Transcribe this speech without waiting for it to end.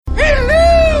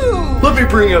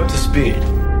bring you up to speed.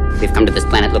 We've come to this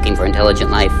planet looking for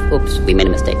intelligent life. Oops, we made a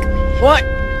mistake. What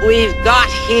we've got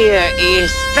here is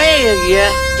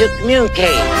failure to communicate.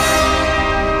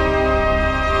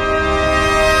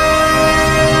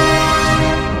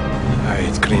 I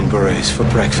ate green berets for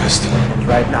breakfast.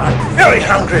 Right now, I'm very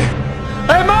hungry.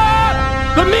 Hey, Mom!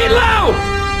 The meatloaf!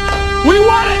 We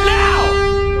want it now!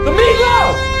 The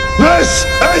meatloaf! This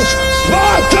is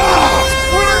Sparta!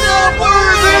 We're not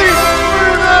worthy!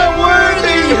 We're not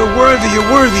worthy! You're worthy, you're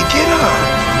worthy. Get up!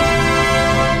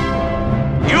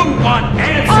 You want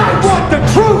answers! I want the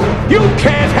truth! You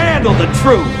can't handle the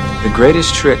truth! The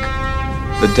greatest trick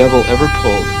the devil ever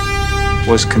pulled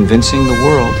was convincing the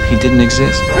world he didn't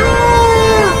exist.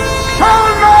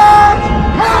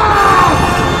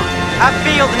 I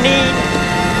feel the need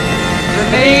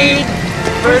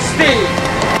for speed.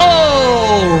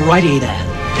 Alrighty then.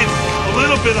 It's a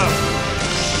little bit of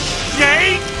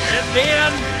yay and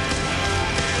then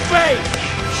wait.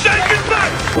 Shake it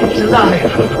back! It's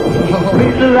alive! Oh,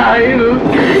 it's alive!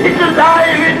 It's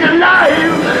alive! It's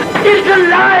alive! It's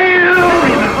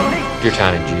alive! Your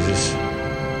tiny Jesus,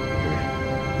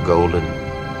 your golden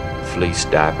fleece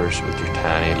diapers with your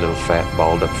tiny little fat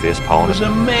balled up fist pawing. He was a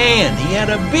man. He had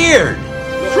a beard.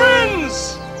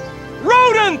 Friends,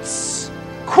 rodents,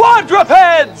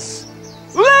 quadrupeds,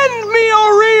 lend me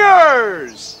your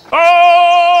ears!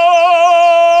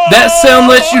 Oh! That sound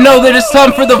lets you know that it's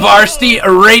time for the Varsity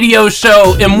Radio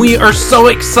Show, and we are so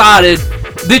excited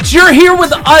that you're here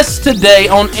with us today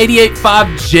on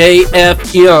 88.5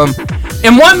 JFM.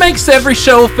 And what makes every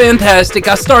show fantastic,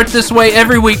 I start this way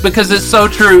every week because it's so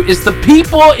true, is the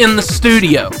people in the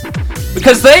studio.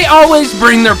 Because they always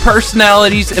bring their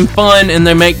personalities and fun, and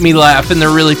they make me laugh, and they're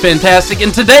really fantastic.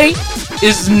 And today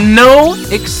is no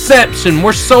exception.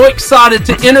 We're so excited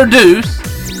to introduce,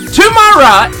 to my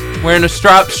right, wearing a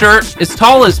striped shirt as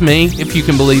tall as me, if you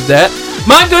can believe that,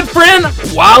 my good friend,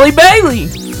 Wally Bailey.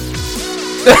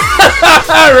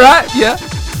 Right, yeah.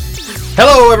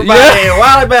 Hello, everybody. Yeah.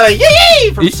 Wally Bailey,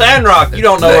 yee from Sandrock. You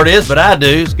don't know where it is, but I do.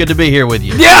 It's good to be here with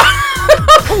you. Yeah.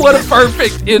 What a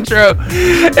perfect intro.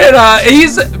 And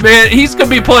he's going to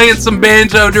be playing some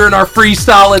banjo during our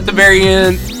freestyle at the very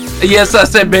end. Yes, I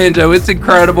said banjo. It's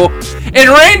incredible. And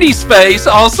Randy's face,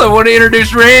 also want to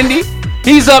introduce Randy.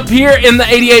 He's up here in the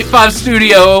 88.5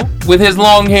 studio with his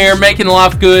long hair, making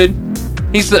life good.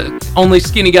 He's the only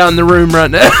skinny guy in the room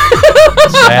right now.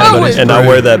 And I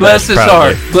wear that. Bless his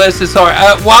heart. Bless his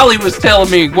heart. Wally was telling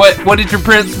me, what did your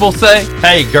principal say?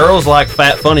 Hey, girls like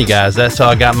fat, funny guys. That's how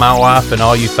I got my wife, and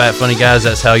all you fat, funny guys,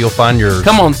 that's how you'll find yours.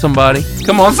 Come on, somebody.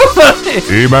 Come on, somebody.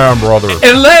 Amen, brother.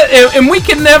 And we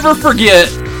can never forget.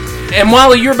 And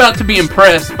Wally, you're about to be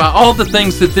impressed by all the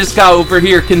things that this guy over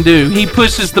here can do. He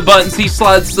pushes the buttons, he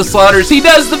slides the sliders, he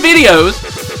does the videos.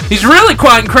 He's really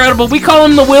quite incredible. We call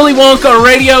him the Willy Wonka of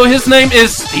radio. His name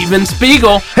is Steven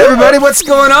Spiegel. Hey everybody, what's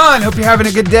going on? Hope you're having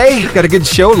a good day. Got a good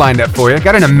show lined up for you.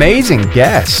 Got an amazing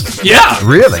guest. Yeah.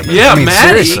 Really? Yeah, I mean,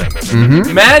 Maddie. seriously.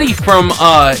 Mm-hmm. Maddie from,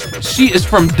 she is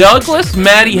from Douglas,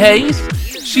 Maddie Hayes.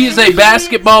 She is a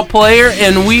basketball player,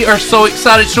 and we are so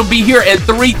excited. She'll be here at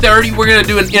 3:30. We're going to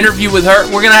do an interview with her.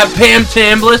 We're going to have Pam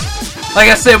Chambliss. Like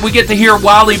I said, we get to hear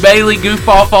Wally Bailey goof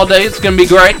off all day. It's going to be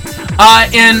great.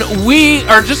 And we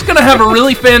are just going to have a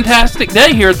really fantastic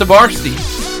day here at the Varsity.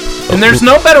 And there's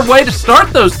no better way to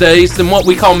start those days than what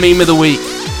we call Meme of the Week.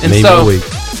 And Meme so, of the Week.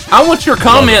 I want your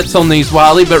comments on these,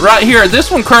 Wally, but right here,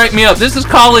 this one cracked me up. This is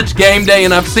College Game Day,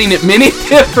 and I've seen it many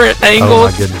different angles.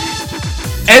 Oh, my goodness.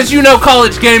 As you know,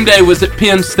 College Game Day was at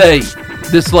Penn State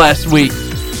this last week.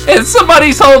 And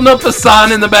somebody's holding up a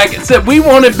sign in the back that said, "We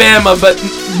wanted Bama,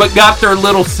 but got their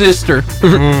little sister."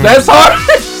 That's hard.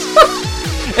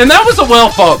 And that was a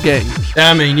well-fought game.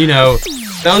 I mean, you know,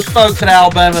 those folks in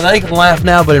Alabama, they can laugh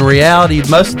now, but in reality,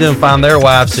 most of them find their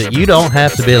wives that you don't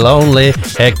have to be lonely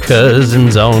at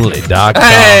cousins-only.com.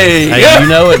 Hey, you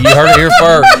know it. You heard it here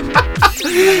first.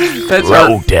 That's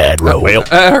Roll, Dad, roll.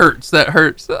 That hurts. That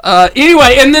hurts.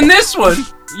 Anyway, and then this one.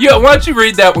 Yeah, why don't you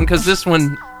read that one? Because this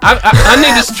one, I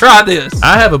need to try this.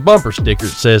 I have a bumper sticker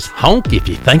that says, "Honk if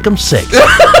you think I'm sexy."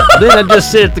 Then I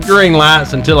just sit at the green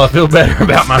lights until I feel better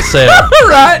about myself.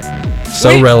 Right.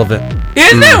 So relevant.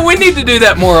 Isn't it? We need to do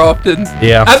that more often.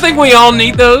 Yeah. I think we all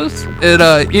need those. And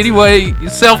anyway,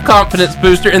 self-confidence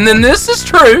booster. And then this is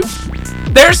true.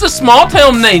 There's a small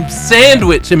town named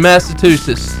Sandwich in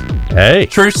Massachusetts. Hey.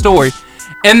 True story.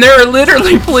 And there are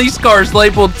literally police cars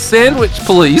labeled Sandwich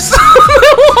Police.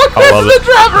 I love it.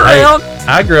 Drive around. Hey,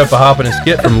 I grew up a hop and a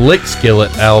skip from Lick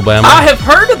Skillet, Alabama. I have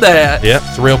heard of that. Yep,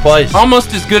 it's a real place.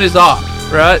 Almost as good as Op,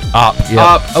 right? Op, yep.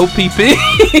 Op, OPP.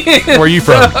 Where are you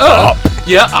from? Op.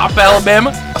 Yeah, Opp,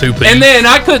 Alabama. 2 P. And then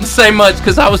I couldn't say much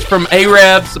because I was from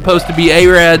Arab, supposed to be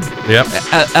Arad, Yep.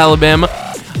 Alabama.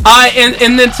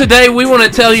 And then today we want to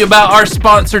tell you about our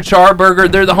sponsor, Charburger.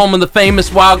 They're the home of the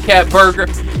famous Wildcat Burger,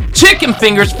 chicken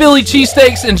fingers, Philly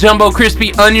cheesesteaks, and jumbo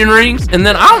crispy onion rings. And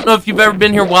then I don't know if you've ever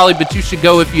been here, Wally, but you should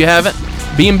go if you haven't.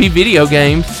 B&B Video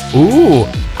Games. Ooh.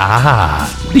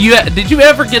 Did you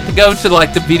ever get to go to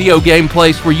like the video game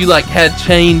place where you like had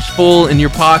change full in your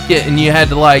pocket and you had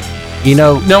to like,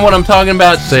 know what I'm talking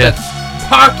about? Just a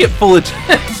pocket full of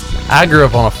change. I grew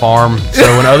up on a farm, so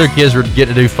when other kids would get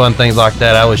to do fun things like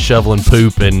that, I was shoveling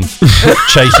poop and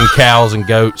chasing cows and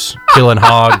goats, killing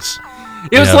hogs.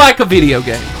 It was like a video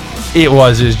game. It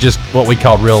was just what we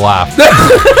called real life.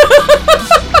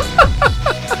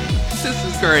 This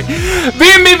is great.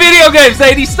 B&B Video Games,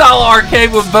 80s style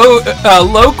arcade with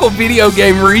local video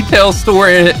game retail store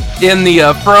in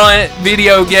the front.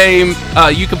 Video game,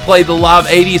 you can play the live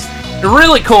 80s.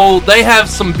 Really cool. They have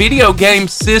some video game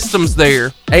systems there,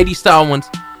 80s style ones,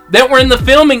 that were in the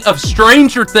filming of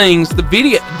Stranger Things, the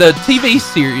TV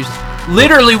series.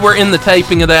 Literally, we're in the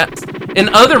taping of that, and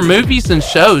other movies and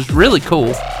shows. Really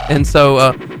cool. And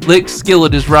so, Lick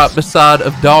Skillet is right beside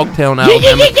of Dogtown,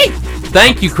 Alabama.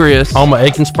 Thank you, Chris. Home of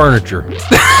Aikens Furniture.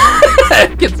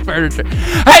 Aikens Furniture.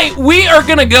 Hey, we are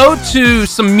going to go to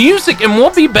some music, and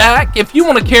we'll be back. If you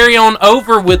want to carry on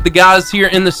over with the guys here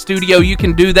in the studio, you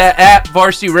can do that at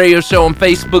Varsity Radio Show on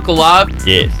Facebook Live.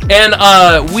 Yes.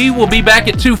 And we will be back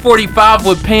at 2:45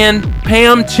 with Pam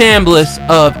Chambliss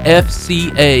of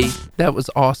FCA. That was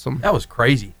awesome. That was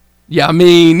crazy. Yeah, I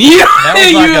mean, that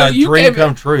was like a dream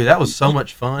come true. That was so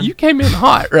much fun. You came in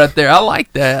hot right there. I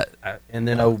like that. And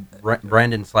then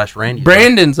Brandon/Randy.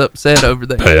 Brandon's upset over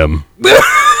there. Pam.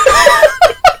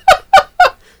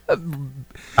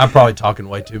 I'm probably talking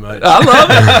way too much. I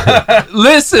love it.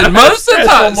 Listen, most of the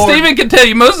time, Steven can tell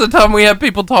you, most of the time we have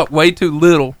people talk way too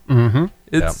little. Mm-hmm.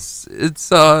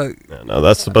 It's No,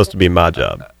 that's supposed to be my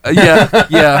job.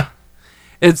 Yeah.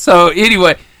 And so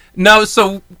anyway,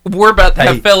 so we're about to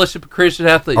have Fellowship of Christian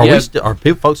Athletes. Are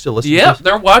folks still listening? Yeah, to us?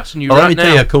 they're watching you Let right me now.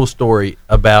 tell you a cool story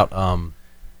about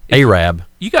Arab.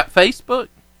 You got Facebook?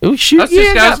 Oh shoot!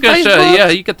 I was going to show you. Yeah,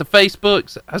 you got the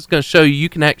Facebooks. I was going to show you. You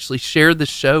can actually share the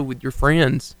show with your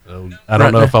friends. I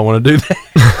don't know if I want to do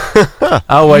that.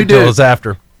 I'll wait till it's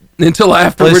after. Until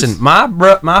afterwards. Listen,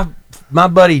 my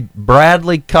buddy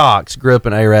Bradley Cox grew up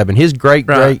in Arab, and his great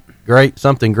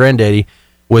something granddaddy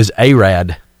was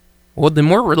Arad. Well, then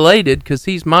we're related because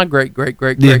he's my great.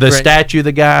 The statue of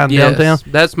the guy in downtown.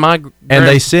 That's my. And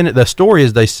they sent it. The story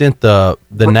is they sent the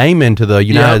name into the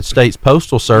United States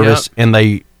Postal Service, and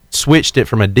they switched it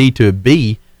from a D to a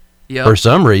B for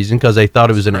some reason because they thought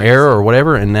it was an error or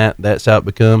whatever, and that's how it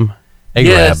become Arab.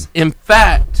 Yes, in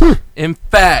fact,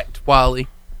 Wally,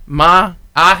 I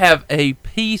have a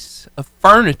piece of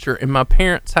furniture in my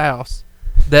parents' house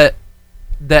that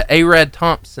Arad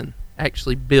Thompson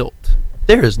actually built.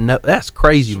 That's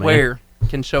crazy, man.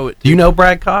 Can show it. Do you know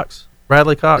Bradley Cox?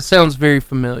 It sounds very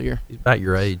familiar. He's about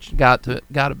your age. Got to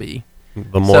be.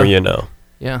 The more you know.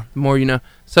 Yeah, the more you know.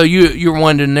 So you're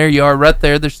wondering, there you are right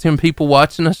there. There's 10 people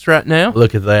watching us right now.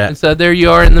 Look at that. And so there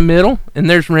you are in the middle, and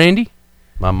there's Randy.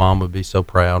 My mom would be so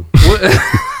proud.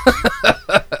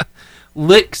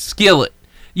 Lick Skillet.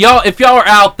 Y'all, if y'all are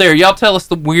out there, y'all tell us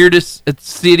the weirdest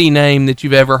city name that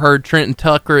you've ever heard Trenton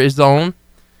Tucker is on.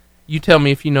 You tell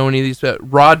me if you know any of these.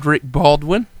 Roderick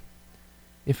Baldwin.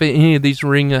 If any of these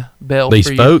ring a bell these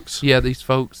for you. Folks? Yeah, these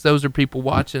folks. Those are people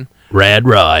watching. Rad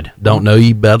Rod. Don't know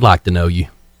you, but I'd like to know you.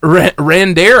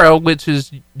 Randera, which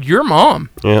is your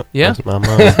mom. Yeah. That's my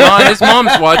mom. His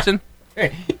mom's watching.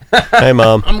 Hey,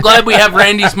 Mom. I'm glad we have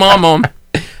Randy's mom on.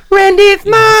 Randy's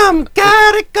mom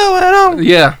got it going on.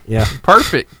 Yeah.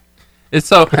 Perfect. It's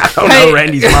so. I don't know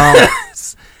Randy's mom.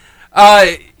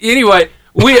 Anyway,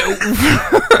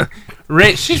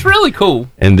 she's really cool.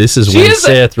 And this is when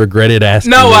Seth regretted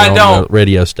asking No, me I on don't. the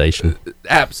radio station.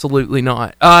 Absolutely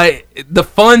not. The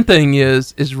fun thing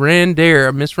is Miss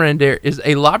Randera is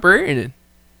a librarian.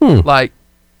 Like,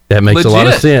 that makes legit. a lot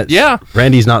of sense. Yeah.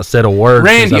 Randy's not said a word.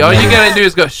 Randy, all you gotta do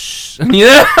is go shh. You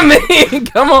know what I mean?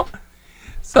 Come on.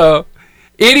 So,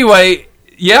 anyway,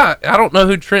 yeah, I don't know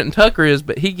who Trenton Tucker is,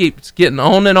 but he keeps getting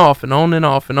on and off and on and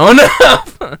off and on and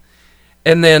off.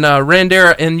 And then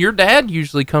Randera, and your dad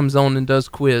usually comes on and does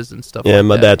quiz and stuff. Yeah, like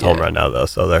my that. dad's home right now though,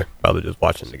 so they're probably just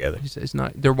watching together. He says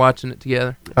not. They're watching it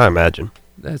together. I imagine.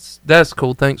 That's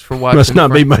cool. Thanks for watching. Must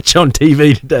not be much on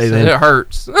TV today then. It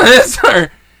hurts.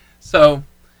 So,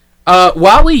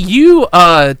 Wally, you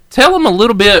tell them a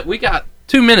little bit. We got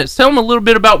 2 minutes. Tell them a little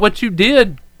bit about what you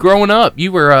did growing up.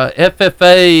 You were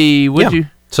FFA.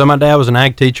 So my dad was an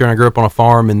ag teacher, and I grew up on a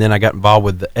farm, and then I got involved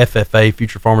with the FFA,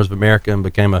 Future Farmers of America, and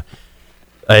became a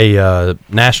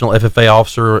national FFA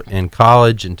officer in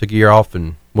college, and took a year off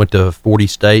and went to 40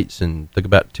 states and took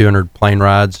about 200 plane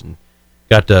rides and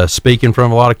got to speak in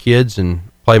front of a lot of kids and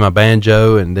play my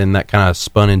banjo, and then that kind of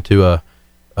spun into a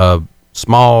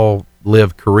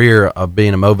small-lived career of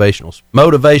being a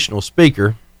motivational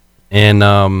speaker,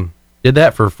 and did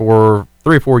that for 3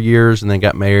 or 4 years, and then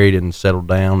got married and settled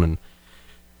down. And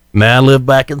man, I live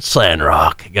back in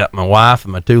Sandrock. I got my wife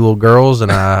and my 2 little girls,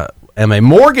 and I am a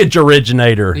mortgage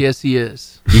originator. Yes, he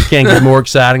is. You can't get more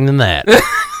exciting than that.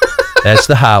 That's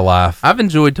the high life. I've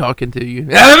enjoyed talking to you.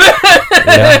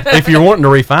 Yeah. If you're wanting to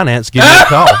refinance, give me a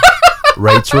call.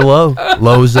 Rates are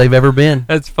low as they've ever been.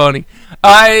 That's funny.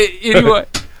 Anyway,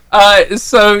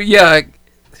 so yeah,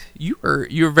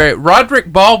 you're very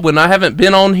Roderick Baldwin. I haven't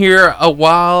been on here a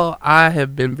while. I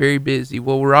have been very busy.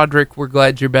 Well, Roderick, we're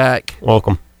glad you're back.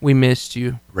 Welcome. We missed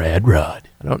you. Rad Rod.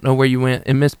 I don't know where you went.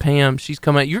 And Miss Pam, she's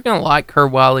coming. You're gonna like her,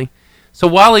 Wally. So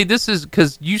Wally, this is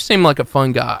because you seem like a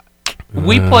fun guy.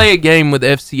 We play a game with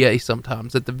FCA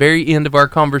sometimes. At the very end of our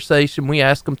conversation, we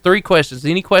ask them 3 questions.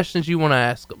 Any questions you want to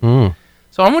ask them.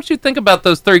 So I want you to think about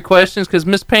those 3 questions, because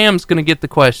Miss Pam's going to get the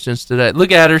questions today.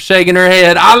 Look at her shaking her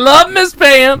head. I love Miss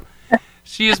Pam.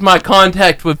 She is my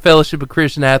contact with Fellowship of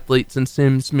Christian Athletes and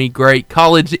sends me great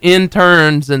college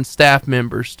interns and staff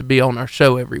members to be on our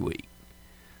show every week.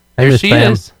 Hey, There Miss she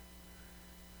Pam. is.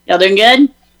 Y'all doing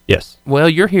good? Yes. Well,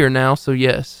 you're here now, so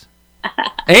yes.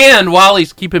 And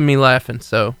Wally's keeping me laughing,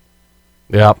 so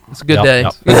Yep. it's a good day.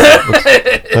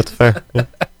 That's fair. Yeah.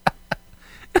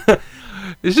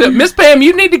 Miss Pam,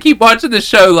 you need to keep watching this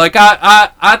show. Like I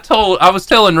was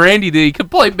telling Randy that he could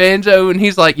play banjo, and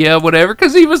he's like, yeah, whatever,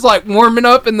 because he was like warming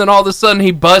up, and then all of a sudden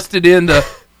he busted into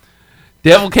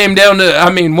Devil Came Down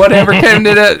to, whatever came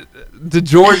to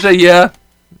Georgia. Yeah,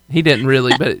 he didn't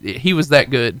really, but he was that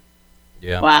good.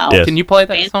 Yeah. Wow. Yes. Can you play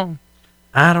that song?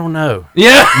 I don't know.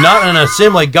 Yeah. Not in an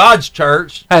Assembly of God's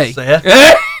church, Hey. Seth.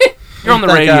 You're on the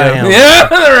think radio. I am? Yeah,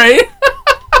 on the radio.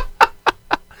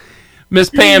 Miss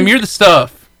Pam, you're the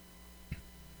stuff.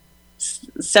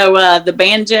 So the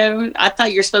banjo, I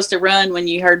thought you were supposed to run when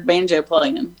you heard banjo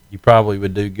playing. You probably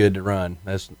would do good to run.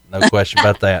 There's no question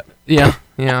about that. Yeah.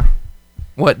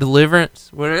 What, Deliverance?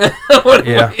 What?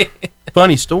 Yeah.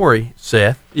 Funny story,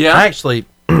 Seth. Yeah. I actually,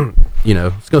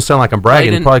 it's going to sound like I'm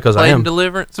bragging, probably because I am.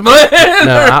 Deliverance. No,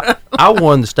 I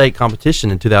won the state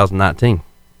competition in 2019,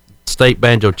 state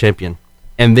banjo champion,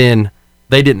 and then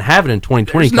they didn't have it in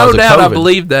 2020 There's no because doubt of COVID. I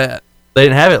believe that. They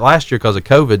didn't have it last year because of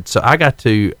COVID, so I got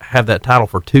to have that title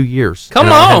for 2 years. Come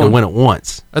and I had on. to win it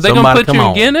once. Are they going to put you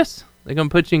in Guinness? They're going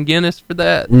to put you in Guinness for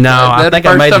that? No, I think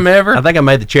I made I think I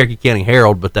made the Cherokee County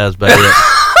Herald, but that was about it.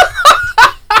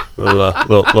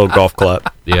 little golf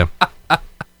clap. Yeah.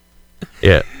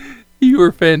 Yeah. You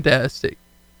were fantastic.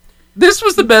 This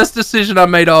was the best decision I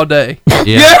made all day.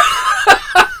 Yeah.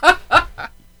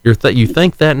 You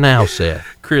think that now, Seth?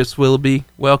 Chris Willoughby,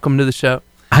 welcome to the show.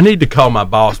 I need to call my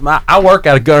boss. I work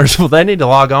out of Gunnersville. They need to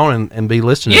log on and be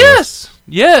listening. Yes. To this.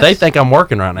 Yes. They think I'm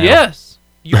working right now. Yes.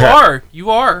 You are.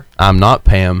 You are. I'm not,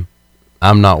 Pam.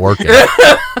 I'm not working.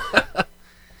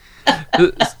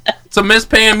 So, Miss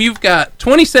Pam, you've got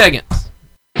 20 seconds.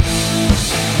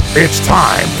 It's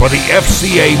time for the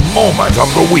FCA moment of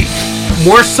the week.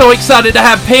 We're so excited to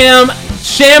have Pam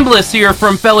Chambliss here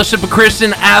from Fellowship of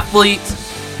Christian Athletes.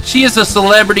 She is a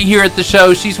celebrity here at the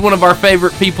show. She's one of our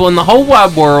favorite people in the whole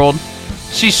wide world.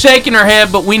 She's shaking her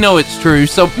head, but we know it's true.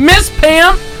 So, Miss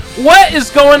Pam, what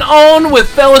is going on with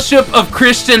Fellowship of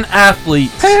Christian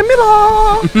Athletes?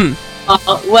 Pamela!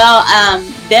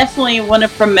 Definitely want to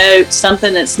promote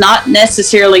something that's not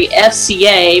necessarily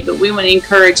FCA, but we want to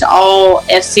encourage all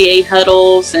FCA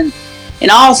huddles and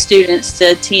all students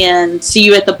to attend See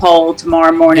You at the Pole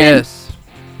tomorrow morning. Yes.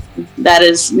 That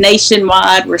is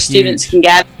nationwide, where students can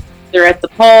gather at the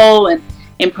pole and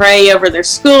pray over their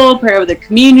school, pray over their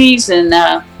communities, and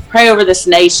pray over this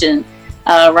nation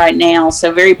right now.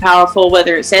 So very powerful,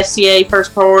 whether it's FCA,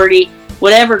 First Priority,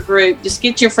 whatever group, just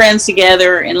get your friends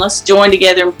together and let's join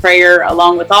together in prayer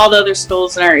along with all the other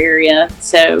schools in our area.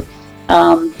 So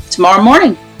tomorrow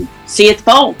morning, see you at the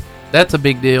pole. That's a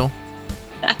big deal.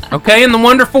 Okay, in the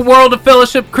wonderful world of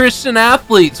Fellowship Christian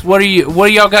Athletes, what do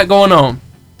y'all got going on?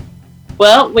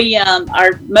 Well, we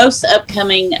our most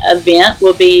upcoming event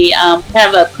will be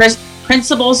have a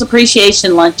Principals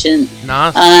Appreciation Luncheon.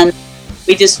 Nice.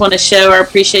 We just want to show our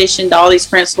appreciation to all these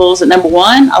principals that, number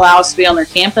one, allow us to be on their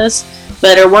campus,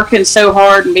 but are working so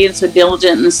hard and being so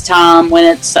diligent in this time when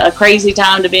it's a crazy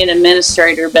time to be an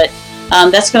administrator. But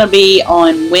that's going to be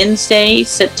on Wednesday,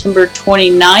 September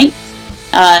 29th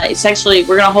It's actually,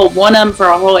 we're going to hold one of them for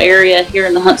our whole area here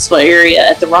in the Huntsville area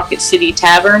at the Rocket City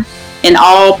Tavern. And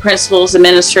all principals,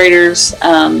 administrators,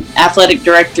 athletic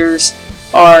directors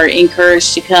are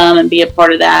encouraged to come and be a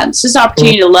part of that. It's just an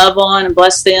opportunity to love on and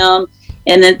bless them,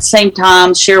 and at the same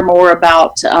time share more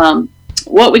about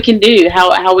what we can do,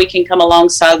 how we can come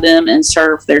alongside them and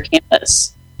serve their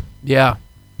campus. Yeah,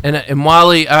 and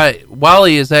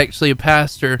Wally is actually a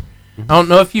pastor. I don't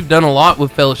know if you've done a lot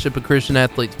with Fellowship of Christian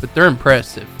Athletes, but they're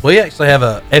impressive. We actually have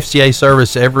a FCA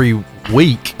service every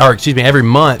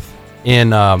month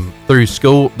in through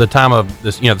school, the time of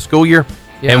this, the school year.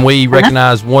 Yeah. And we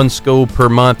recognize one school per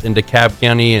month in DeKalb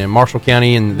County and in Marshall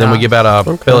County, and then we give out a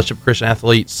Fellowship of Christian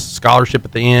Athletes scholarship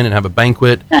at the end and have a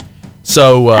banquet.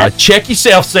 So check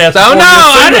yourself, Seth. Oh no,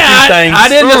 I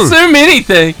didn't assume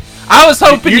anything. I was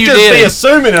hoping you just did. Be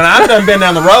assuming, and I've done been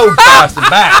down the road twice and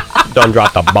back. Done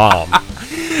dropped a bomb.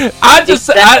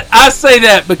 I say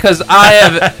that because I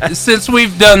have, since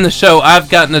we've done the show, I've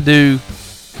gotten to do.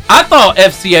 I thought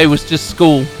FCA was just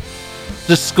school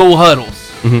huddles.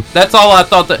 Mm-hmm. That's all I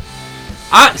thought.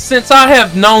 Since I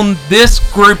have known this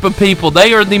group of people,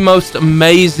 they are the most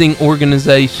amazing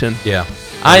organization. Yeah,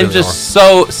 I am just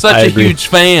such a huge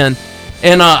fan,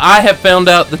 and I have found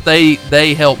out that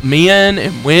they help men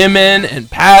and women and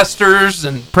pastors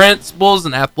and principals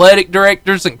and athletic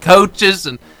directors and coaches,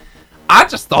 and I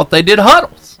just thought they did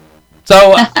huddles.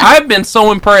 So I've been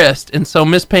so impressed, and so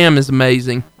Miss Pam is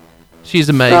amazing. She's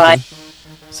amazing. Right.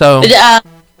 So.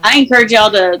 I encourage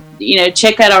y'all to,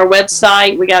 check out our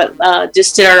website. We got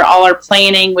just did all our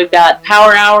planning. We've got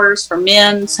power hours for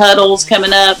men's huddles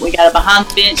coming up. We got a behind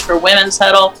the bench for women's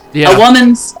huddle, a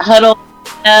women's huddle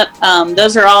up.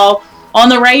 Those are all on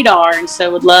the radar, and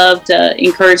so would love to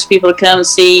encourage people to come and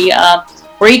see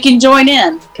where you can join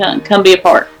in, come be a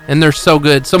part. And they're so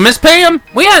good. So Miss Pam,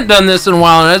 we hadn't done this in a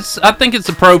while, and I think it's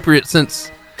appropriate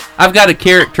since I've got a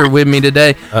character with me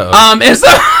today. And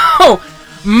so.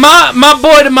 My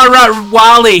boy to my right,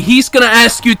 Wally, he's going to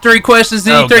ask you 3 questions.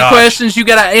 Questions. You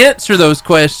got to answer those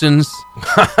questions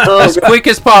as quick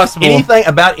as possible. Anything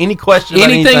about any question?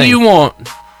 Anything you want.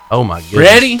 Oh, my goodness.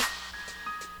 Ready?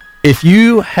 If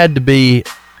you had to be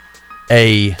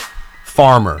a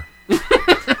farmer,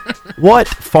 what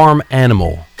farm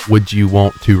animal would you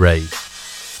want to raise?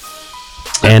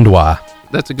 And why?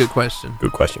 That's a good question.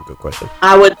 Good question.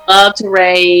 I would love to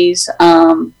raise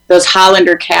those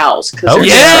Highlander cows.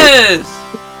 Yes!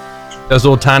 Those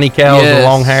little tiny cows with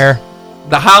long hair.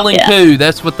 The Highland Coo,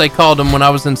 that's what they called them when I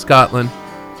was in Scotland.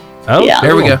 Oh, yeah.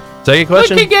 There we go. Second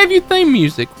question. Look, he gave you theme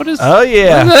music. What is? Oh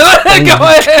yeah. Go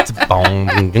ahead.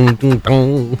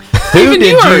 Who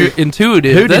did you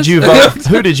intuitive?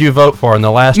 Who did you vote for in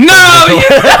the last? No, no,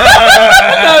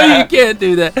 you can't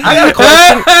do that. I got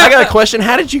a question.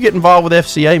 How did you get involved with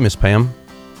FCA, Miss Pam?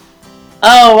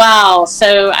 Oh wow!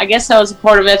 So I guess I was a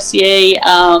part of FCA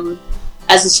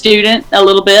as a student a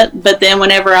little bit, but then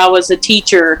whenever I was a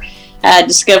teacher at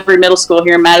Discovery Middle School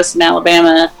here in Madison,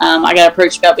 Alabama, I got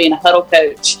approached about being a huddle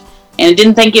coach. And I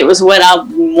didn't think it was what I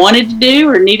wanted to do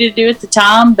or needed to do at the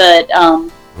time, but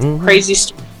crazy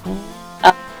story.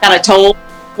 Kind of told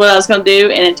what I was going to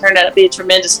do, and it turned out to be a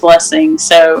tremendous blessing.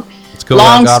 So, it's cool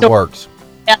how God works.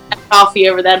 Got coffee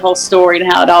over that whole story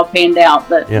and how it all panned out.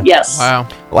 But yes. Wow.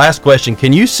 Last question.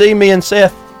 Can you see me and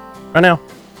Seth right now?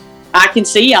 I can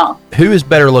see y'all. Who is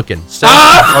better looking, Seth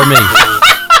or me?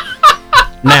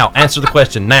 Now, answer the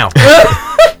question now.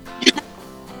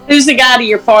 Who's the guy to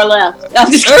your far left?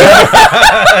 I'm just kidding.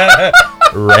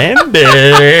 Randy.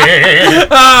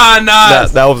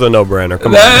 Nice. That was a no-brainer.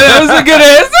 Come on. That was a good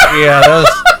answer. Yeah,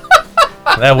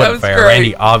 that wasn't fair. Great.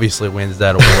 Randy obviously wins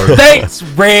that award. Thanks,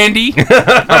 Randy.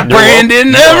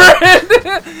 Brandon,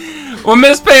 never. Well,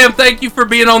 Miss Pam, thank you for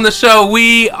being on the show.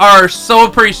 We are so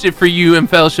appreciative for you and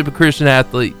Fellowship of Christian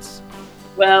Athletes.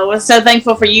 Well, we're so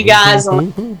thankful for you guys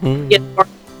on getting our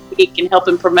week and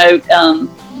helping promote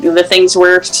the things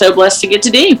we're so blessed to get to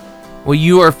do. Well,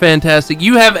 you are fantastic.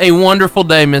 You have a wonderful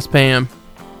day, Miss Pam.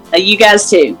 You guys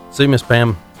too. See you, Miss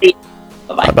Pam.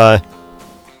 Bye-bye. Bye.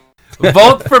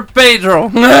 Vote for Pedro.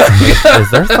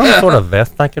 Is there some sort of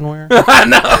vest I can wear? I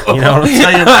know. You know what I'm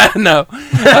saying? I know.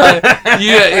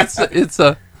 Yeah, it's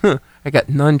a... I got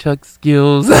nunchuck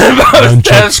skills.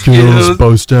 Nunchuck skills,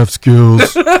 bow staff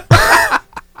skills.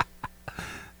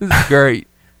 This is great.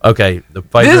 Okay, the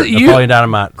Napoleon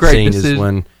Dynamite scene is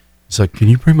when it's like, can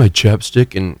you bring my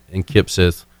chapstick? And Kip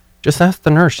says, just ask the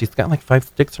nurse. She's got like 5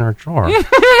 sticks in her drawer.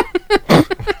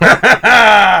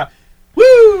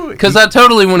 Woo! Because I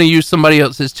totally want to use somebody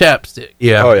else's chapstick.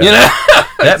 Yeah. Oh, yeah. You know?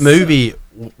 That movie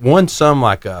won some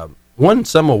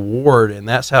award, and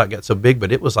that's how it got so big,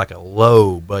 but it was like a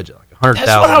low budget, like $100,000.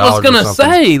 That's what I was gonna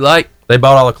say. Like, they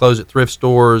bought all the clothes at thrift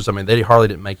stores. I mean, they hardly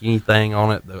didn't make anything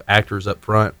on it. The actors up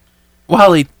front.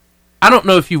 Wally, I don't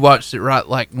know if you watched it right,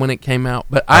 like when it came out,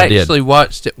 but I actually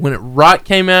watched it when it right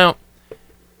came out,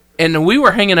 and we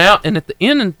were hanging out, and at the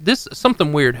end, and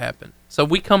something weird happened. So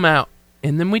we come out,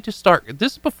 and then we just start.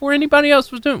 This is before anybody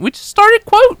else was doing it. We just started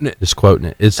quoting it. Just quoting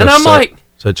it. It's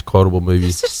such a quotable movie.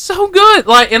 This is so good.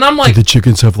 Like, and I'm like, do the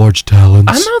chickens have large talons?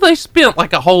 I know they spent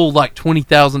like a whole like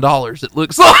 $20,000. It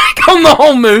looks like on the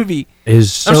whole movie. I'm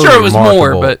sure it was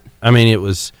more, but I mean, it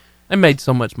was. They made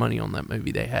so much money on that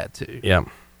movie. They had to. Yeah.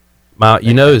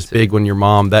 It's big when your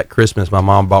mom, that Christmas, my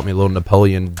mom bought me a little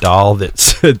Napoleon doll that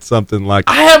said something like,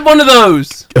 I have one of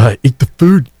those. Eat the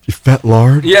food, you fat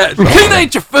lard. Yeah, clean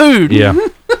ate your food. Yeah.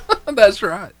 That's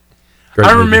right. Great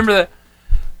I movie. remember that.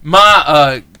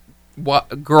 My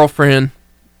girlfriend,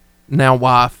 now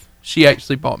wife, she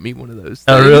actually bought me one of those things.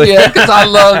 Oh, really? Yeah, because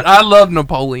I love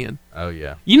Napoleon. Oh,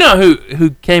 yeah. You know who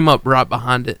came up right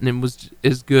behind it and it was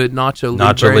as good? Nacho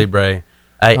Libre.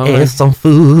 I ate some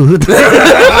food.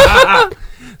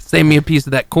 Save me a piece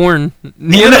of that corn.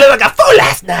 You look like a fool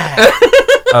last night.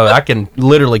 Oh, I can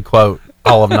literally quote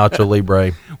all of Nacho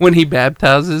Libre. When he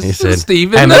baptizes He said,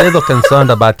 Stephen. I'm a little concerned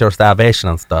about your salvation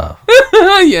and stuff.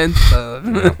 Yeah, and stuff.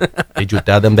 Did you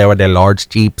tell them they were the large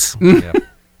jeeps? Yeah.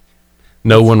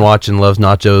 No one watching loves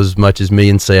nachos as much as me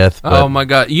and Seth. Oh my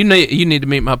God! You need to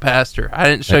meet my pastor. I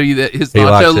didn't show you that his He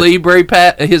likes Nacho it. Libre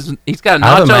he's got a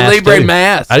I have Nacho Libre too.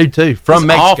 mask. I do too. From His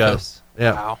Mexico. office.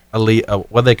 Yeah.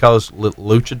 What they call us,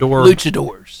 luchador.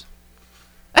 Luchadors.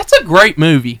 That's a great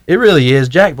movie. It really is.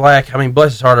 Jack Black. I mean,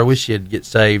 bless his heart. I wish he'd get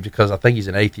saved because I think he's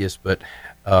an atheist, but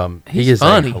He's he is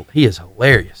funny. He is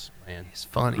hilarious, man. He's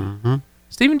funny.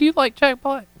 Steven, do you like Jack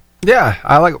Black? Yeah,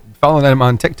 I like following him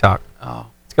on TikTok. Oh,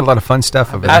 it's got a lot of fun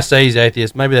stuff over there. I say he's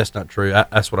atheist. Maybe that's not true.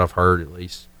 That's what I've heard, at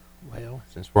least. Well,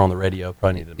 since we're on the radio,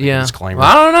 probably need to make a disclaimer.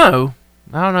 Well, I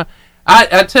don't know.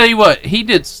 I tell you what, he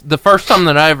did the first time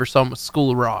that I ever saw him was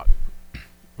School of Rock,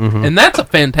 and that's a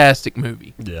fantastic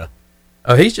movie. Yeah.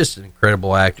 Oh, he's just an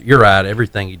incredible actor. You're right.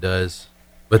 Everything he does.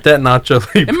 But that Nacho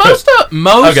Libre. And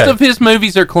most of his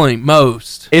movies are clean.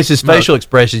 Most. It's his facial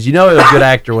expressions. You know a good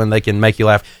actor when they can make you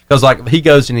laugh. Because like he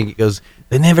goes and he goes,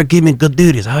 they never give me good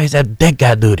duties. I always have dead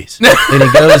guy duties. And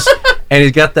he goes and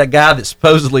he's got that guy that's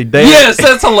supposedly dead. Yes,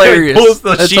 that's hilarious. He pulls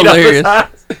the That's sheet hilarious.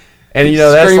 off his eyes. And you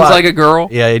know that's Screams like a girl.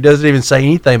 Yeah, he doesn't even say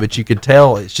anything, but you could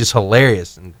tell it's just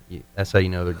hilarious, and that's how you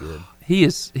know they're good. He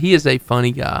is a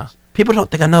funny guy. People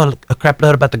don't think I know a crap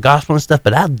load about the gospel and stuff,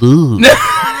 but I do.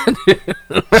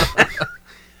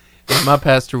 My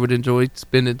pastor would enjoy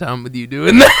spending time with you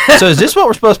doing that. So is this what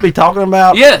we're supposed to be talking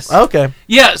about? Yes. Okay.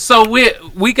 Yeah, so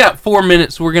we got 4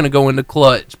 minutes. We're going to go into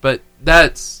Clutch, but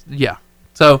that's, yeah.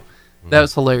 So that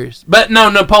was hilarious. But no,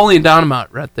 Napoleon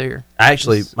Dynamite right there.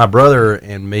 Actually, my brother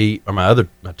and me, or my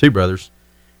two brothers,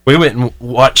 we went and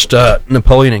watched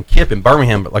Napoleon and Kip in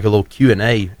Birmingham, but like a little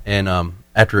Q&A, and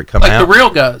after it come out. Like the real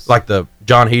guys. Like the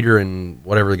John Heater and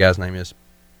whatever the guy's name is.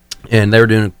 And they were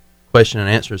doing a question and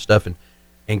answer stuff, and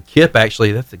Kip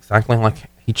actually, that's exactly like,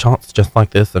 he chants just like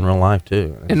this in real life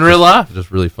too. It's real life?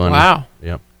 Just really funny. Wow.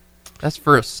 Yep. That's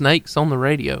for snakes on the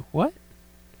radio. What?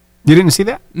 You didn't see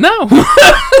that? No.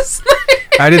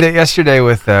 I did it yesterday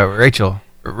with Rachel.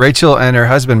 Rachel and her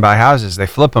husband buy houses. They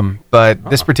flip them. But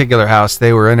this particular house,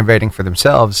 they were renovating for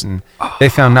themselves, and they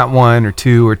found not 1 or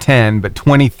 2 or 10, but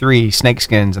 23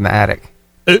 snakeskins in the attic.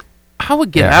 I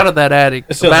would get out of that attic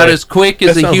about as quick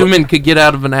as a human could get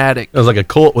out of an attic. It was like a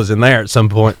cult was in there at some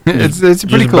point. It's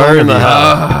pretty cool. Burn the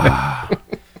house.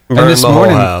 And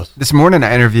this morning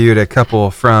I interviewed a couple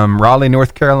from Raleigh,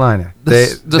 North Carolina.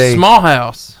 The small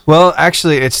house. Well,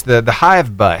 actually, it's the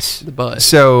Hive bus. The bus.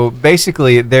 So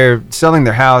basically, they're selling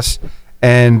their house,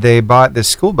 and they bought this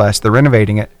school bus. They're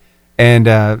renovating it, and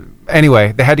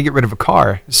anyway, they had to get rid of a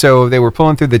car. So they were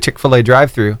pulling through the Chick-fil-A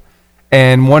drive-thru,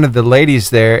 and one of the ladies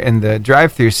there in the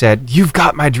drive-thru said, "You've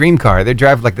got my dream car." They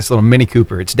drive like this little Mini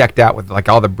Cooper. It's decked out with like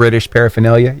all the British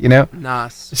paraphernalia, you know?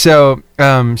 Nice. So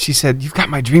she said, "You've got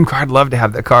my dream car. I'd love to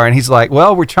have that car." And he's like,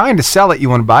 "Well, we're trying to sell it. You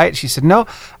want to buy it?" She said, "No,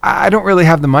 I don't really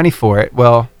have the money for it."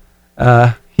 Well,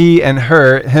 him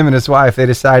and his wife, they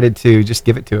decided to just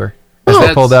give it to her as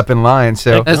they pulled up in line.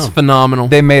 So that's phenomenal.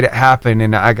 They made it happen,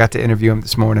 and I got to interview him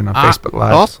this morning on Facebook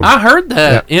Live. Awesome. I heard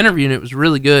that interview, and it was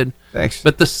really good. Thanks.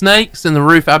 But the snakes in the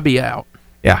roof, I'd be out.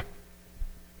 Yeah.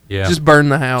 Yeah. Just burn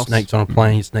the house. Snakes on a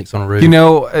plane, snakes on a roof. You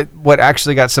know, what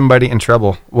actually got somebody in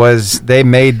trouble was they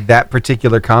made that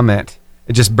particular comment.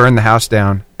 It just burned the house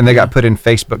down, and they got put in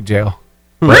Facebook jail.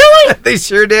 Really? They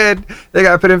sure did. They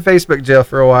got put in Facebook jail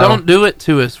for a while. Don't do it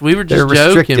to us. We were just They're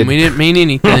joking. restricted. We didn't mean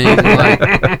anything.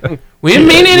 We didn't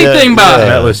mean anything by it.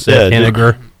 That was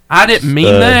vinegar. I didn't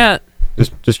mean that.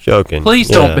 Just joking. Please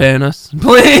don't ban us.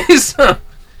 Please.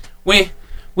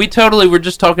 We totally were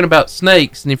just talking about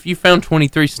snakes, and if you found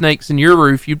 23 snakes in your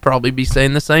roof, you'd probably be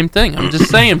saying the same thing. I'm just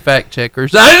saying, fact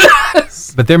checkers.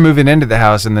 But they're moving into the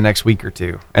house in the next week or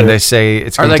two, and they say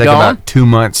it's going to take about 2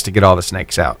 months to get all the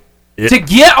snakes out. To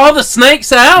get all the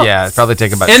snakes out? Yeah, it'd probably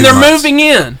take about 2 And months. they're moving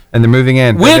in. And they're moving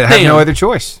in. With They have no them. other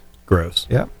choice. Gross.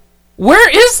 Yep. Where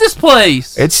is this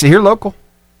place? It's here local.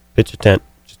 Pitch a tent.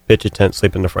 Just pitch a tent,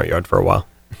 sleep in the front yard for a while.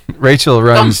 Rachel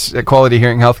runs Quality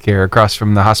Hearing Healthcare across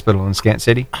from the hospital in Scant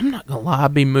City. I'm not going to lie.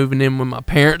 I'd be moving in with my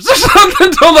parents or something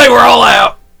until they were all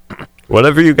out.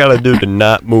 Whatever you got to do to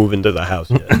not move into the house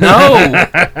yet. No.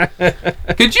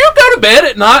 Could you go to bed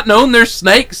at night knowing there's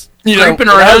snakes creeping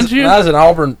around you? When I was in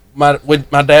Auburn, my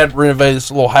dad renovated this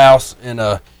little house in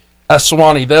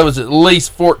Suwanee. There was at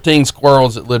least 14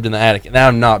 squirrels that lived in the attic. And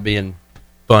I'm not being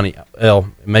funny.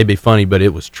 Well, it may be funny, but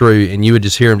it was true. And you would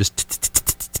just hear them just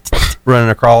running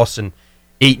across and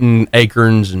eating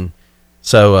acorns. And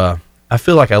so I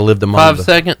feel like I lived among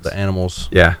the animals.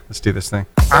 Yeah, let's do this thing.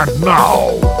 And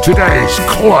now, today's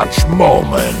clutch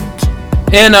moment.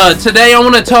 And today I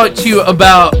want to talk to you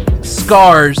about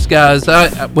scars, guys.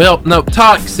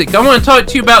 Toxic. I want to talk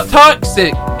to you about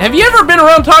toxic. Have you ever been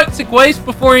around toxic waste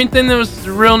before? Anything that was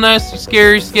real nasty,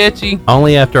 scary, sketchy?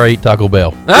 Only after I eat Taco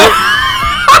Bell.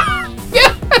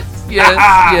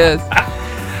 Yes.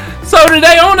 So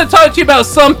today I want to talk to you about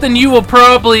something you will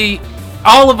probably,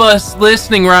 all of us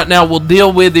listening right now, will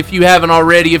deal with if you haven't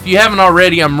already. If you haven't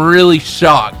already, I'm really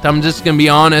shocked. I'm just going to be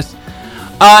honest.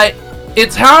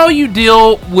 It's how you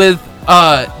deal with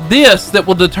this that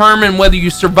will determine whether you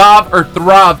survive or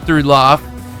thrive through life.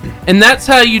 And that's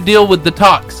how you deal with the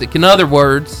toxic. In other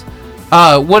words,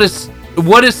 what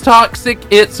is toxic?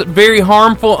 It's very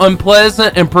harmful,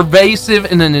 unpleasant, and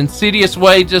pervasive in an insidious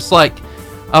way, just like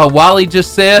Wally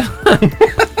just said.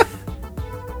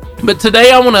 But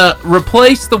today I want to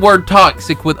replace the word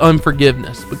toxic with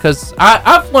unforgiveness, because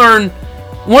I've learned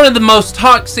one of the most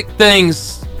toxic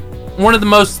things, one of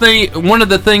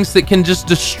the things that can just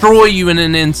destroy you in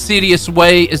an insidious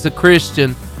way as a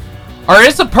Christian, or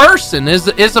as a person,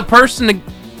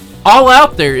 all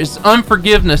out there, is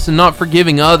unforgiveness and not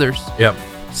forgiving others. Yep.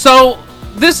 So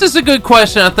this is a good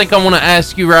question I think I want to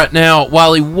ask you right now,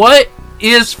 Wally. What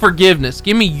is forgiveness?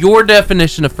 Give me your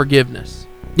definition of forgiveness.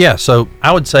 Yeah, so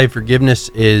I would say forgiveness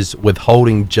is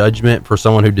withholding judgment for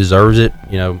someone who deserves it.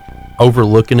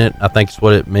 Overlooking it. I think is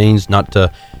what it means. Not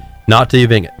to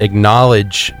even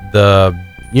acknowledge the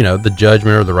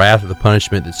judgment or the wrath or the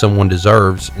punishment that someone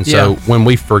deserves. And so when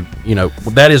we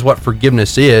that is what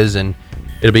forgiveness is. And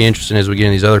it'll be interesting as we get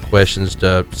into these other questions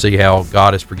to see how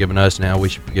God has forgiven us and how we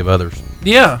should forgive others.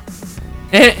 Yeah.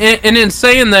 And in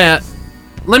saying that,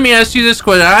 let me ask you this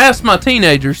question. I asked my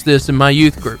teenagers this in my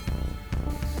youth group.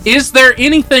 Is there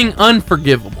anything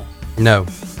unforgivable? No.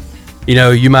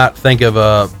 You might think of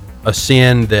a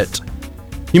sin that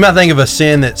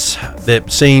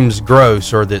seems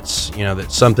gross, or that's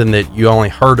something that you only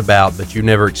heard about but you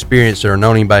never experienced it or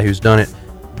known anybody who's done it.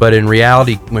 But in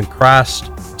reality, when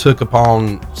Christ took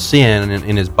upon sin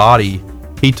in his body,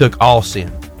 he took all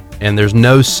sin. And there's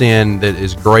no sin that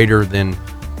is greater than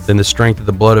the strength of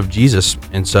the blood of Jesus.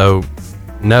 And so,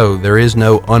 no, there is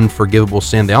no unforgivable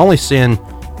sin. The only sin,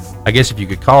 I guess if you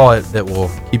could call it, that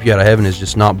will keep you out of heaven is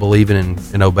just not believing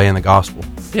and obeying the gospel.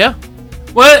 Yeah.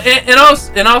 Well,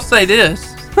 and I'll say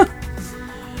this.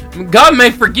 God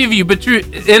may forgive you, but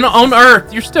on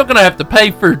earth, you're still going to have to pay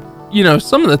for,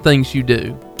 some of the things you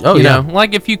do. Oh, you know,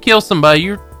 like if you kill somebody,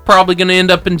 you're probably going to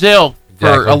end up in jail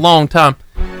for a long time.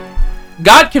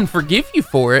 God can forgive you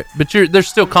for it, but there's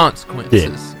still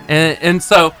consequences. Yeah. And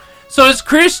so as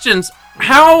Christians,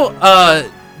 how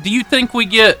do you think we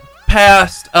get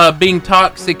past being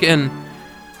toxic, and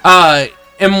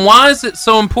why is it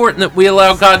so important that we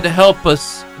allow God to help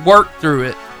us work through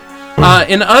it?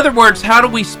 In other words, how do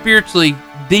we spiritually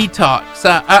detox?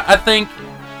 I think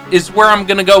is where I'm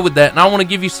going to go with that, and I want to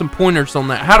give you some pointers on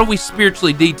that. How do we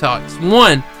spiritually detox?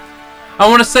 One, I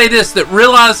want to say this, that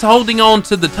realize holding on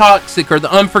to the toxic or the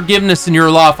unforgiveness in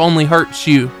your life only hurts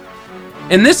you.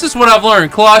 And this is what I've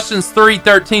learned. Colossians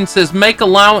 3:13 says, make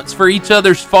allowance for each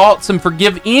other's faults and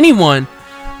forgive anyone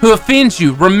who offends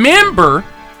you. Remember,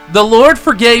 the Lord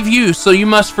forgave you, so you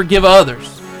must forgive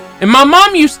others. And my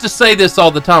mom used to say this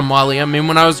all the time, Wally. I mean,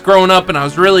 when I was growing up and I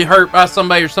was really hurt by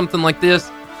somebody or something like this,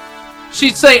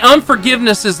 she'd say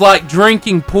unforgiveness is like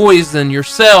drinking poison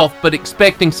yourself but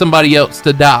expecting somebody else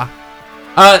to die.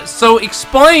 So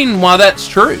explain why that's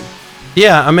true.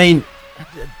 Yeah, I mean,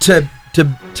 to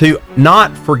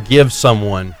not forgive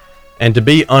someone and to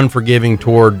be unforgiving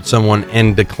toward someone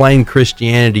and to claim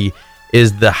Christianity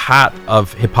is the height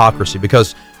of hypocrisy,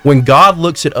 because when God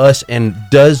looks at us and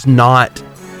does not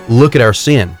look at our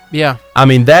sin, yeah, I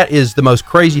mean, that is the most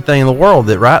crazy thing in the world,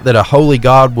 that a holy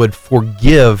God would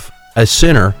forgive a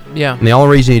sinner. Yeah. And the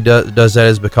only reason he does that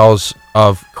is because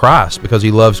of Christ, because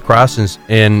he loves Christ,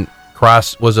 and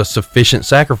Christ was a sufficient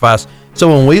sacrifice. So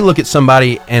when we look at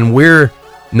somebody and we're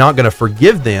not going to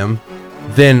forgive them,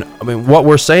 then I mean, what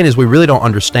we're saying is we really don't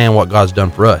understand what God's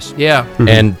done for us. Yeah. Mm-hmm.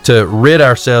 And to rid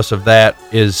ourselves of that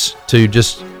is to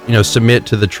just, submit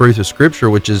to the truth of Scripture,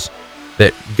 which is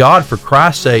that God, for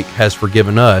Christ's sake, has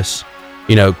forgiven us.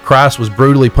 Christ was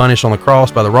brutally punished on the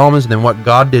cross by the Romans, and then what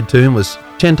God did to him was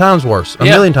 10 times worse, a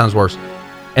million times worse.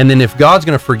 And then if God's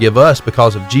going to forgive us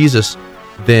because of Jesus,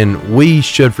 then we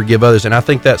should forgive others. And I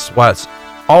think that's why it's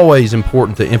always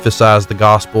important to emphasize the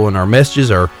gospel in our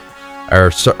messages, our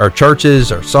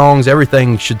churches, our songs.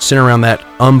 Everything should center around that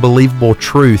unbelievable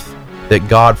truth that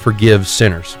God forgives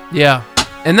sinners. Yeah,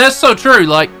 and that's so true.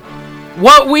 Like,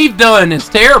 what we've done is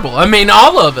terrible. I mean,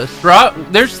 all of us, right?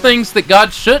 There's things that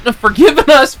God shouldn't have forgiven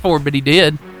us for, but he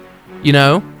did,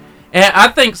 And I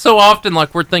think so often,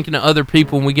 like, we're thinking of other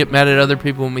people and we get mad at other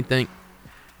people and we think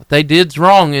what they did's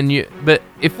wrong. But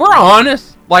if we're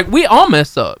honest, like, we all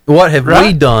mess up. What have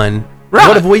we done? Right.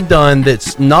 What have we done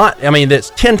that's not,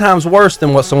 that's 10 times worse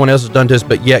than what someone else has done to us,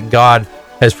 but yet God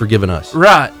has forgiven us?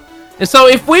 Right. And so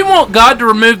if we want God to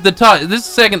remove the toxic, this is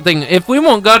the second thing, if we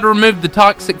want God to remove the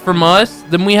toxic from us,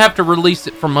 then we have to release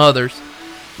it from others.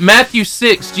 Matthew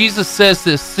 6, Jesus says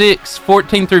this,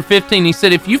 6:14 through 15, he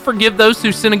said, if you forgive those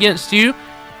who sin against you,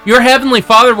 your heavenly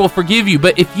Father will forgive you.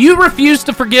 But if you refuse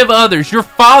to forgive others, your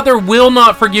Father will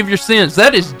not forgive your sins.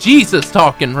 That is Jesus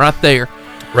talking right there.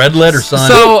 Red letter,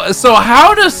 son. So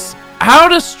how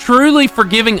does truly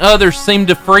forgiving others seem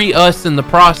to free us in the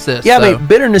process? Yeah, I mean,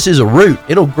 bitterness is a root.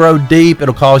 It'll grow deep.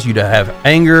 It'll cause you to have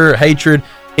anger, hatred.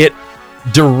 It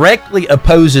directly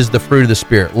opposes the fruit of the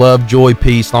Spirit: love, joy,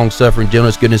 peace, long-suffering,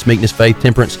 gentleness, goodness, meekness, faith,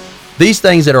 temperance. These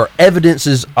things that are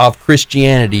evidences of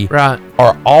Christianity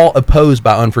are all opposed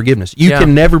by unforgiveness. You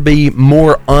can never be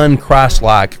more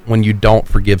un-Christ-like when you don't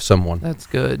forgive someone. That's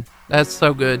good. That's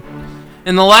so good.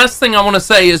 And the last thing I want to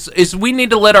say is we need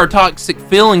to let our toxic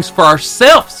feelings for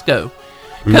ourselves go.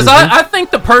 Because I think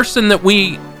the person that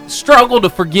we struggle to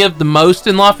forgive the most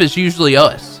in life is usually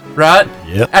us, right?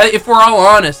 Yep. If we're all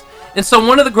honest. And so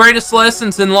one of the greatest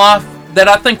lessons in life that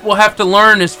I think we'll have to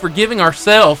learn is forgiving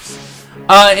ourselves.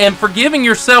 And forgiving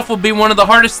yourself will be one of the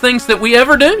hardest things that we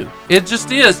ever do. It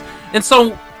just is. And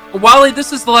so, Wally,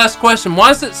 this is the last question.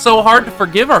 Why is it so hard to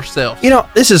forgive ourselves?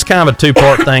 This is kind of a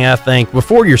two-part thing, I think.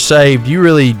 Before you're saved, you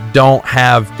really don't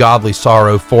have godly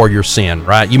sorrow for your sin,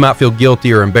 right? You might feel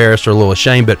guilty or embarrassed or a little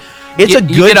ashamed, but it's a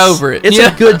good, get over it. It's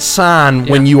a good sign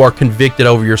when you are convicted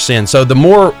over your sin. So the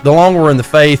longer we're in the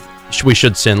faith, we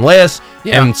should sin less,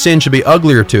 and sin should be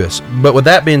uglier to us. But with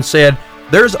that being said,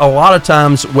 there's a lot of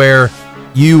times where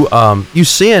you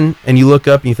sin and you look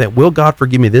up and you think, will God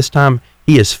forgive me this time?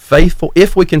 He is faithful.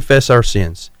 If we confess our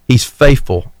sins, he's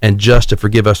faithful and just to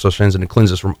forgive us our sins and to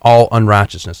cleanse us from all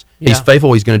unrighteousness. Yeah. He's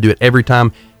faithful. He's going to do it every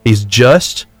time. He's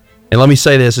just. And let me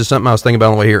say this is something I was thinking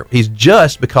about on the way here. He's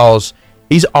just because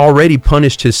he's already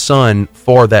punished his son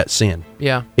for that sin.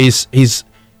 Yeah. He's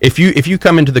if you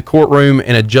come into the courtroom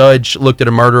and a judge looked at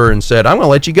a murderer and said, I'm going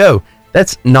to let you go,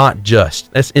 that's not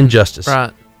just. That's injustice.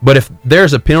 Right. But if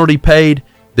there's a penalty paid,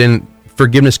 then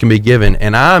forgiveness can be given.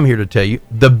 And I'm here to tell you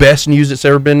the best news that's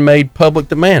ever been made public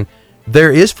to man.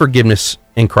 There is forgiveness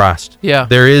in Christ. Yeah.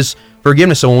 There is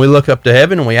forgiveness. So when we look up to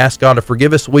heaven and we ask God to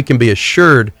forgive us, we can be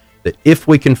assured that if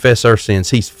we confess our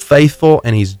sins, he's faithful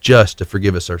and he's just to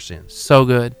forgive us our sins. So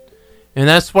good. And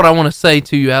that's what I want to say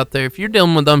to you out there. If you're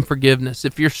dealing with unforgiveness,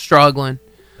 if you're struggling,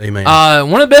 amen.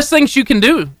 One of the best things you can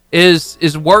do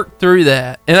is work through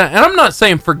that. And I'm not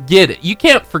saying forget it. You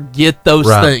can't forget those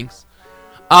things.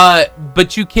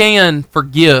 But you can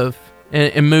forgive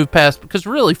and move past, because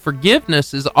really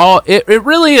forgiveness is all, it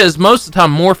really is most of the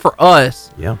time more for us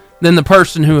than the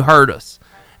person who hurt us.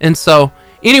 And so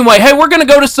anyway, hey, we're going to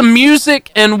go to some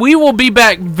music and we will be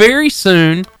back very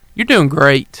soon. You're doing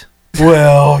great.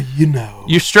 Well,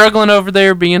 You're struggling over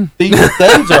there being... These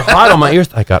things are hot on my ears.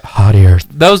 I got hot ears.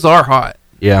 Those are hot.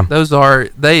 Yeah. Those are,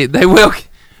 they will...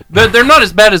 But they're not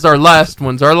as bad as our last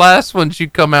ones. Our last ones, you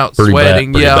come out pretty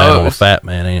sweating. Bad on a fat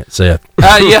man, ain't it, Seth?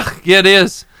 Yeah, it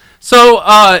is.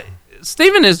 So,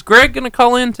 Steven, is Greg going to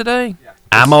call in today?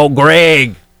 I'm old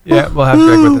Greg. Yeah, we'll have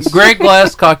Greg with us. Greg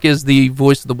Glasscock is the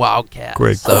voice of the Wildcat.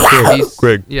 Greg. So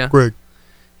Greg. Yeah. Greg.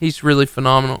 He's really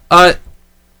phenomenal.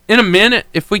 In a minute,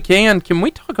 if we can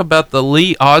we talk about the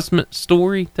Lee Osment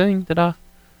story thing that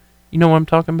you know what I'm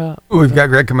talking about? We've got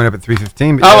Greg coming up at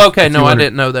 3:15. Oh, okay. No, I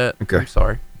didn't know that. Okay. I'm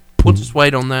sorry. We'll just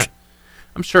wait on that.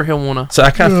 I'm sure he'll want to. So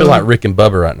I kind of feel like Rick and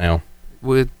Bubba right now.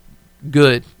 With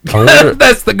good. Wonder,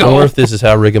 That's the goal. I wonder if this is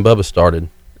how Rick and Bubba started.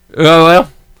 Oh,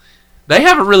 well. They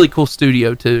have a really cool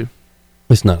studio, too.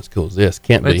 It's not as cool as this.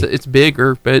 Can't be. It's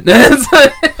bigger, but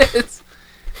it's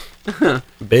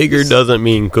bigger doesn't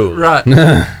mean cool. Right.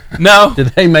 No. Did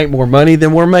they make more money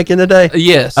than we're making today?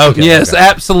 Yes. Okay. Yes, okay.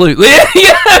 absolutely.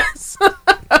 Yes.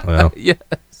 Well.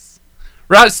 Yes.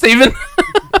 Right, Steven?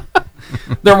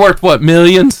 They're worth what,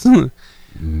 millions? A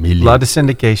lot of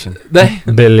syndication.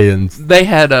 Billions. They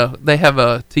have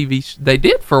a TV. They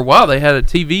did for a while. They had a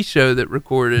TV show that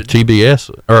recorded TBS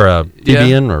or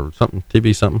TBN or something.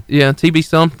 TB something. Yeah, TB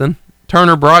something.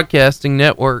 Turner Broadcasting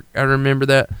Network. I remember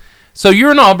that. So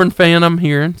you're an Auburn fan, I'm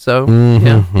hearing. So Makes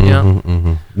All you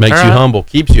right. humble.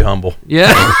 Keeps you humble.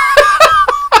 Yeah.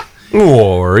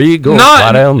 War Eagle,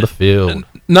 fly down the field.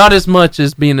 Not as much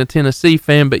as being a Tennessee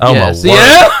fan, but Oh yes. my word.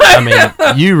 Yeah. I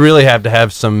mean, you really have to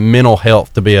have some mental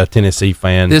health to be a Tennessee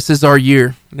fan. This is our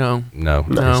year. No,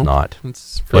 it's not.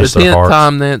 It's for the Bless their 10th hearts.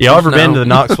 time that. You ever been to the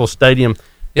Knoxville Stadium?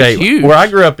 It's huge. Where I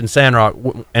grew up in Sandrock,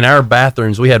 in our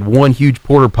bathrooms, we had one huge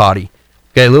porta potty.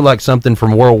 Okay, it looked like something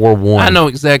from World War I. I know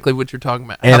exactly what you're talking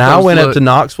about. And How I those went up look. to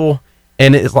Knoxville,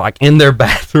 and it's like in their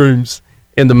bathrooms,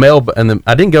 in the male,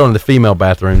 I didn't go into the female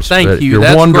bathrooms. Thank but if you. You're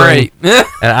That's wondering, great.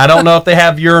 and I don't know if they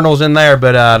have urinals in there,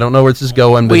 but I don't know where this is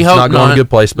going. But We it's hope not going not. a good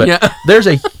place. But Yeah. there's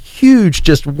a huge,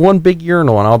 just one big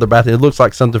urinal in all their bathrooms. It looks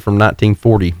like something from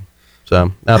 1940.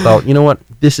 So I thought, you know what?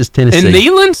 This is Tennessee. In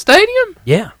Neyland Stadium?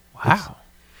 Yeah. Wow.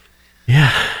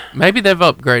 Yeah. Maybe they've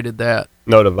upgraded that.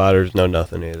 No dividers, no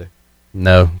nothing either.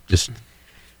 No, just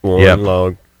one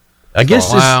log. I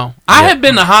guess. Wow. I have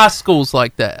been to high schools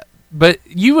like that, but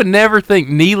you would never think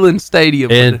Neyland Stadium.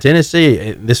 In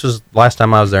Tennessee, this was last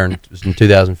time I was there. It was in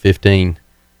 2015.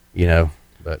 You know,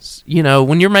 but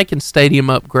when you're making stadium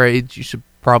upgrades, you should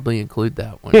probably include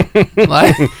that one.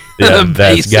 Like, yeah, that's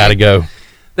basic. got to go.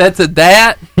 That's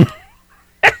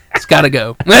it's got to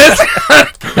go.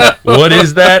 What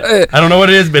is that? I don't know what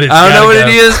it is, but I don't know what it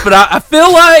is, but I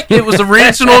feel like it was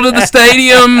original to the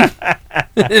stadium.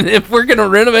 And if we're going to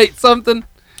renovate something,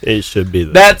 it should be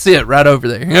that. That's it right over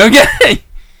there. Okay.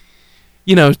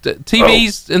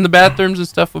 TVs in the bathrooms and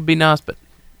stuff would be nice, but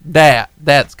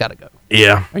that's got to go.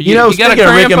 Yeah. You got a speaking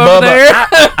of Rick cramp and over Bubba,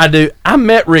 there? I do. I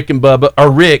met Rick and Bubba,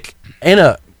 or Rick, in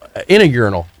a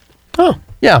urinal. Oh.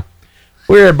 Yeah.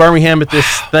 We were at Birmingham at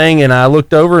this thing, and I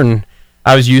looked over, and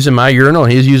I was using my urinal,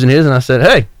 and he was using his, and I said,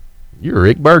 "Hey, you're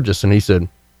Rick Burgess." And he said,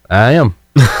 "I am."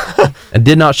 I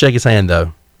did not shake his hand,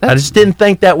 though. I just didn't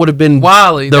think that would have been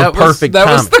Wiley, the perfect time.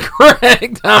 That was the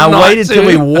correct time. I waited till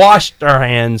we washed our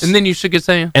hands. And then you shook his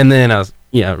hand. And then I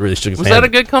really shook his Was hand. that a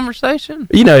good conversation?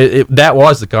 That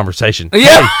was the conversation.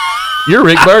 Yeah. Hey, you're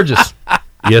Rick Burgess.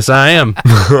 Yes, I am.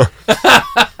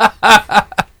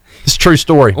 It's a true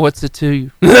story. What's it to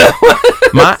you?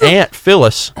 My Aunt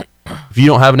Phyllis, if you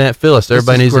don't have an Aunt Phyllis,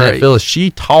 everybody needs an Aunt Phyllis.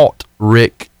 She taught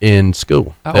Rick in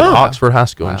school at Oxford High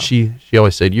School. Wow. And she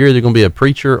always said, you're either going to be a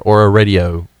preacher or a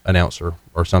radio announcer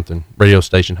or something, radio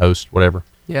station host, whatever.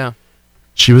 Yeah.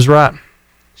 She was right.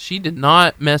 She did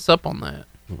not mess up on that.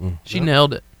 She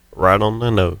nailed it. Right on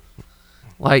the nose.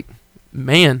 Like,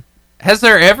 man, has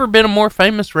there ever been a more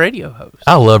famous radio host?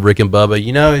 I love Rick and Bubba.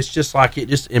 It's just like it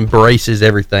just embraces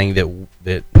everything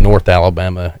that North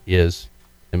Alabama is,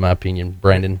 in my opinion.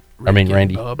 Randy.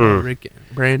 Bubba, Rick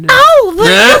and Brandon. Oh,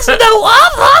 there's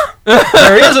no other.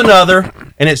 There is another,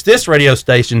 and it's this radio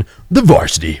station, the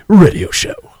Varsity Radio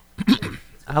Show.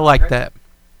 I like that.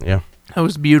 Yeah. That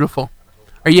was beautiful.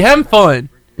 Are you having fun?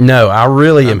 No, I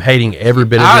really am hating every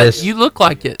bit of this. You look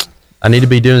like it. I need to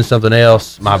be doing something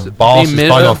else. My boss is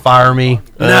probably going to fire me.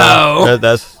 No.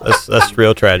 That's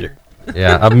real tragic.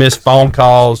 Yeah, I've missed phone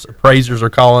calls. Appraisers are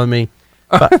calling me.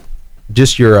 But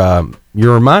just your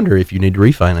reminder, if you need to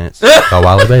refinance, call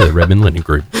Wiley Bailey, Redmond Lending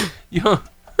Group. You'll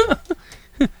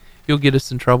get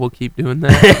us in trouble. Keep doing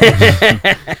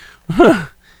that.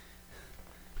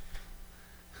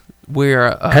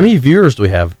 We're how many viewers do we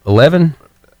have? 11?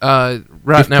 Right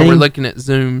 15? now we're looking at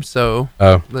Zoom, so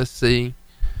let's see.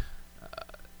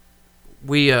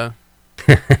 We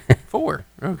 4.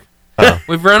 Okay.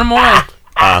 We've run them away.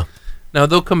 No,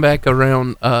 they'll come back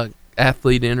around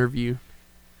athlete interview.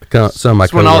 Some of my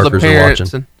when all the coworkers are parents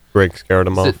watching. and Rick scared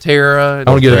them off. Tara. I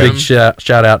want to give a big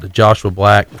shout out to Joshua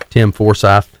Black, Tim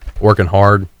Forsyth, working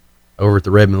hard over at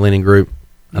the Redmond Lending Group.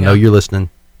 I know you're listening.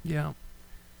 Yeah.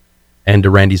 And to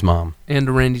Randy's mom.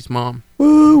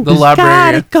 Woo, the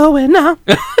librarian. Going on.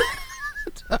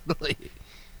 Totally.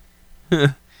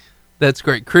 That's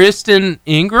great. Kristen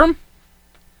Ingram.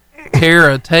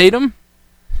 Tara Tatum.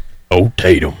 Oh,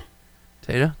 Tatum.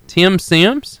 Tim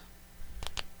Sims.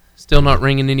 Still not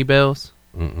ringing any bells.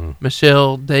 Mm-mm.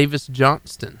 Michelle Davis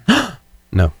Johnston.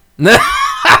 No.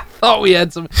 I thought we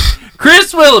had some.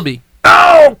 Chris Willoughby.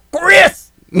 Oh,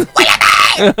 Chris!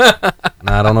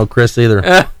 I don't know Chris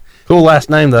either. Cool last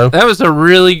name, though. That was a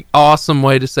really awesome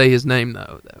way to say his name,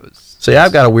 though. See,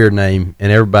 I've got a weird name,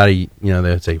 and everybody, they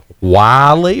would say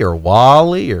Wiley or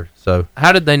Wally or so.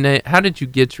 How did you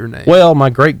get your name? Well, my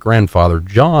great-grandfather,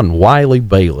 John Wiley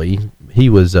Bailey, he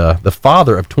was the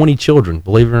father of 20 children,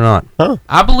 believe it or not. Huh.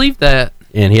 I believe that.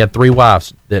 And he had 3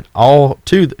 wives that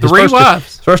Three wives?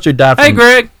 His first 2 died from Hey,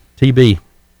 Greg. TB.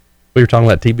 We were talking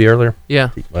about TB earlier?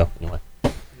 Yeah. Well, anyway.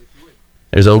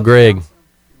 There's old Greg.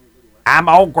 I'm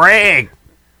old Greg.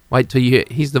 Wait till you hear.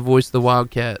 He's the voice of the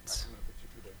Wildcats.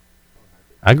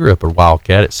 I grew up a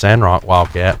Wildcat at Sandrock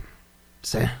Wildcat.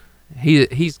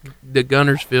 He's the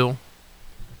Gunnersville.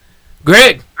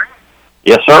 Greg.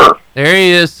 Yes, sir. There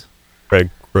he is.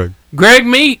 Greg,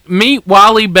 meet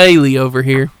Wally Bailey over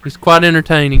here. He's quite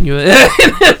entertaining.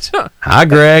 Hi,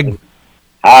 Greg.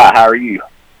 Hi, how are you?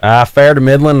 Fair to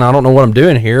middling. I don't know what I'm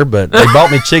doing here, but they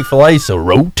bought me Chick-fil-A, so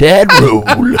roll, Tad, roll.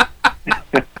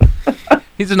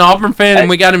 He's an Auburn fan, and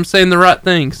we got him saying the right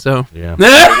thing, so. Yeah.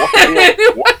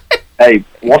 Hey,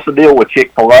 what's the deal with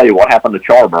Chick-fil-A? What happened to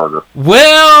Charburger?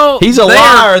 Well, he's a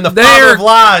liar and the father of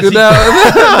lies.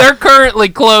 They're currently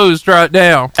closed right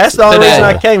now. That's the only reason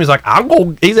I came. He's like,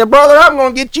 he said, brother, I'm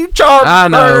going to get you Charburger. I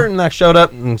know. And I showed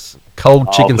up and it's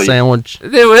cold chicken sandwich.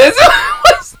 It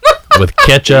was with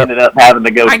ketchup. You ended up having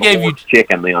to go for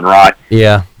chicken then, right?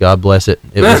 Yeah, God bless it.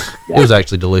 It was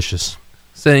actually delicious.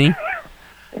 See?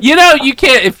 You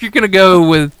can't, if you're going to go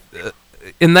with,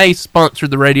 and they sponsored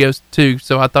the radios too,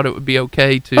 so I thought it would be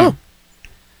okay to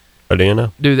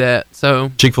do that.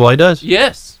 So Chick-fil-A does?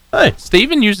 Yes. Hey.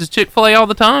 Steven uses Chick-fil-A all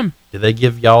the time. Do they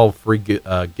give y'all free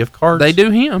gift cards? They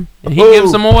do him. And he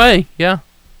gives them away. Yeah.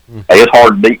 Hey, it's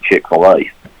hard to beat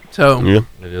Chick-fil-A. So yeah,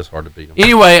 it is hard to beat them.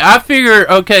 Anyway, I figure,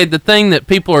 okay, the thing that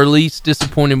people are least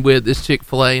disappointed with is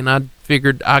Chick-fil-A, and I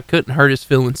figured I couldn't hurt his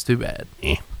feelings too bad.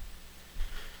 Yeah.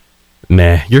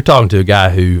 Nah, you're talking to a guy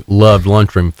who loved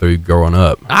lunchroom food growing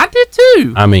up. I did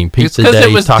too. I mean, pizza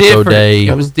day, taco day.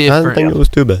 It was different. I didn't think it was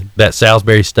too bad. That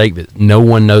Salisbury steak that no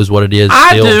one knows what it is.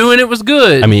 I do, and it was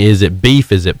good. I mean, is it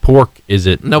beef? Is it pork? Is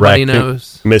it nobody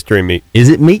knows? Mystery meat. Is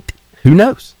it meat? Who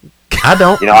knows? I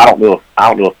don't. I don't know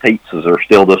if pizzas are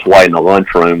still this way in the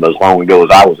lunchroom. But as long ago as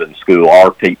I was in school,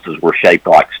 our pizzas were shaped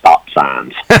like stop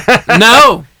signs.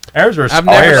 No. Ours were I've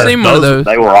never seen one of those.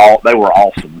 They were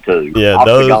awesome too. Yeah,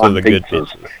 those are the good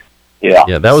pizzas. Yeah.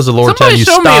 Yeah, that was the Lord telling you,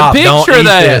 show stop, me a don't picture eat of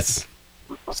that. this.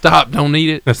 Stop, don't eat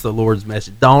it. That's the Lord's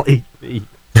message. Don't eat.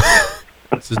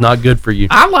 This is not good for you.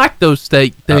 I like those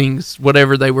steak things,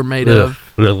 whatever they were made of.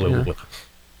 Yeah.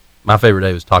 My favorite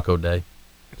day was Taco Day.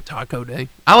 Taco Day.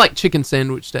 I like Chicken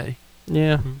Sandwich Day.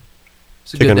 Yeah.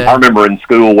 It's a good day. I remember in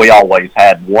school we always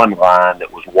had one line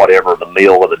that was whatever the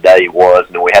meal of the day was,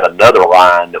 and then we had another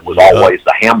line that was always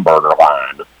the hamburger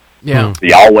line. Yeah. So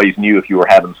you always knew if you were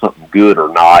having something good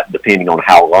or not, depending on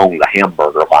how long the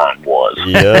hamburger line was.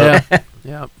 Yeah.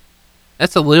 Yeah.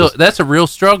 That's a real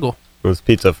struggle. It was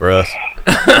pizza for us.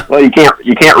 Well, you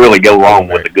can't really go wrong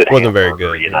with a good Wasn't very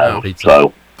hamburger, good.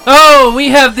 So. Oh, we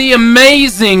have the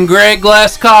amazing Greg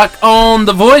Glasscock on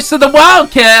the voice of the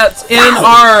Wildcats and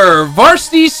our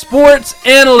varsity sports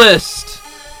analyst.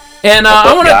 And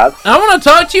I want to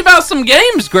talk to you about some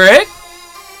games, Greg.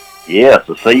 Yes,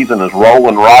 the season is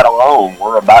rolling right along.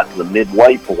 We're about to the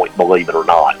midway point, believe it or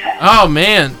not. Oh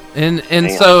man, and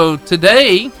so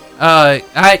today I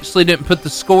actually didn't put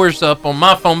the scores up on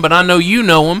my phone, but I know you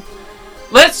know them.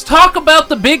 Let's talk about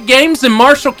the big games in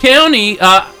Marshall County.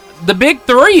 The big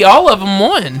three, all of them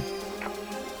won.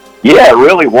 Yeah, it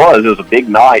really was. It was a big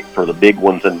night for the big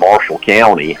ones in Marshall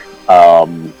County.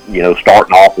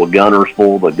 Starting off with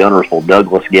Gunnersville, the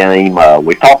Gunnersville-Douglas game.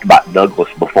 We've talked about Douglas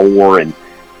before, and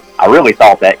I really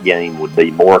thought that game would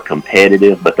be more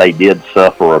competitive, but they did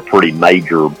suffer a pretty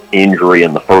major injury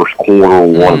in the first quarter.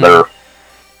 One of their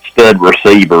stud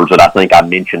receivers that I think I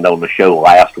mentioned on the show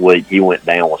last week, he went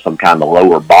down with some kind of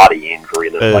lower body injury,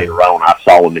 and then later on I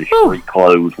saw him in street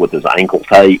clothes with his ankle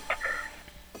taped.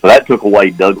 So that took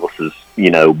away Douglas's,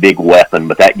 big weapon,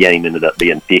 but that game ended up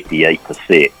being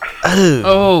 58-6.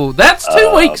 Oh, that's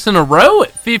 2 weeks in a row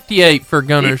at 58 for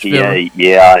Gunnersville. 58,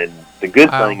 yeah, and the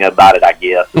good thing about it, I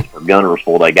guess, is for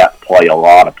Gunnersville, they got to play a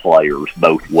lot of players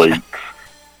both weeks.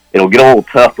 it'll get a little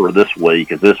tougher this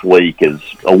week, as this week is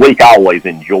a week I always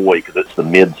enjoy because it's the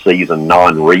mid-season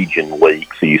non-region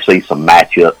week, so you see some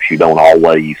matchups you don't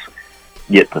always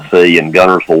get to see, and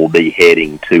Guntersville will be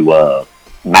heading to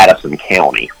Madison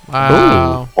County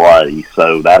Wow. play,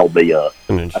 so that'll be a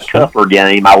tougher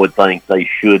game. I would think they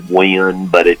should win,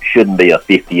 but it shouldn't be a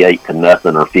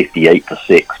 58-0 or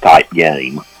 58-6 type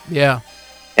game. Yeah.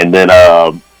 And then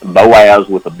Boaz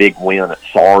with a big win at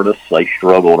Sardis. They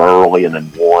struggled early and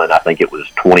then won. I think it was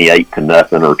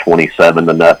 28-0 or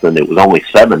 27-0. It was only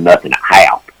 7-0 at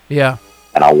half. Yeah.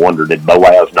 And I wondered, did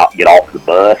Boaz not get off the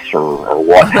bus or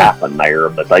what happened there?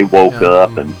 But they woke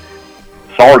up, and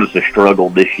Sardis has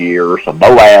struggled this year. So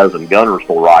Boaz and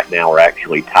Guntersville right now are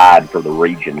actually tied for the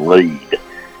region lead.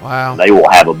 Wow. They will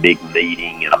have a big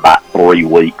meeting in about 3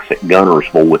 weeks at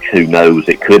Guntersville, which who knows,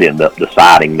 it could end up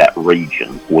deciding that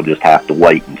region. We'll just have to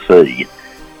wait and see.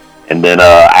 And then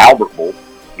Albertville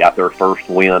got their first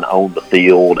win on the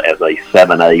field as a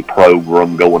 7A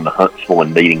program, going to Huntsville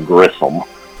and beating Grissom.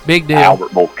 Big deal.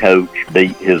 Albertville coach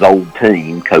beat his old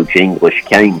team. Coach English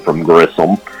came from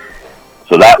Grissom.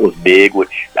 So that was big,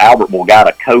 which Albertville got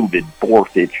a COVID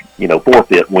forfeit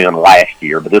win last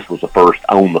year, but this was the first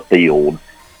on the field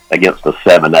against the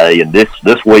 7A, and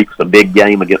this week's the big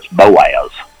game against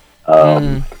Boaz.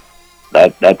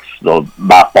 That's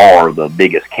by far the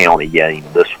biggest county game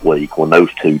this week when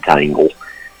those two tangle.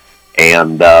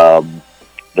 And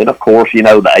then, of course, the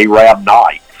Arab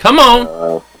Knights. Come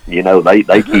on.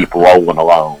 They keep rolling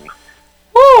along.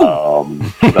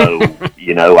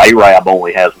 Arab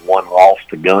only has one loss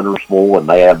to Guntersville, and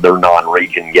they have their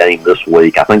non-region game this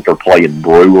week. I think they're playing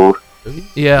Brewer.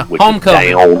 Yeah, which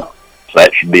homecoming. Is down. So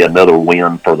that should be another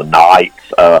win for the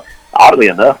Knights. Oddly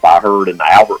enough, I heard in the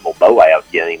Albertville-Boaz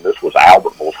game, this was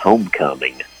Albertville's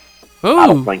homecoming. Ooh. I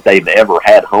don't think they've ever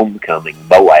had homecoming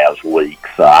Boaz week,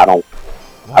 so I don't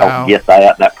get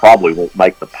that. That probably won't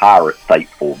make the Pirate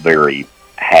faithful very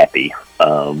happy.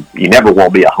 You never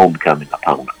want to be a homecoming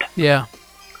opponent. Yeah.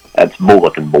 That's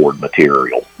bulletin board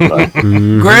material.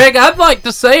 Greg, I'd like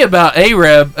to say about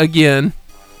Arab again,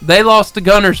 they lost to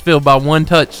Guntersville by 1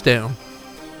 touchdown.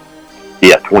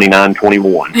 Yeah,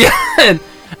 29-21. Yeah,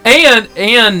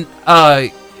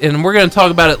 and we're going to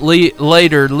talk about it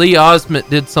later. Lee Osment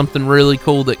did something really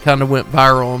cool that kind of went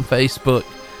viral on Facebook.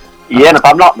 Yeah, and if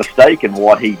I'm not mistaken,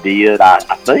 what he did, I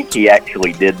think he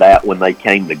actually did that when they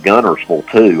came to Guntersville,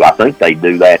 too. I think they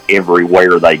do that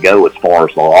everywhere they go as far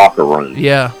as the locker room.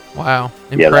 Yeah, wow,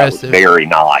 impressive. Yeah, that was very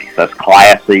nice. That's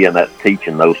classy, and that's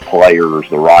teaching those players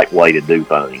the right way to do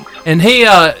things. And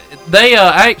I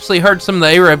actually heard some of the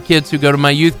Arab kids who go to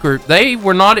my youth group, they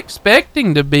were not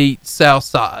expecting to beat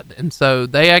Southside, and so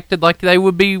they acted like they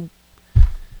would be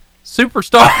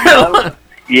superstars.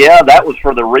 Yeah, that was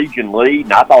for the region lead,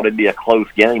 and I thought it'd be a close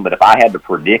game, but if I had to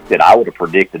predict it, I would have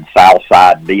predicted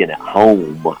Southside being at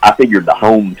home. I figured the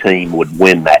home team would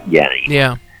win that game.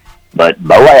 Yeah. But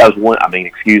Arab went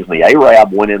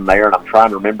in there, and I'm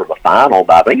trying to remember the final,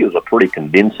 but I think it was a pretty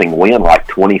convincing win, like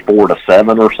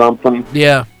 24-7 or something.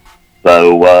 Yeah.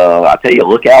 So, I tell you,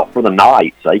 look out for the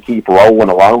Knights. They keep rolling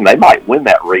along. They might win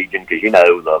that region because,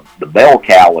 the bell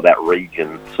cow of that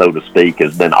region, so to speak,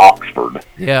 has been Oxford.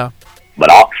 Yeah. But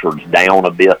Oxford's down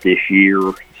a bit this year,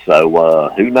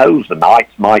 so who knows? The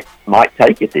Knights might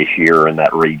take it this year in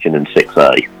that region in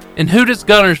 6A. And who does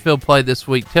Guntersville play this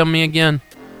week? Tell me again.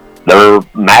 They're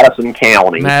Madison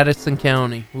County. Madison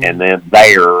County. Ooh. And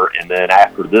then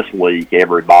after this week,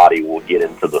 everybody will get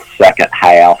into the second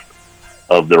half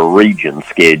of their region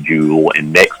schedule,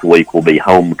 and next week will be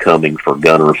homecoming for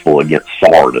Guntersville against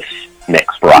Sardis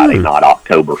next Friday night,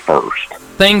 October 1st.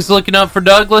 Things looking up for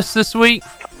Douglas this week?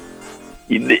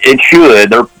 It should.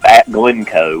 They're at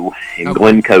Glencoe, and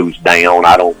Glencoe's down.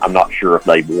 I'm not sure if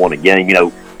they've won a game.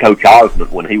 Coach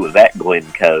Osment, when he was at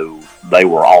Glencoe, they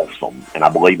were awesome, and I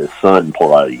believe his son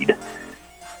played.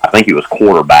 I think he was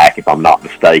quarterback, if I'm not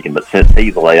mistaken, but since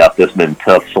he's left, it's been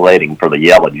tough sledding for the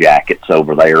Yellow Jackets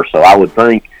over there. So I would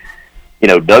think,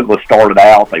 Douglas started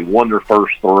out, they won their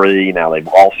first 3, now they've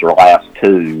lost their last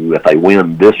 2. If they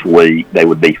win this week, they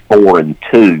would be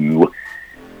 4-2.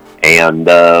 And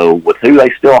with who they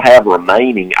still have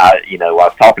remaining, I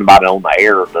was talking about it on the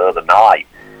air the other night,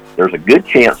 there's a good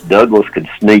chance Douglas could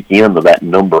sneak into that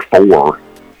number 4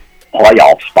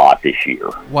 playoff spot this year.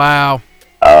 Wow.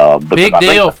 Big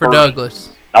deal for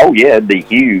Douglas. Oh, yeah, it'd be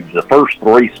huge. The first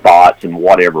 3 spots in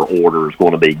whatever order is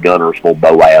going to be Guntersville,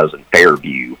 Boaz, and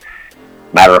Fairview.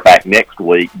 Matter of fact, next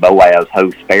week, Boaz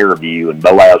hosts Fairview, and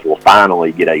Boaz will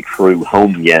finally get a true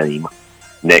home game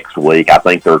next week. I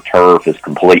think their turf is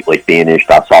completely finished.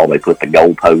 I saw they put the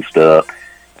goalpost up.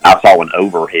 I saw an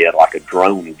overhead, like a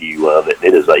drone view of it.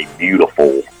 It is a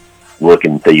beautiful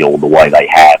looking field the way they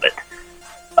have it.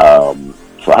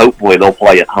 So hopefully they'll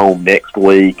play at home next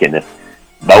week, and if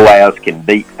Boaz can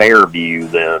beat Fairview,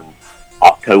 then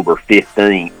October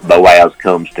 15th, Boaz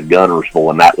comes to Gunnersville,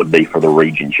 and that would be for the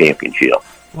region championship.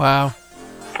 Wow.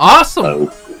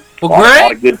 Awesome. So, well, a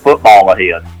lot of good football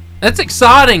ahead. That's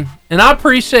exciting, and I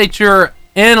appreciate your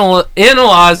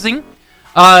analyzing.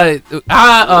 I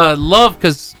love,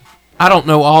 because I don't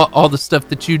know all the stuff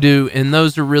that you do, and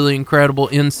those are really incredible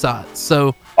insights.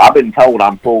 So I've been told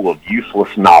I'm full of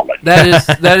useless knowledge. That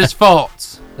is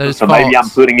false. That is so false. Maybe I'm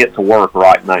putting it to work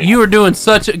right now. You are doing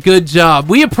such a good job.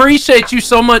 We appreciate you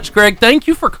so much, Greg. Thank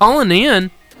you for calling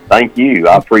in. Thank you.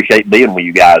 I appreciate being with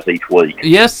you guys each week.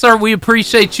 Yes, sir. We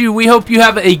appreciate you. We hope you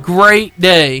have a great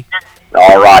day.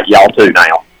 All right. Y'all too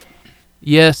now.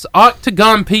 Yes.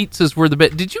 Octagon pizzas were the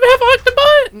best. Did you have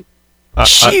Octagon?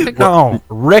 Shoot.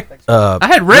 I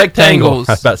had rectangles.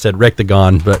 I about said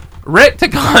rectagon, but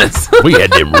rectagons. We had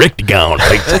them rectagon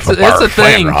pizzas. It's a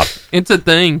thing. It's a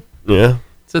thing. Yeah.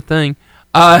 It's a thing.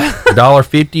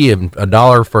 $1.50 and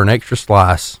 $1 for an extra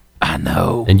slice. I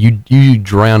know. And you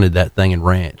drowned that thing in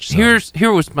ranch. So.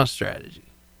 Here was my strategy.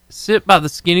 Sit by the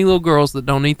skinny little girls that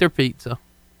don't eat their pizza.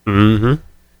 Mm-hmm.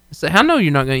 Say, I know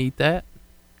you're not going to eat that.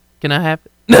 Can I have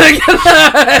it?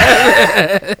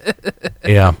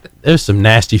 Yeah. There's some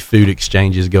nasty food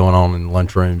exchanges going on in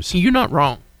lunchrooms. You're not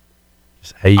wrong.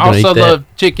 Hey, you I gonna also eat that? love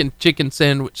chicken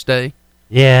sandwich day.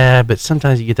 Yeah, but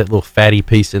sometimes you get that little fatty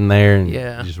piece in there and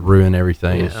Yeah. just ruin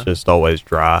everything. It's just always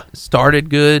dry. Started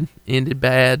good, ended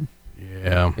bad.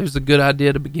 Yeah. It was a good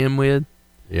idea to begin with.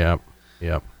 Yep.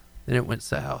 Then it went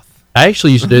south. I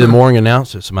actually used to do the morning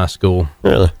announcements at my school.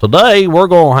 Really? Today we're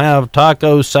going to have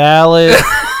taco salad,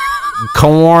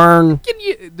 corn,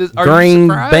 green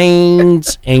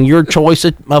beans, and your choice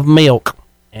of milk,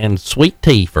 and sweet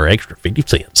tea for extra 50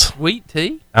 cents. Sweet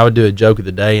tea? I would do a joke of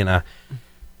the day, and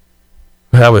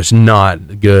that was not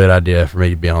a good idea for me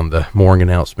to be on the morning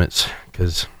announcements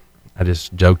because I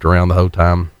just joked around the whole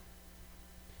time.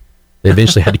 They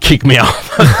eventually had to kick me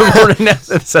off of the morning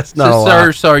announcements. That's not a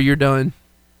lie. Sorry, you're done.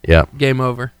 Yeah. Game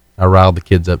over. I riled the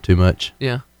kids up too much.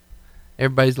 Yeah.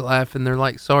 Everybody's laughing. They're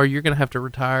like, sorry, you're going to have to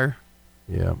retire.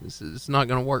 Yeah. It's not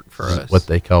going to work for us. What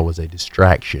they call was a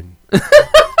distraction of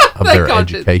their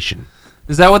education.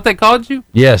 Is that what they called you?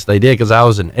 Yes, they did, because I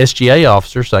was an SGA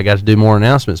officer, so I got to do more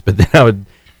announcements, but then I would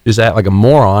just act like a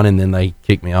moron, and then they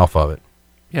kicked me off of it.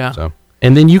 Yeah. So,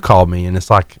 and then you called me, and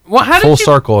it's like full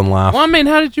circle in life. Well, I mean,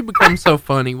 how did you become so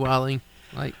funny, Wiley?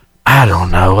 Like, I don't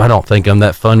know. I don't think I'm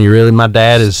that funny, really. My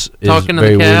dad is talking to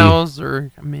very the cows,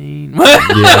 or, I mean...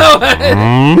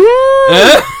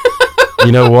 Yeah.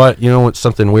 You know what? You know what's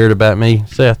something weird about me,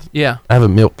 Seth? Yeah. I have a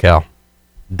milk cow,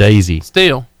 Daisy.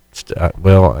 Still?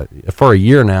 For a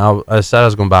year now, I decided I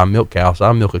was going to buy a milk cow, so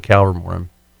I milk a cow every morning.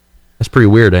 That's pretty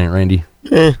weird, ain't it, Randy?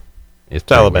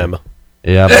 It's Alabama.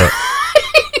 Weird. Yeah, but...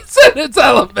 He said it's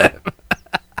Alabama.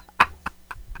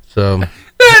 So...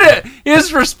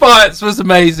 His response was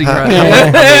amazing, right?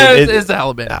 It's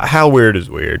Alabama. How weird is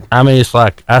weird? I mean, it's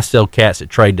like I sell cats at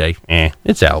trade day.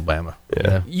 It's Alabama.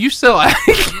 Yeah. You sell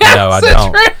cats? No, I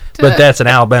don't. But that's an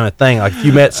Alabama thing. Like if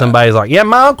you met somebody who's like, yeah,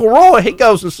 my Uncle Roy, he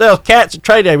goes and sells cats at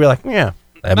trade day. Be like, yeah,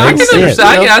 that makes sense.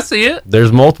 I see it.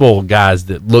 There's multiple guys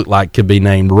that look like could be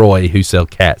named Roy who sell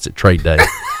cats at trade day.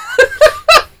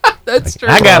 That's true.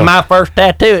 I got my first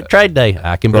tattoo at trade day.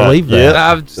 I can believe that.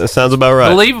 Yeah, that sounds about right.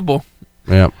 Believable.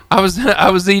 Yeah. I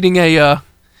was eating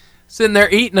sitting there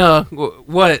eating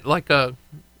like a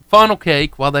funnel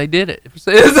cake while they did it. It's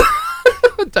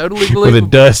totally believable. With the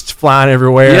dust flying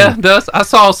everywhere. Yeah, dust. I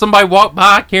saw somebody walk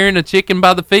by carrying a chicken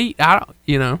by the feet.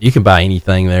 You can buy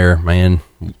anything there, man.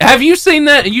 Have you seen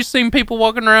that? You seen people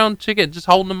walking around chicken, just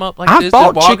holding them up like this?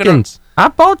 I bought chickens. I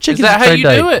bought chickens. Is that how you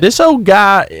do it? This old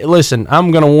guy, listen,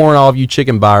 I'm going to warn all of you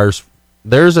chicken buyers.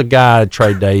 There's a guy at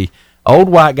trade day, old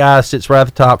white guy sits right at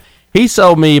the top. He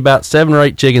sold me about 7 or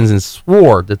 8 chickens and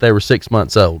swore that they were 6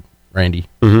 months old, Randy.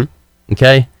 Mm-hmm.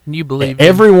 Okay? Can you believe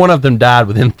every one of them died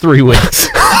within 3 weeks.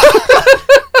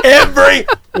 Every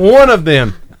one of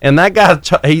them. And that guy,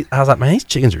 I was like, man, these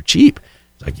chickens are cheap.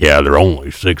 He's like, yeah, they're only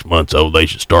 6 months old. They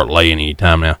should start laying any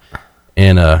time now.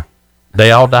 And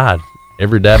they all died.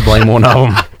 Every dad blamed one of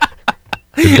them.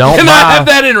 So Can I have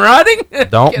that in writing?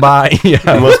 Don't buy. Yeah.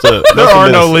 There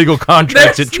are no legal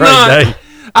contracts at trade day.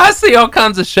 I see all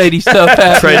kinds of shady stuff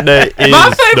happening. Trade day is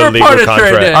my favorite part of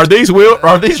trade day. Are these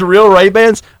real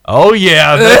Ray-Bans? Oh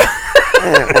yeah.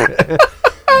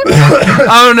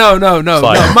 Oh no.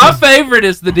 My favorite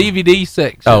is the DVD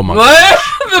section. Oh my gosh.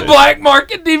 the black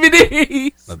market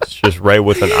DVDs. That's just Ray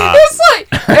with an eye. It's like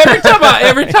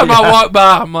every time I walk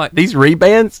by, I'm like, these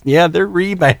rebands? Yeah, they're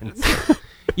rebands.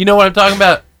 You know what I'm talking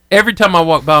about? Every time I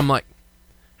walk by, I'm like,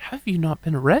 have you not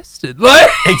been arrested? Like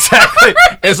exactly.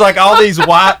 It's like all these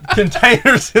white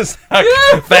containers. It's like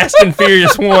Fast and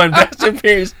Furious 1, Fast and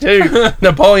Furious 2,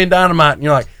 Napoleon Dynamite. And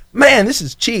you're like, man, this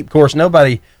is cheap. Of course,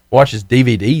 nobody watches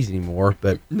DVDs anymore,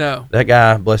 but no, that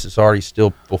guy, bless his heart, he's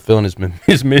still fulfilling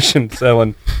his mission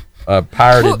selling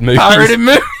pirated movies. Pirated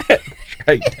movies.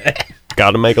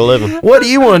 Got to make a living. What do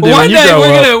you want to do one when you day grow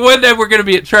up? One day we're gonna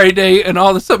be at trade day, and all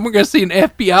of a sudden we're gonna see an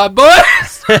FBI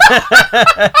bus.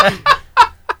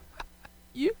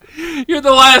 You're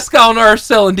the last guy on earth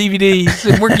selling DVDs,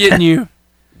 and we're getting you.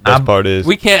 Best part is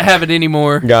we can't have it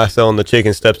anymore. Guy selling the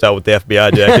chicken steps out with the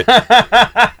FBI jacket.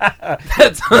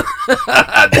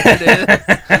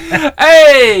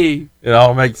 Hey, it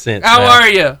all makes sense. How are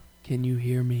you? Can you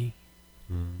hear me?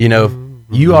 You know,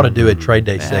 you ought to do a trade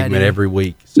day segment every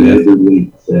week. Seth.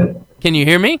 Can you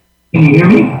hear me? Can you hear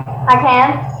me? I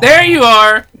can. There you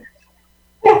are.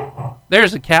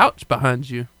 There's a couch behind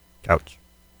you. Couch.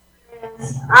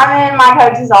 I'm in my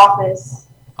coach's office.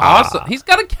 Awesome. He's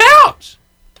got a couch.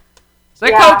 Is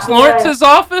that Coach Lawrence's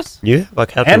office? Yeah,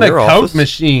 like and a Coke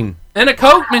machine. And a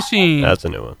Coke machine. That's a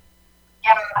new one.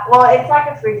 Yeah, well, it's like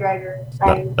a refrigerator.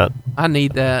 I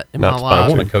need that in my life. I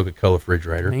want a Coca-Cola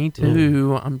refrigerator. Me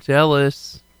too. I'm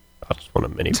jealous. I just want a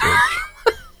mini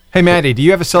fridge. Hey, Maddie, do you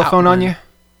have a cell phone on you?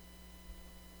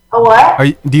 A what?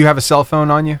 Do you have a cell phone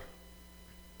on you?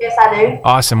 Yes, I do.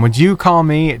 Awesome. Would you call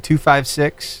me at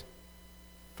 256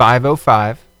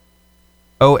 505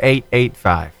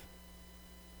 0885?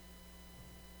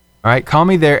 All right, call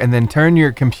me there and then turn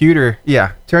your computer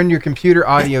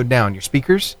audio down, your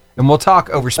speakers, and we'll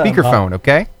talk over speakerphone,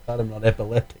 okay? I thought I'm not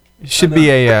epileptic. Should be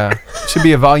a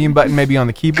volume button maybe on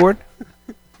the keyboard.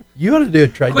 You ought to do a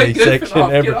trade day section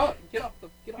Get off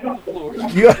the floor.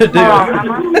 You ought to do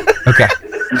it. Okay.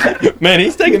 Man,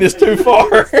 he's taking this too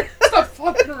far. Stop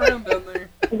flopping around down there.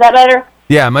 Is that better?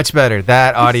 Yeah, much better.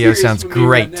 That audio sounds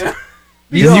great.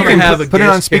 You can have put it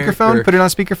on speakerphone. Put it on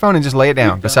speakerphone and just lay it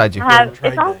down beside you.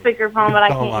 It's on speakerphone, but I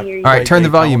can't hear you. All right, turn the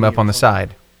volume up on the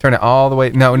side. Turn it all the way.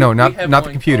 No, not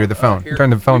the computer. The phone. Turn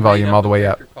the phone volume all the way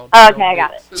up. Okay, I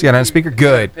got it. So you got it on speaker.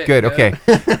 Good. Okay.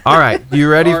 All right, you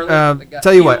ready?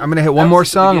 Tell you what, I'm gonna hit one more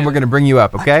song and we're gonna bring you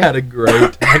up. Okay. I got a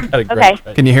great. Okay.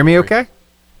 Can you hear me? Okay.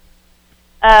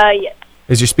 Yes.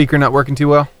 Is your speaker not working too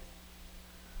well?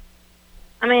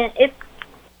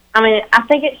 I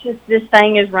think it's just this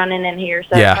thing is running in here.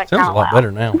 So Yeah. it's Sounds a lot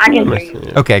better now. I can hear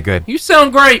you. Okay, good. You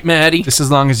sound great, Maddie. Just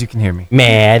as long as you can hear me.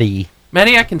 Maddie,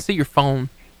 I can see your phone.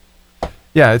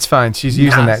 Yeah, it's fine. She's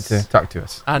using that Nice. to talk to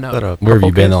us. I know. where have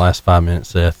you been the last 5 minutes,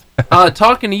 Seth?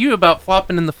 Talking to you about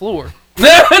flopping in the floor.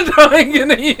 I'm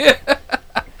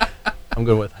going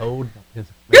to withhold.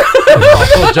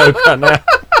 Awful joke right now.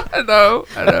 I know.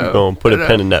 Go and put a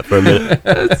pin in that for a minute.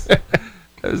 That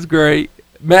was great.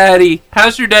 Maddie,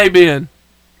 how's your day been?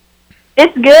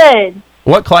 It's good.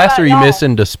 What class are you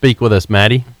missing to speak with us,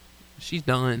 Maddie? She's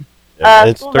done.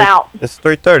 School's out. It's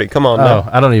 3:30. Come on Oh, now.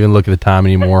 I don't even look at the time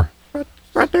anymore.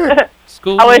 Right there.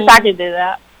 School I wish I could do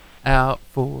that. out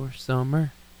for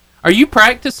summer. Are you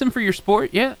practicing for your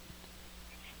sport yet?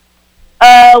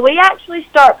 We actually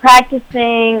start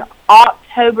practicing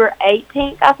October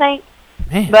 18th, I think.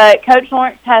 Man. But Coach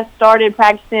Lawrence has started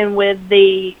practicing with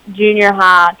the junior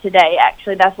high today.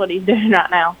 Actually, that's what he's doing right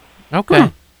now.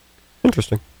 Okay.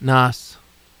 Interesting. Nice.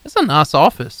 That's a nice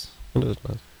office. It is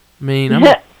nice. I mean, I'm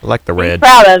I like the red.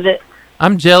 Proud of it.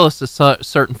 I'm jealous of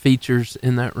certain features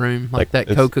in that room, like that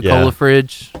it's- Coca-Cola yeah.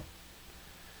 fridge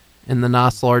and the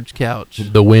nice large couch.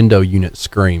 The window unit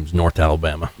screams North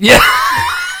Alabama. Yeah.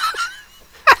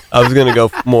 I was gonna go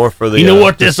more for the. You know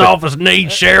what this office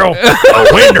needs, Cheryl?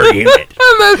 A window unit.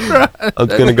 That's right. I was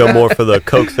gonna go more for the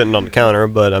Coke sitting on the counter,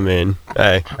 but I mean,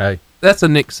 hey. That's a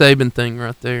Nick Saban thing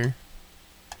right there.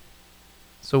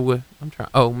 So I'm trying.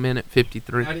 Oh, minute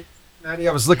 53. Maddie,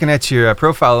 I was looking at your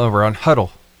profile over on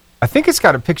Huddle. I think it's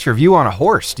got a picture of you on a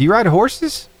horse. Do you ride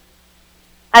horses?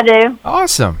 I do.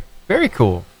 Awesome. Very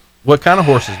cool. What kind of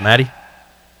horses, Maddie?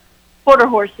 Quarter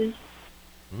horses.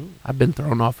 I've been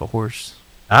thrown off a horse.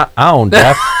 I own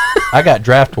draft. I got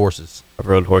draft horses. I've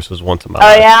rode horses once in my Oh,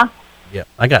 life. yeah? Yep.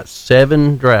 I got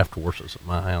 7 draft horses at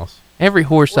my house. Every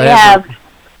horse We I ever, have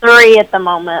 3 at the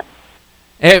moment.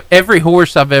 every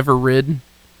horse I've ever ridden,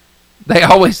 they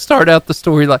always start out the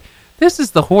story like, this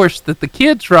is the horse that the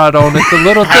kids ride on at the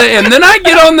little thing. And then I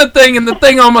get on the thing, and the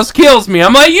thing almost kills me.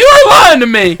 I'm like, you are lying to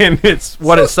me. And it's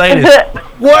what it's saying is,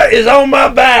 what is on my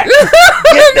back? Get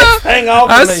this thing off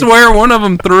I of me. swear one of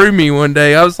them threw me one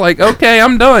day. I was like, okay,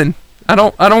 I'm done. I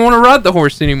don't want to ride the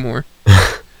horse anymore.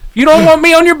 If you don't want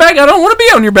me on your back, I don't want to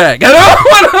be on your back. I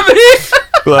don't want to be.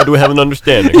 Glad we have an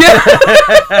understanding.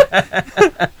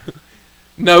 Yeah.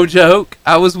 No joke.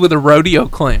 I was with a rodeo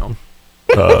clown.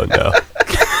 Oh, no.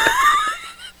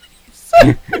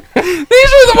 These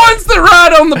are the ones that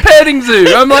ride on the petting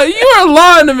zoo. I'm like, you are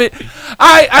lying to me.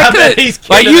 I couldn't.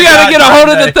 Like, you got to get a hold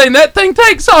of the thing. That thing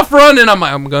takes off running. I'm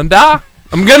like, I'm going to die.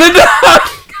 I'm going to die.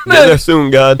 Get there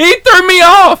soon, God. He threw me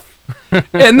off.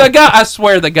 And the guy, I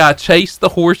swear, the guy chased the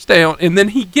horse down, and then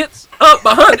he gets up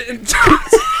behind it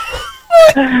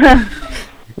and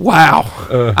wow.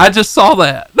 I just saw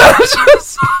that.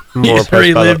 I'm more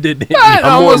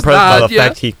impressed by the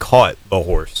fact he caught the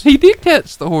horse. He did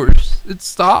catch the horse. It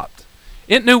stopped.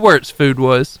 It knew where its food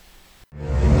was.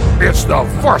 It's the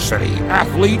Varsity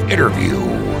Athlete Interview.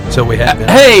 So we have.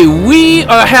 Hey, we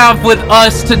have with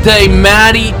us today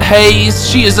Maddie Hayes.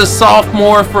 She is a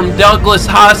sophomore from Douglas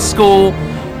High School,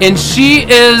 and she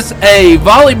is a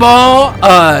volleyball.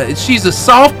 She's a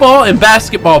softball and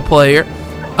basketball player.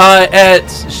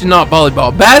 She's not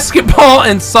volleyball, basketball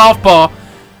and softball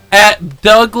at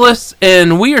Douglas,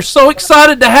 and we are so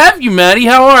excited to have you, Maddie.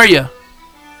 How are you?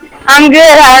 I'm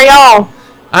good. How are y'all?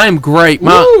 I am great.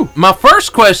 My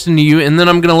first question to you, and then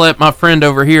I'm going to let my friend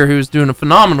over here, who's doing a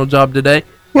phenomenal job today,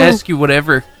 ask you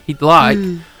whatever he'd like.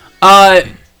 I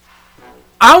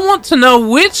want to know,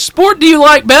 which sport do you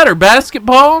like better,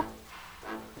 basketball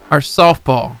or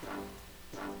softball?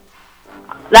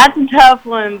 That's a tough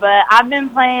one, but I've been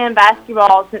playing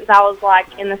basketball since I was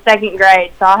like in the 2nd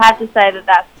grade, so I'll have to say that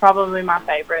that's probably my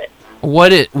favorite.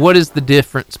 What is the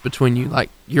difference between you? Like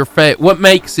what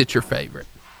makes it your favorite?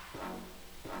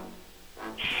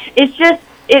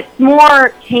 It's more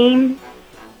team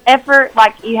effort.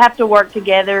 Like, you have to work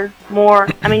together more.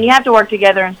 I mean, you have to work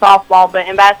together in softball, but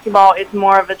in basketball, it's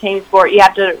more of a team sport. You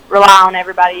have to rely on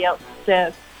everybody else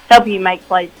to help you make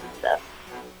plays and stuff.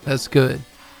 That's good.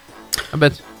 I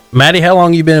bet. Maddie, how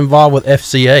long have you been involved with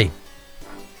FCA?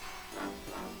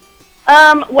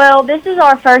 Well, this is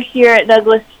our first year at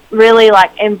Douglas, really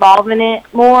like involving it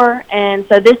more, and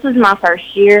so this is my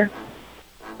first year.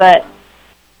 But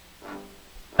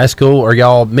that's cool. Are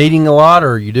y'all meeting a lot,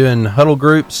 or are you doing huddle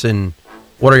groups, and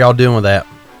what are y'all doing with that?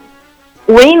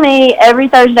 We meet every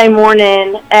Thursday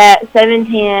morning at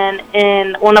 7:10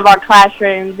 in one of our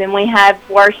classrooms, and we have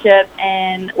worship,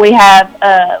 and we have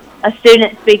a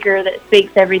student speaker that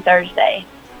speaks every Thursday.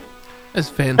 That's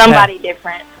fantastic. Somebody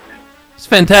different. It's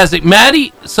fantastic.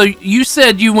 Maddie, so you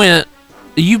said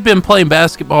you've been playing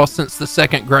basketball since the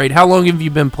 2nd grade. How long have you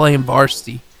been playing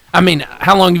varsity? I mean,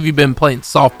 how long have you been playing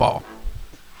softball?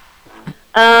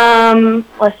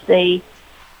 Let's see.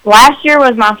 Last year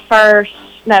was my first.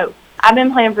 No, I've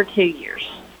been playing for 2 years,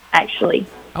 actually.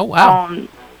 Oh, wow.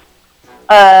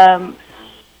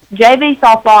 JV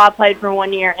softball I played for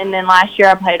 1 year, and then last year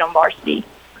I played on varsity.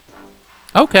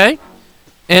 Okay.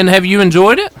 And have you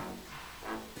enjoyed it?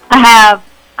 I have.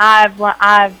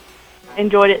 I've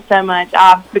enjoyed it so much.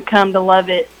 I've become to love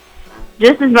it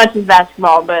just as much as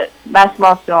basketball, but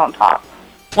basketball's still on top.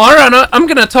 Well, all right, I'm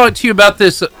going to talk to you about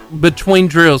this between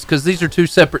drills, because these are two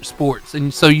separate sports,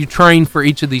 and so you train for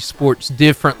each of these sports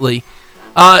differently.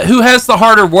 Who has the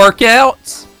harder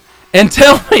workouts? And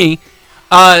tell me,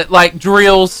 like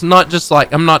drills, not just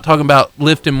like, I'm not talking about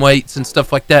lifting weights and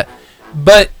stuff like that,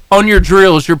 but on your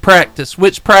drills, your practice,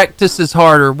 which practice is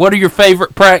harder? What are your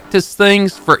favorite practice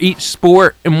things for each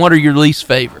sport, and what are your least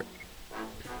favorite?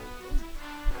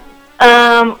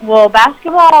 Well,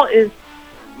 basketball is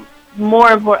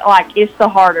more important. Like, it's the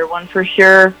harder one for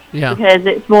sure. Yeah. Because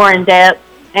it's more in depth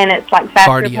and it's like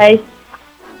faster paced.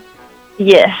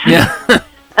 Yes. Yeah.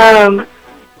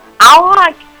 I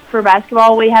like, for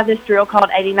basketball, we have this drill called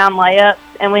 89 layups,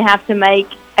 and we have to make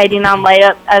 89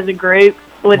 layups as a group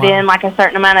within like a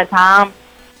certain amount of time.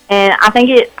 And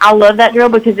I love that drill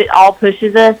because it all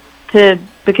pushes us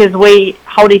because we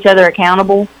hold each other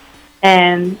accountable,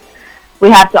 and we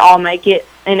have to all make it.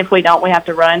 And if we don't, we have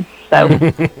to run. So.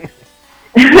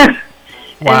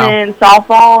 Wow. And then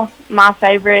softball, my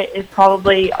favorite is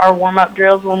probably our warm-up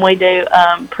drills when we do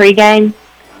pregame.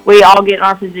 We all get in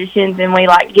our positions and we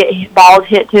like get balls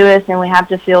hit to us and we have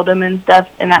to field them and stuff,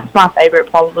 and that's my favorite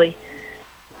probably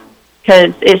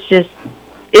because it's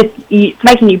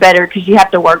making you better because you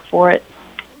have to work for it.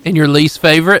 And your least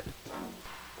favorite?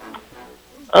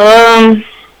 I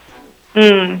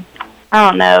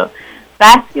don't know.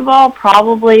 Basketball,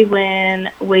 probably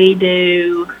when we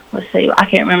do, let's see, I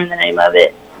can't remember the name of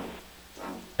it.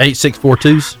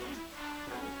 8642s?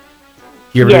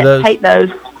 You ever yes, do those? Hate those.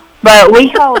 But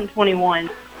we call them 21s.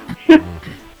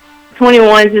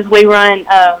 21s is we run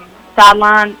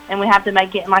sideline, and we have to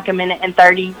make it in like a minute and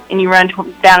 30, and you run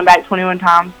down and back 21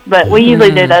 times. But we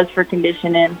usually do those for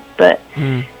conditioning. But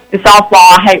in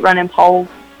softball, I hate running poles.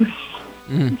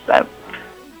 So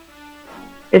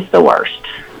it's the worst.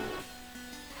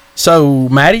 So,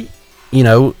 Maddie, you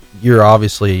know, you're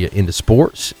obviously into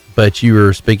sports, but you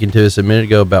were speaking to us a minute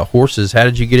ago about horses. How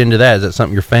did you get into that? Is that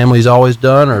something your family's always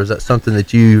done, or is that something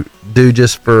that you do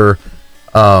just for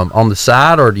on the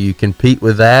side, or do you compete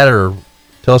with that? Or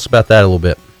tell us about that a little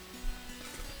bit.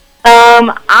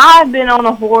 I've been on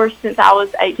a horse since I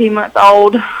was 18 months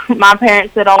old. My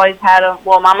parents had always had them.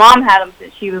 Well, my mom had them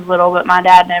since she was little, but my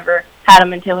dad never had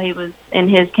them until he was in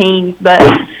his teens. But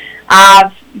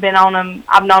I've been on them.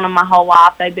 I've known them my whole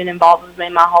life. They've been involved with me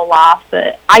my whole life.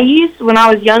 But when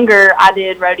I was younger, I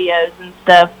did rodeos and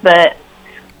stuff. But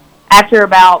after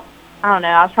about, I don't know,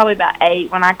 I was probably about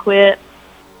 8 when I quit.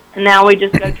 And now we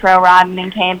just go trail riding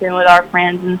and camping with our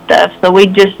friends and stuff. So we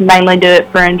just mainly do it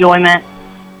for enjoyment.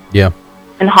 Yeah.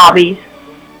 And hobbies.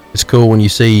 It's cool when you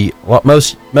see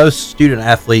most student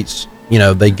athletes, you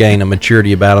know, they gain a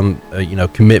maturity about them, you know,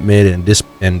 commitment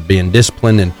and being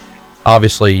disciplined, and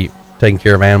obviously taking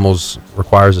care of animals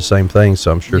requires the same thing.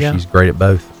 So I'm sure she's great at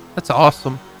both. That's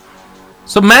awesome.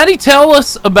 So Maddie, tell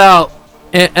us about,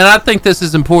 and I think this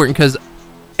is important because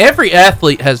every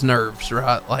athlete has nerves,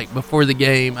 right? Like before the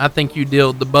game, I think you deal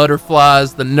with the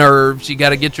butterflies, the nerves. You got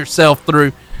to get yourself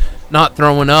through not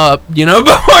throwing up, you know,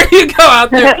 before you go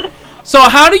out there. So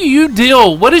how do you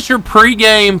deal? What is your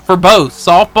pregame for both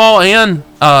softball and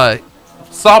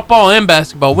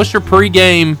basketball? What's your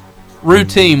pregame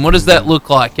routine? What does that look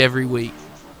like every week?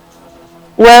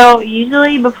 Well,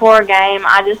 usually before a game,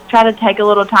 I just try to take a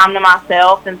little time to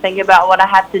myself and think about what I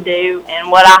have to do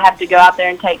and what I have to go out there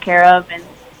and take care of. And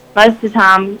most of the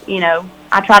time, you know,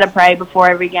 I try to pray before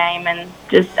every game and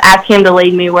just ask him to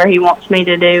lead me where he wants me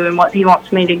to do and what he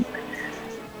wants me to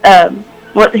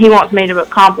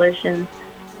accomplish. And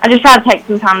I just try to take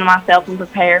some time to myself and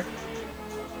prepare.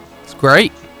 It's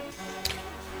great.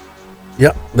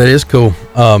 Yep, that is cool.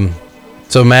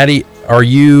 So Maddie, are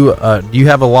you do you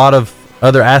have a lot of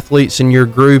other athletes in your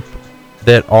group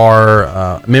that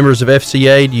are members of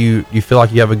FCA? Do you feel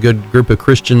like you have a good group of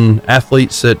Christian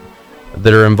athletes that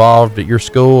are involved at your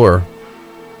school? Or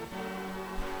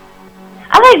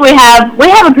I think we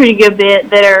have a pretty good bit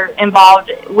that are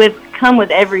involved with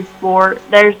every sport.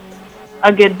 There's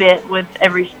a good bit with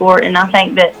every sport, and I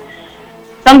think that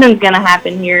something's going to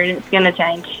happen here and it's going to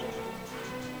change.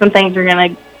 Some things are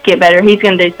going to get better. He's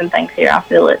going to do some things here. I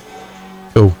feel it.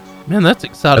 Cool. Man, that's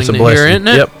exciting to hear, isn't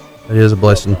it? Yep, it is a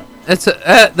blessing.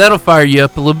 That'll fire you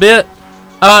up a little bit.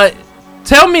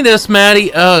 Tell me this,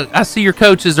 Maddie. I see your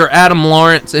coaches are Adam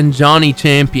Lawrence and Johnny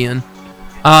Champion,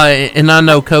 and I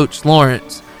know Coach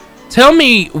Lawrence. Tell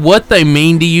me what they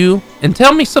mean to you, and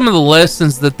tell me some of the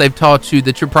lessons that they've taught you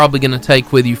that you're probably going to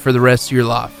take with you for the rest of your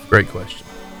life. Great question.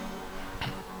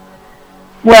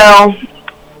 Well,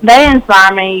 they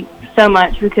inspire me so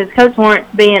much because Coach Lawrence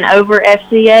being over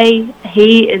FCA,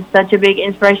 he is such a big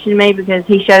inspiration to me because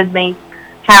he shows me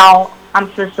how I'm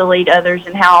supposed to lead others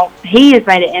and how he has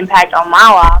made an impact on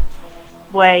my life,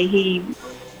 the way he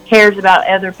cares about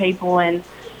other people. And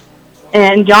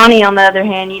Johnny, on the other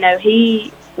hand, you know,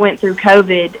 he went through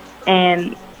COVID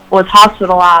and was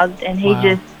hospitalized, and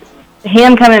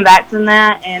him coming back from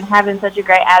that and having such a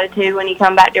great attitude when he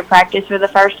come back to practice for the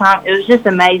first time, it was just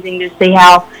amazing to see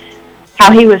how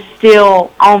he was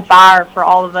still on fire for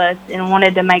all of us and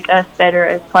wanted to make us better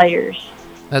as players.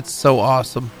 That's so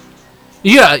awesome.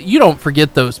 Yeah, you don't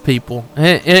forget those people.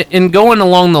 And going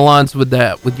along the lines with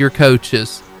that, with your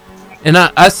coaches, and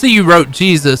I see you wrote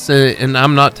Jesus, and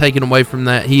I'm not taking away from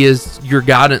that. He is your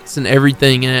guidance and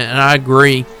everything, and I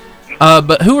agree.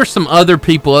 But who are some other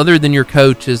people other than your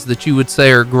coaches that you would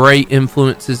say are great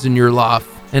influences in your life,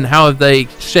 and how have they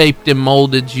shaped and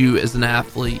molded you as an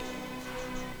athlete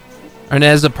and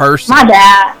as a person? My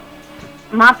dad,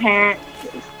 my parents,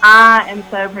 I am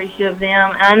so appreciative of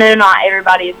them. And I know not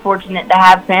everybody is fortunate to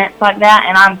have parents like that,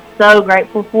 and I'm so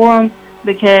grateful for them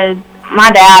because my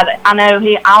dad,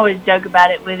 I always joke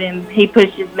about it with him. He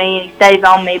pushes me and he stays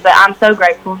on me, but I'm so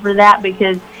grateful for that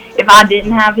because if I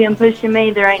didn't have him pushing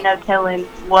me, there ain't no telling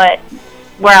where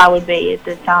I would be at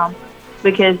this time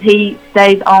because he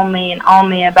stays on me and on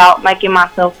me about making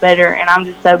myself better, and I'm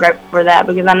just so grateful for that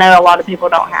because I know a lot of people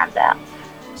don't have that.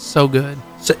 So good.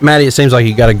 So, Maddie, it seems like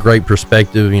you got a great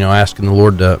perspective, asking the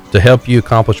Lord to help you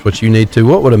accomplish what you need to.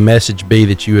 What would a message be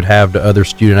that you would have to other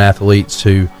student athletes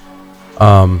who,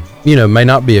 may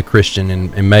not be a Christian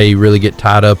and may really get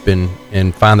tied up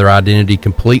and find their identity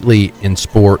completely in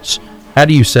sports? How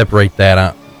do you separate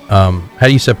that? How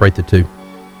do you separate the two?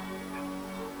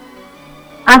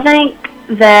 I think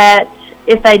that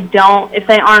if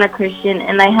they aren't a Christian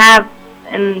and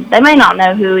they may not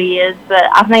know who he is, but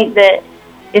I think that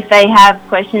if they have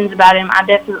questions about him, I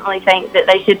definitely think that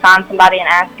they should find somebody and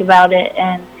ask about it.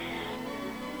 And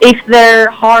if their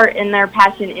heart and their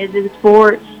passion is in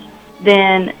sports,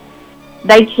 then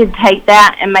they should take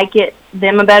that and make it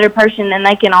them a better person, and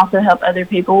they can also help other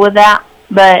people with that.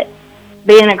 But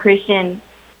being a Christian,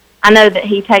 I know that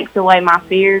he takes away my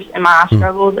fears and my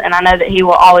struggles, and I know that he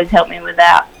will always help me with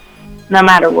that, no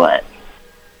matter what.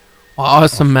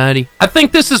 Awesome, Maddie. I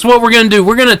think this is what we're going to do.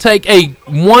 We're going to take a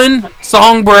 1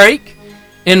 song break,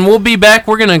 and we'll be back.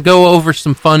 We're going to go over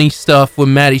some funny stuff with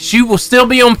Maddie. She will still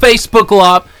be on Facebook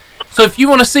Live, so if you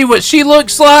want to see what she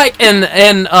looks like and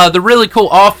the really cool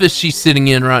office she's sitting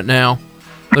in right now,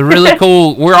 the really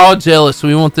cool, we're all jealous.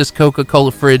 We want this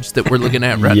Coca-Cola fridge that we're looking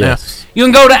at right now. You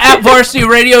can go to @Varsity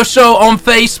Radio Show on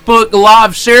Facebook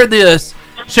Live. Share this.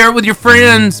 Share it with your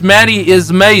friends. Maddie is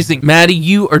amazing. Maddie,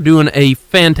 you are doing a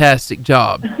fantastic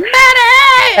job.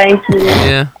 Maddie! Thank you.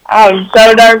 Yeah. I'm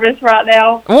so nervous right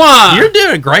now. Why? You're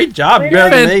doing a great job. You're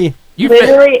better than me.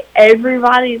 Literally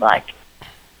everybody,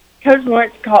 Coach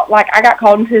Lawrence I got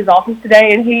called into his office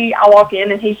today, and I walk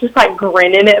in, and he's just,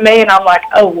 grinning at me, and I'm like,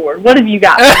 oh, Lord, what have you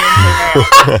got me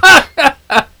into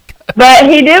now? But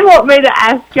he did want me to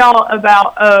ask y'all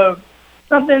about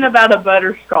something about a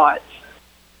butterscotch.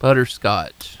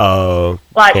 Butterscotch. Oh,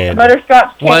 candy.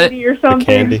 Butterscotch candy or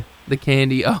something. The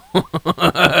candy. Oh,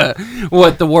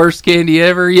 what, the worst candy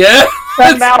ever? Yeah.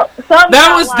 That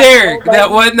was Derek.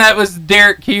 That was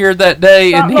Derek here that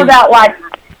day. Something about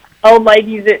old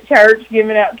ladies at church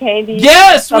giving out candy.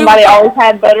 Yes, somebody always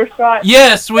had butterscotch.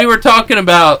 Yes, we were talking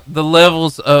about the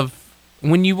levels of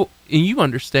when you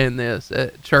understand this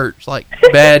at church,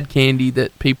 bad candy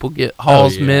that people get,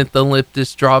 Hall's Mint,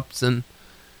 Eucalyptus drops, and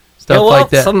stuff like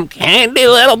that. Some candy,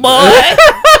 little boy.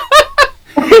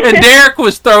 And Derek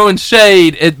was throwing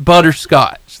shade at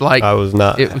butterscotch. I was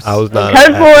not. Coach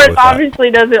Lawrence obviously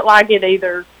doesn't like it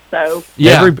either. So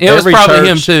yeah, it was probably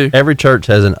him too. Every church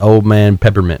has an old man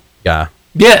peppermint guy.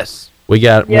 Yes, we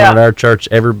got one at our church.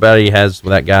 Everybody has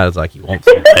that guy. Is like, you want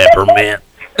some peppermint?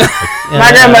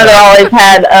 My grandmother always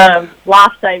had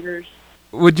Lifesavers.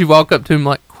 Would you walk up to him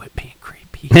quit being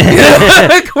creepy?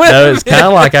 No, it's kind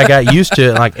of like I got used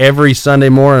to it. Every Sunday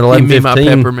morning at 11:15, my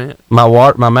peppermint.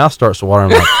 My mouth starts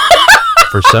watering.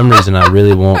 For some reason, I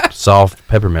really want soft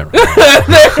peppermint right now.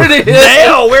 There it is.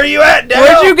 Dale, where you at, Dale?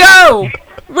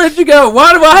 Where'd you go?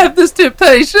 Why do I have this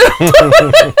temptation?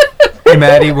 Hey,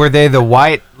 Maddie, were they the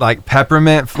white,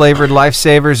 peppermint flavored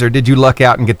Lifesavers, or did you luck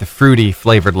out and get the fruity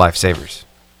flavored Lifesavers?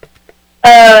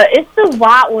 It's the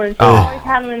white one. She always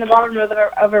had them in the bottom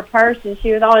of her purse, and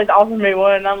she was always offering me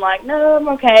one, and I'm like, no, I'm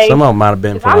okay. Some of them might have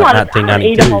been from 1992. I don't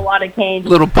eat a whole lot of candy.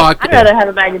 Little pocket. I'd rather have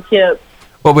a bag of chips.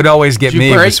 What would always get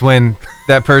me was when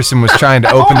that person was trying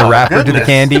to open the wrapper to the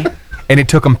candy, and it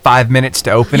took them 5 minutes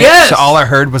to open it. So all I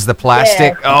heard was the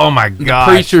plastic. Yes. Oh my god!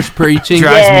 Preacher's preaching.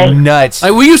 Drives me nuts.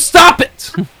 Will you stop it?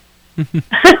 Just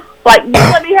let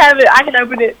me have it. I can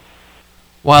open it.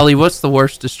 Wiley, what's the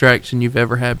worst distraction you've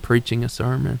ever had preaching a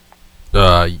sermon?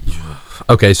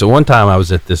 Okay, so one time I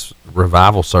was at this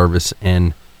revival service,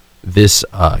 and this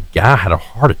guy had a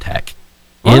heart attack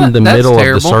in the middle of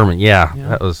the sermon. Yeah,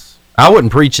 that was. I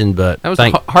wasn't preaching, but that was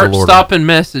a heart-stopping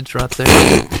message right there.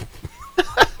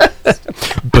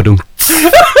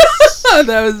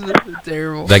 That was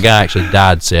terrible. That guy actually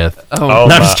died, Seth. Oh, no,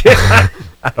 I'm just kidding.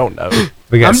 I don't know.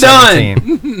 We got I'm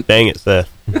 17. done. Dang it, Seth.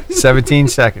 17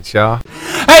 seconds, y'all.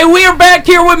 Hey, we are back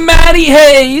here with Maddie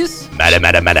Hayes.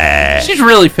 Maddie. She's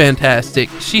really fantastic.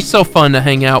 She's so fun to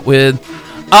hang out with.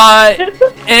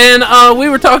 And we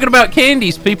were talking about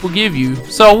candies people give you.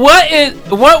 So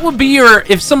what would be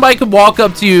if somebody could walk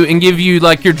up to you and give you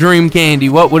your dream candy,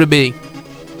 what would it be?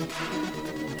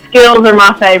 Skittles are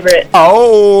my favorite.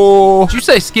 Oh. Did you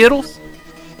say Skittles?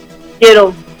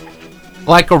 Skittles.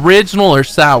 Original or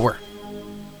sour?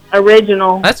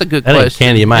 Original. That's a good question. That ain't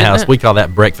candy in my house. We call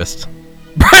that breakfast.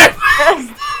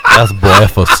 Breakfast? That's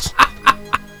breakfast.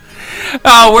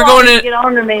 Oh, we're going to... Get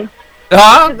on to me.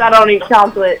 Because I don't eat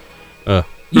chocolate. You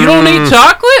don't eat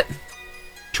chocolate?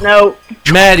 No.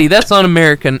 Maddie, that's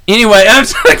un-American. Anyway, I'm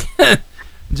sorry.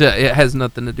 It has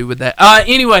nothing to do with that.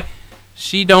 Anyway,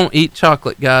 she don't eat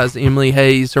chocolate, guys. Emily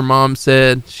Hayes, her mom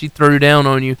said, she threw down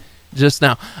on you. Just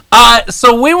now.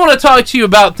 So we want to talk to you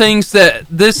about things that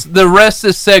the rest of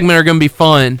this segment are going to be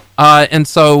fun. And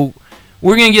so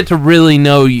we're going to get to really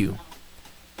know you.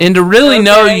 And to really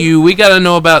know you, we got to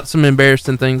know about some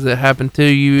embarrassing things that happened to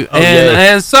you.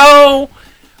 And so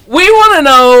we want to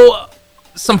know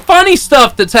some funny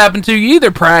stuff that's happened to you, either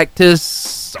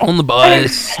practice, on the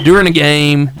bus, during a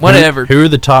game, whatever. Who are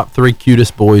the top 3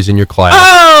 cutest boys in your class?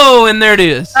 Oh, and there it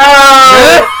is.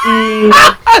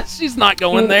 She's not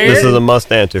going there. This is a must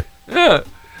answer. Yeah.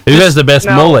 Who has the best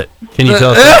mullet? Can you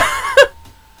tell us that?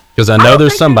 Because I know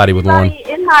there's somebody with one.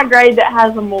 In my grade that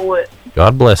has a mullet.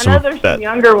 God bless I know them. there's some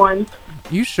younger ones.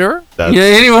 You sure? That's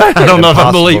anyway. I don't know if I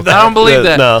believe that. I don't believe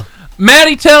that. No.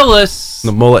 Maddie, tell us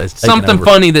the mullet is something over.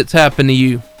 funny that's happened to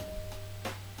you.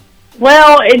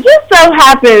 Well, it just so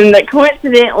happened that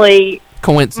coincidentally,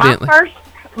 Coincidentally.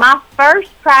 my first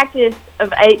practice of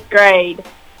 8th grade,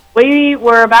 we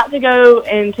were about to go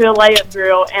into a layup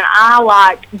drill, and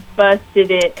I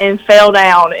busted it and fell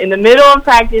down in the middle of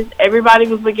practice. Everybody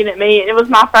was looking at me, and it was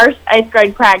my first 8th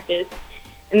grade practice.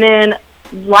 And then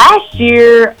last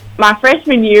year, my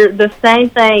freshman year, the same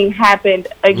thing happened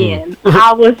again.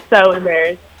 I was so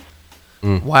embarrassed.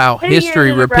 Wow, 2 years history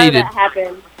in a row repeated. that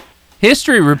happened.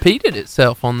 History repeated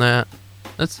itself on that.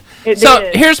 It So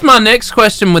did. here's my next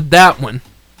question with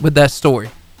that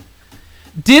story.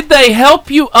 Did they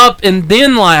help you up and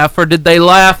then laugh, or did they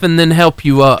laugh and then help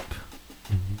you up?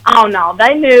 Oh no,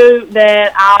 they knew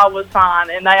that I was fine,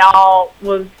 and they all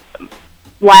was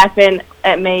laughing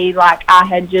at me like I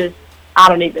had I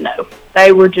don't even know.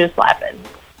 They were just laughing.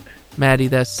 Maddie,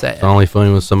 that's sad. It's only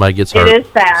funny when somebody gets hurt. It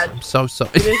is sad. I'm so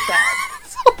sorry. It is sad.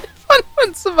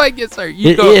 When somebody gets hurt,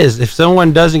 It is. If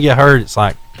someone doesn't get hurt, it's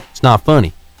not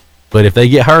funny. But if they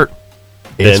get hurt,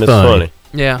 it's funny.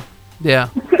 Yeah.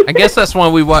 I guess that's why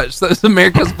we watch those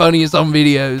America's Funniest Home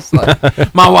Videos.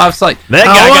 Like, my wife's like, I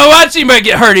don't want to watch anybody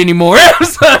get hurt anymore.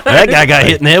 That guy got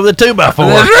hit in the head with a 2x4. That's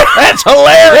right. That's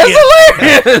hilarious.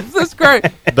 That's hilarious. That's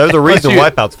great. There's a reason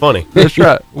Wipeout's funny. That's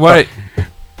right. Wait.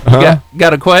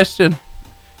 Got a question?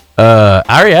 I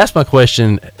already asked my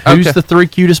question. Who's the 3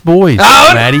 cutest boys,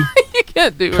 Maddie? You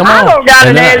can't do it. Come on. I don't got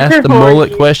an answer Ask the for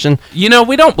mullet you. question. You know,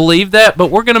 we don't believe that, but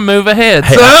we're going to move ahead.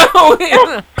 Hey, So,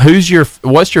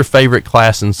 what's your favorite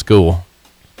class in school?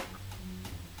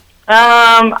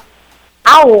 I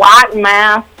like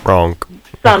math Wrong.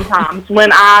 sometimes.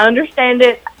 When I understand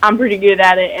it, I'm pretty good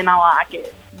at it, and I like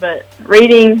it. But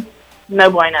reading, no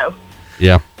bueno.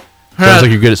 Yeah. Sounds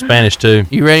like you're good at Spanish, too.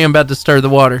 You ready? I'm about to stir the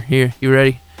water. Here, you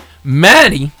ready?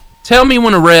 Maddie, tell me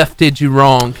when a ref did you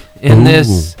wrong in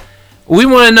this. We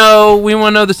want to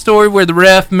know the story where the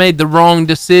ref made the wrong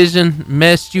decision,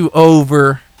 messed you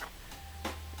over.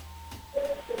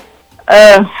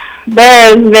 There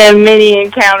has been many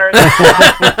encounters.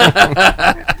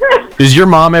 Does your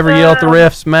mom ever yell at the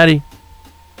refs, Maddie?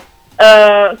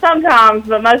 Sometimes,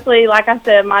 but mostly, like I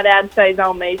said, my dad stays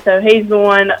on me, so he's the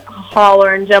one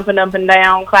hollering, jumping up and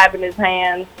down, clapping his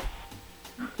hands,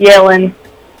 yelling.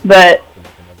 But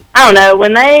I don't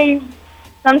know,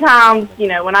 sometimes,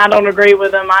 when I don't agree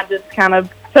with them, I just kind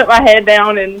of put my head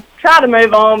down and try to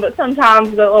move on, but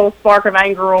sometimes the little spark of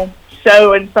anger will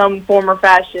show in some form or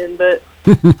fashion, but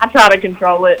I try to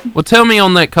control it. Well, tell me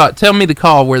on that call. Tell me the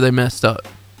call where they messed up.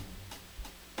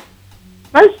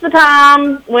 Most of the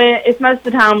time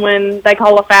when they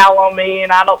call a foul on me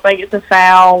and I don't think it's a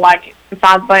foul, like if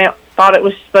I thought it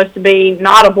was supposed to be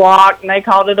not a block and they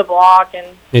called it a block,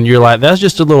 And you're like, that's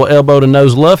just a little elbow to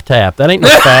nose love tap. That ain't no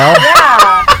foul.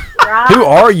 Yeah, right. Who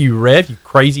are you, ref? You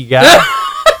crazy guy.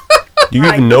 Do you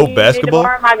even know Need to basketball?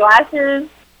 borrow my glasses.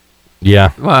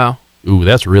 Yeah. Wow. Ooh,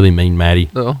 that's really mean, Maddie.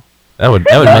 Oh. That would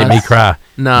make me cry.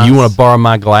 Nice. You want to borrow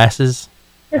my glasses?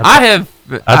 I'd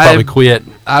probably quit.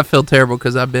 I feel terrible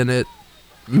because I've been at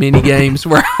many games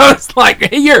where I was like,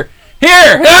 here,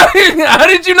 how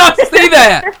did you not see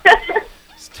that?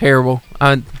 It's terrible.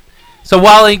 So,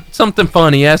 Wally, something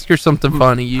funny. Ask her something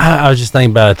funny. I was just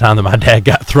thinking about a time that my dad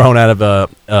got thrown out of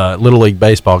a Little League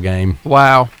baseball game.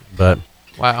 Wow. But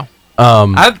wow.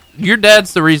 Your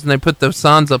dad's the reason they put those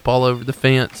signs up all over the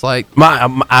fence. Like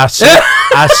I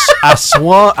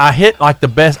swung. I hit like the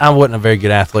best. I wasn't a very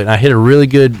good athlete. And I hit a really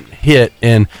good hit,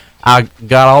 and I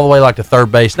got all the way like to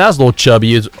third base. And I was a little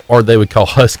chubby, or they would call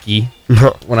husky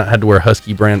when I had to wear a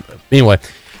husky brand. Anyway,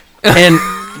 and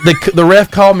the ref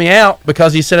called me out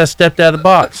because he said I stepped out of the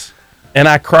box, and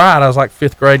I cried. I was like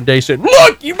 5th grade, and he said,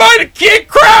 "Look, you made a kid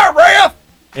cry, ref!"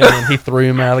 And then he threw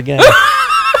him out of the game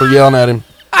for yelling at him.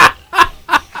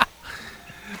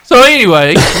 So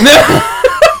anyway,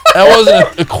 that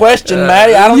wasn't a question,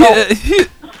 Maddie. I don't know.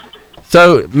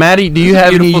 So, Maddie, do you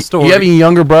have any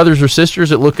younger brothers or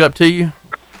sisters that look up to you?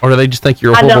 Or do they just think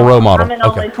you're a horrible role model? I'm an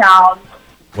only child.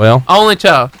 Well, only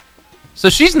child. So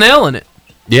she's nailing it.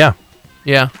 Yeah.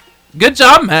 Yeah. Good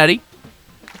job, Maddie.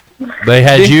 They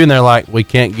had you, and they're like, we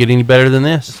can't get any better than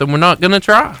this. So we're not going to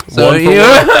try. So, One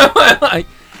for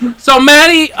so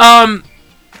Maddie,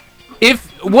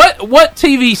 what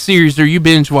TV series are you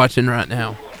binge watching right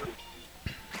now?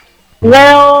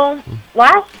 Well,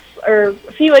 a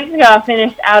few weeks ago, I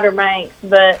finished Outer Banks,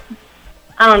 but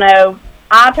I don't know.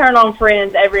 I turn on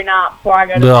Friends every night before I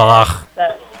go to bed.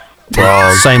 So.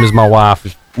 Wrong. Same as my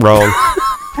wife. Wrong.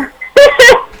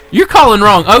 You're calling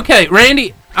wrong. Okay,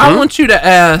 Randy, I want you to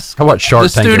ask How about Shark the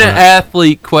Tank student every night?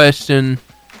 athlete question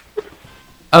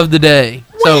of the day.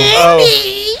 So,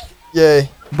 Yay.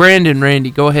 Brandon,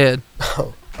 Randy, go ahead.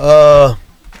 It's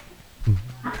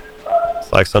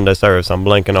like Sunday service. I'm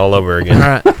blanking all over again.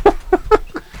 All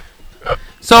right.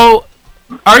 So,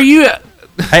 are you...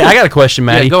 Hey, I got a question,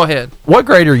 Maddie. Yeah, go ahead. What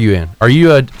grade are you in? Are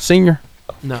you a senior?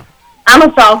 No. I'm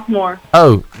a sophomore.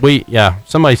 Oh,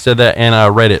 somebody said that, and I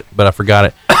read it, but I forgot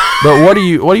it. But what do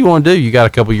you want to do? You got a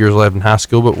couple years left in high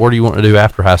school, but what do you want to do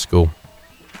after high school?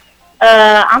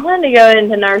 I plan to go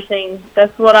into nursing.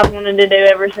 That's what I've wanted to do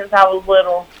ever since I was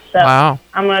little. So Wow.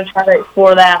 I'm going to try to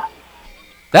explore that.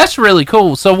 That's really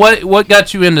cool. So what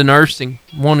got you into nursing,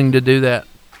 wanting to do that?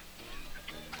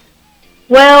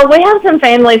 Well, we have some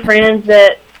family friends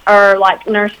that are like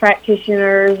nurse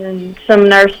practitioners and some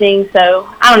nursing. So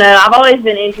I don't know. I've always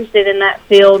been interested in that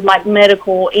field, like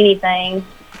medical, anything,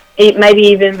 maybe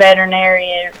even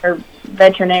veterinarian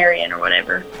or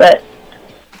whatever. But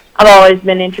I've always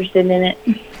been interested in it.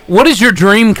 What is your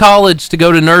dream college to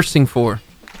go to nursing for?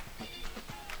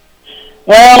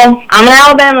 Well, I'm an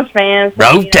Alabama fan.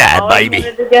 So, Roll Tide, baby.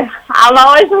 I've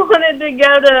always wanted to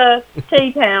go to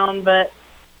T-Town, but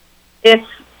if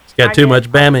It's got too much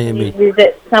Bama in me.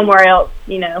 visit somewhere else,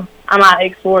 I might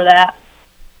explore that.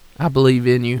 I believe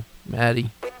in you,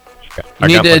 Maddie. You I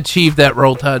need got to my- achieve that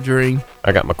Roll Tide dream.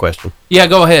 I got my question. Yeah,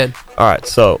 go ahead. All right,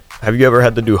 so have you ever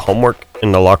had to do homework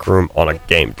in the locker room on a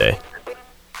game day?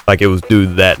 Like it was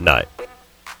due that night?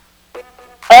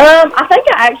 I think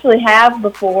I actually have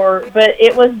before, but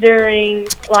it was during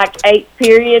like 8th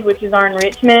period, which is our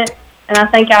enrichment, and I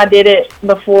think I did it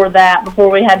before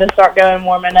we had to start going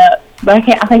warming up. But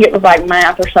I think it was like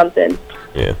math or something.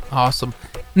 Yeah. Awesome.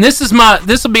 And this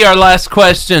will be our last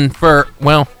question for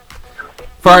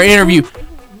our interview.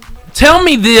 Tell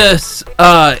me this,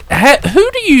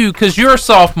 because you're a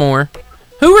sophomore,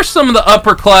 who are some of the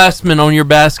upperclassmen on your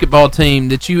basketball team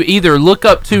that you either look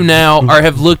up to now or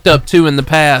have looked up to in the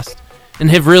past and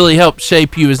have really helped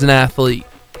shape you as an athlete?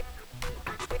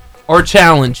 Or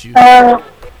challenge you?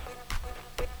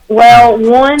 Well,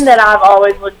 one that I've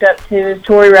always looked up to is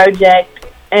Tori Rojek,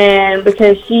 and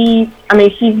because she's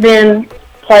been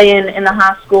playing in the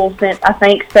high school since, I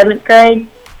think, 7th grade,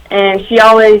 and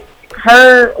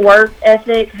her work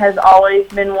ethic has always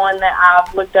been one that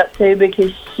I've looked up to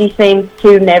because she seems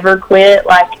to never quit.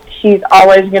 Like, she's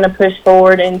always going to push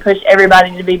forward and push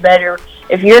everybody to be better.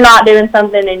 If you're not doing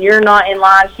something and you're not in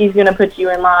line, she's going to put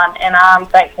you in line, and I'm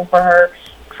thankful for her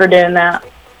for doing that.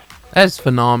 That's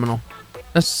phenomenal.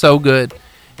 That's so good.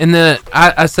 And then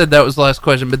I said that was the last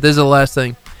question, but this is the last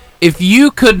thing. If you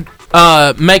could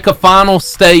make a final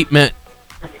statement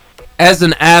as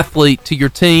an athlete to your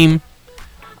team,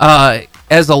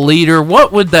 as a leader,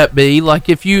 what would that be? Like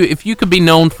if you could be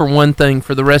known for one thing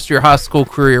for the rest of your high school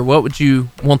career, what would you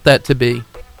want that to be?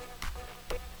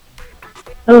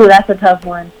 Ooh, that's a tough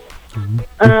one.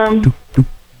 I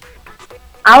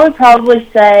would probably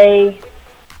say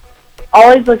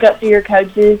always look up to your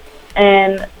coaches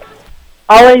and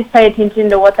always pay attention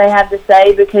to what they have to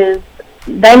say, because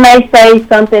they may say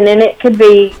something and it could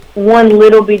be one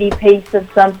little bitty piece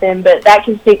of something, but that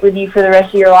can stick with you for the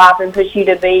rest of your life and push you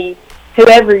to be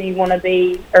whoever you want to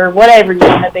be or whatever you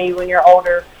want to be when you're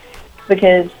older.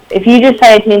 Because if you just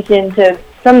pay attention to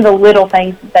some of the little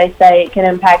things that they say, it can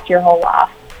impact your whole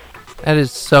life. That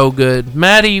is so good.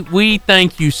 Maddie, we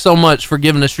thank you so much for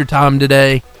giving us your time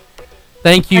today.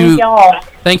 Thank you. Thank y'all.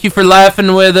 Thank you for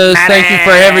laughing with us. Thank you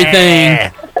for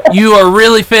everything. You are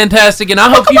really fantastic, and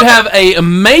I hope you have an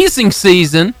amazing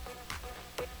season.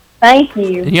 Thank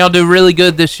you. And y'all do really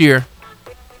good this year.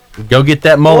 Go get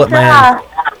that mullet, man.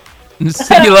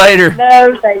 See you later.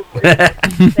 No, thank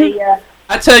you. See ya.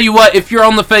 I tell you what, if you're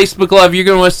on the Facebook Live, you're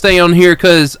going to want to stay on here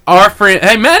because our friend...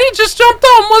 Hey, Maddie just jumped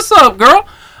on. What's up, girl?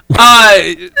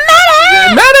 Maddie!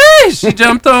 She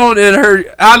jumped on, and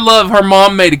I love her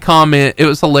mom made a comment. It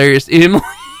was hilarious.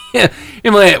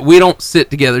 Emily, we don't sit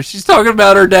together. She's talking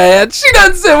about her dad. She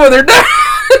doesn't sit with her dad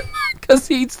because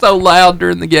he's so loud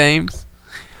during the games.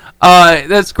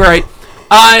 That's great.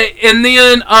 And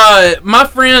then my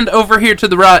friend over here to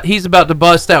the right, he's about to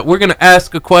bust out. We're going to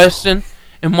ask a question,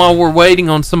 and while we're waiting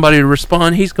on somebody to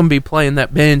respond, he's going to be playing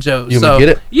that banjo. You want me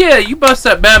to get it? Yeah, you bust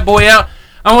that bad boy out.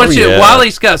 I want you.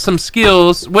 Wiley's got some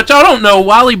skills, which I don't know.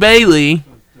 Wiley Bailey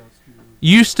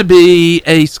used to be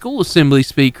a school assembly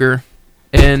speaker,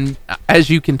 and as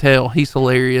you can tell, he's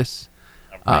hilarious.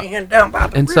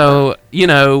 And so, you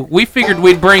know, we figured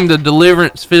we'd bring the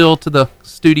Deliverance feel to the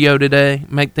studio today,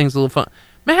 make things a little fun.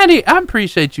 Maddie, I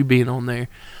appreciate you being on there.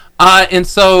 And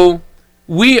so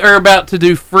we are about to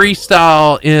do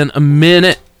freestyle in a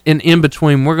minute, and in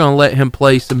between, we're going to let him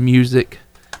play some music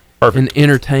and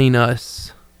entertain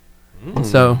us. And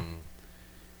so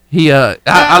he,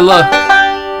 I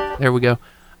love. There we go.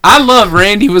 I love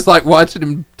Randy was like watching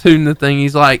him tune the thing.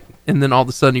 He's like, and then all of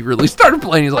a sudden he really started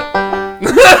playing. He's like,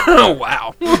 oh,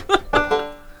 wow.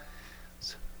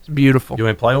 It's beautiful. You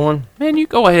want to play one? Man, you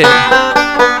go ahead.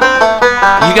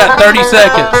 You got 30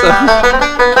 seconds.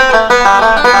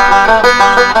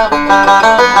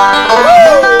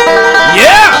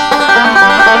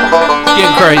 Yeah! It's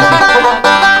getting crazy.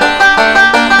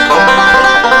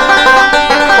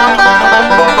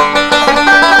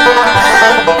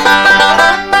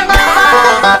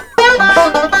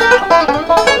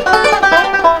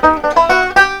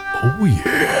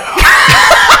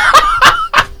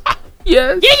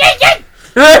 Yes. Yeah.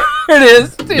 There it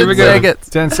is. 10 seconds.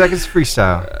 10 seconds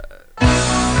freestyle.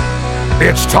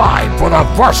 It's time for the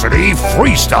Varsity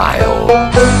Freestyle.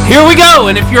 Here we go.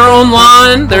 And if you're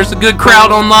online, there's a good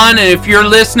crowd online. And if you're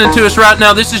listening to us right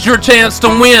now, this is your chance to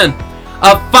win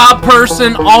a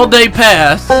 5-person all-day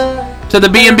pass to the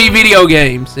B&B video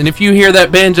games. And if you hear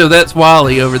that banjo, that's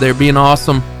Wally over there being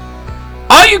awesome.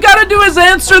 All you got to do is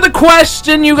answer the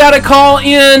question. You got to call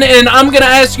in, and I'm going to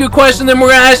ask you a question, then we're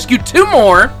going to ask you 2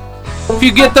 more. If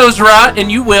you get those right,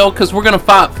 and you will, because we're going to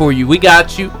fight for you. We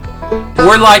got you.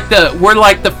 We're like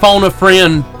the phone a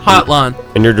friend hotline.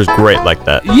 And you're just great like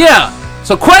that. Yeah.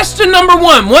 So question number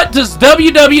 1, what does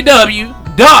www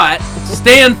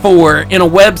stand for in a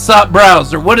website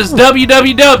browser? What does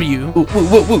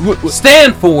www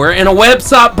stand for in a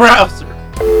website browser?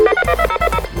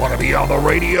 Want to be on the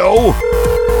radio?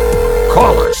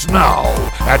 Call us now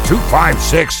at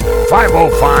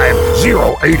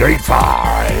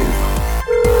 256-505-0885.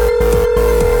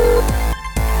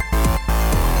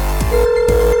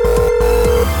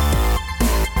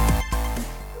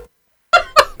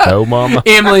 No, mama.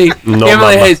 Emily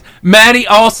mama. Hayes. Maddie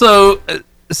also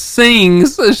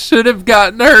sings. Should have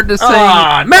gotten her to sing.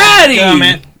 Oh, Maddie!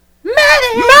 Maddie!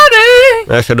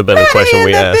 That should have been a question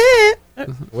we asked.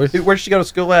 Where'd she go to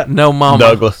school at? No, mama.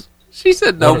 Douglas. She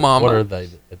said no, mama. What are they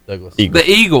at Douglas? The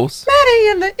Eagles. Maddie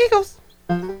and the Eagles.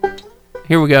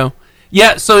 Here we go.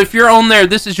 Yeah, so if you're on there,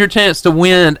 this is your chance to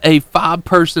win a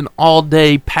 5-person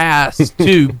all-day pass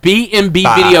to B&B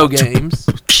Video Games.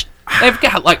 They've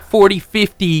got like 40,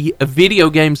 50 video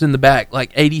games in the back,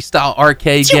 like 80-style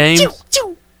arcade games.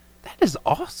 That is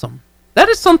awesome. That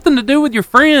is something to do with your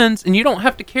friends, and you don't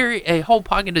have to carry a whole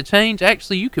pocket of change.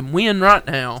 Actually, you can win right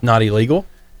now. Not illegal.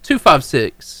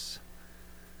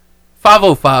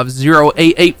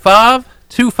 256-505-0885.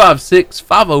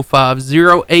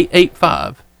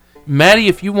 256-505-0885. Maddie,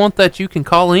 if you want that, you can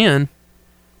call in.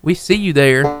 We see you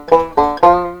there.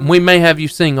 We may have you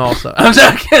sing also. I'm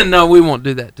joking. No, we won't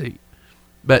do that to you.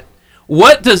 But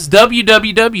what does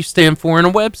www stand for in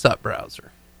a website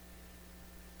browser?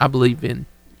 I believe in.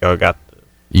 Y'all got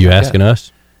You asking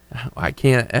us? I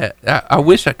can't. I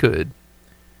wish I could.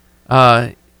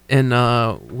 I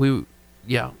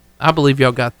believe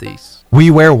y'all got these.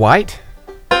 We wear white?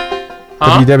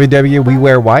 Huh? www, we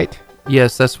wear white?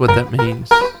 Yes, that's what that means.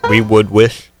 We would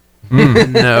wish.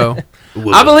 No.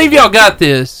 I believe y'all got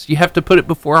this. You have to put it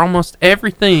before almost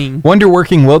everything.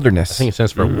 Wonderworking Wilderness. I think it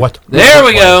stands for what? There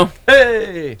we go.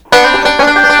 Hey.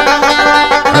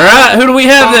 All right, who do we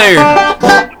have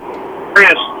there?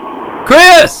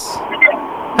 Chris,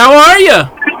 how are you?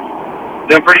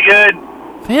 Doing pretty good.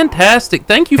 Fantastic.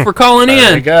 Thank you for calling in.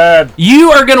 Very good.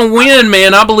 You are going to win,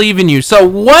 man. I believe in you. So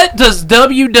what does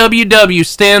www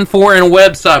stand for in a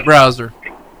website browser?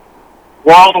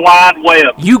 World Wide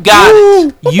Web. You got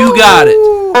it. You got it.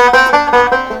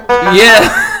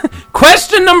 Yeah.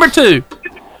 Question number 2.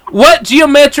 What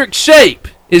geometric shape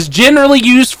is generally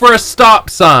used for a stop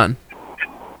sign?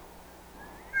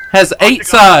 Has 8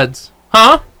 sides.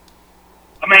 Huh?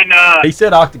 I mean, he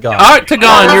said octagon.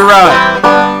 Octagon, you're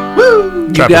right. Woo!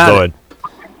 You got it.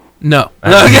 No.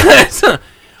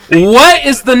 What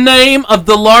is the name of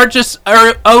the largest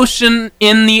ocean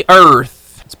in the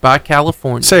earth? It's by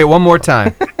California. Say it one more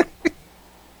time.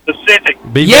 Pacific.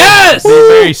 Yes! Be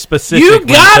very specific. You when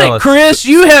got tell it, us. Chris.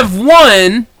 You have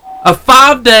won a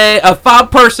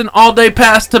 5-person all-day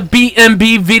pass to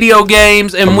B&B Video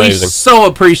Games, and Amazing. we so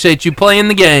appreciate you playing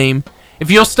the game.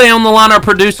 If you'll stay on the line, our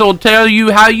producer will tell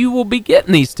you how you will be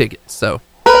getting these tickets. So,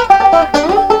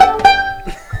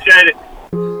 Appreciate it.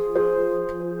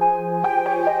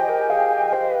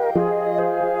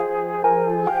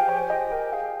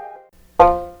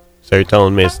 So you're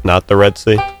telling me it's not the Red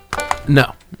Sea?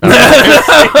 no.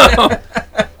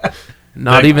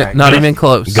 Not even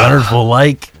close. Gunnersville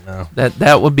Lake. No.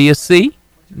 That would be a sea,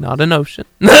 not an ocean.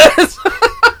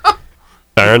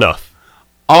 Fair enough.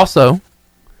 Also,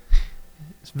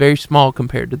 it's very small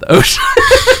compared to the ocean.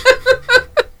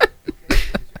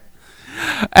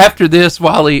 After this,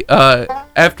 Wally,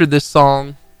 after this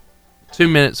song, 2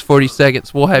 minutes 40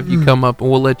 seconds, we'll have you come up and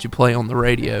we'll let you play on the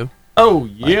radio. Oh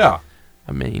yeah.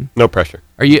 I mean, No pressure.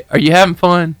 are you having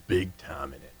fun? Big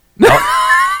time in it.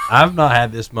 I've not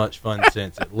had this much fun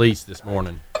since at least this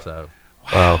morning. So.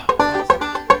 Wow.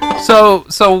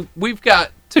 So we've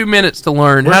got 2 minutes to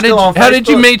learn. We're How still on did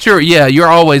you Facebook? meet your? Yeah, you're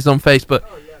always on Facebook.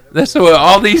 That's what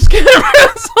all these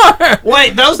cameras are.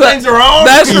 Wait, those things are on.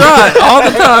 That's right,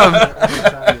 all the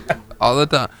time. All the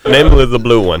time. Namely the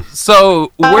blue one.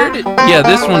 So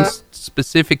this one's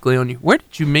specifically on you. Where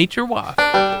did you meet your wife?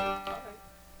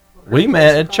 We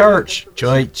met at church.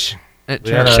 Church. At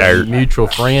We had church. a mutual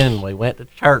friend. We went to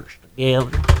church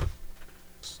together.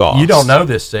 Sauce. You don't know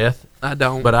this, Seth. I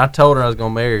don't. But I told her I was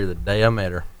going to marry her the day I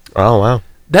met her. Oh, wow.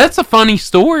 That's a funny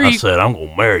story. I said, I'm going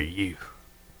to marry you.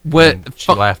 What? And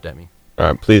she laughed at me. All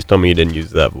right, please tell me you didn't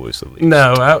use that voice at least.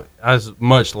 No, I was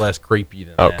much less creepy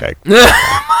than Okay.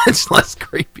 Much less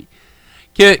creepy.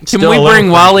 Can Still we a little bring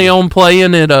Wally creepy. on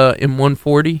playing at in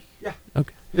 140? Yeah.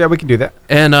 Okay. Yeah, we can do that.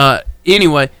 And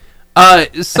anyway,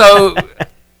 so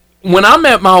when I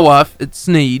met my wife at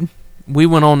Sneed, we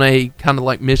went on a kind of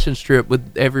like mission trip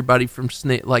with everybody from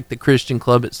Sneed, like the Christian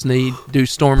club at Sneed, do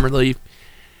storm relief.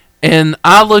 And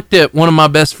I looked at one of my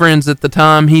best friends at the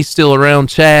time. He's still around,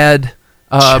 Chad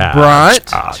Bryant.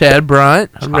 Chad Bryant,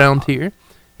 around here.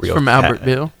 He's Real from Chad.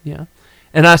 Albertville, yeah.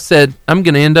 And I said, I'm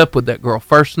going to end up with that girl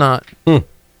first night.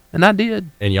 And I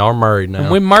did. And y'all are married now.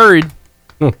 And we married.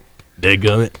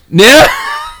 Dadgummit. Yeah,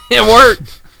 it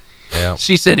worked. Yeah.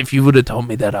 She said, if you would have told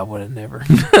me that, I would have never.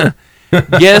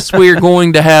 Guess we're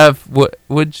going to have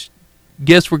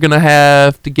guess we're going to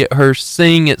have to get her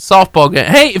sing at softball game.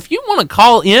 Hey, if you want to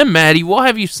call in, Maddie, we'll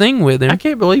have you sing with him. I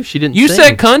can't believe she didn't You sing.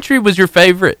 said country was your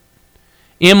favorite.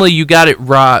 Emily, you got it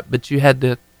right, but you had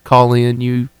to call in.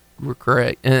 You were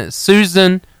correct. And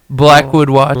Susan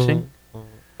Blackwood watching.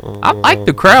 I like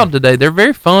the crowd today. They're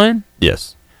very fun.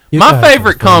 Yes. My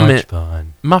favorite comment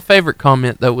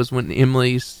though was when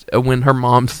when her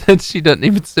mom said she doesn't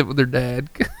even sit with her dad.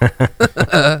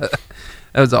 That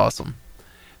was awesome.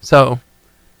 So,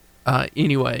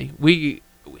 anyway, we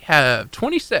have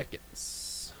 20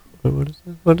 seconds.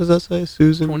 What does that say?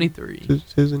 Susan? 23.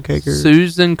 Susan Caker?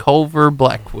 Susan Culver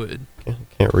Blackwood.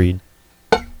 Can't read.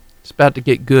 It's about to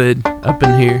get good up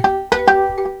in here.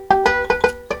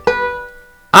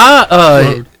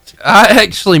 I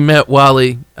actually met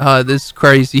Wally. This is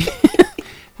crazy.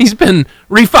 He's been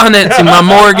refinancing my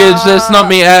mortgage. That's not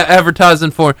me advertising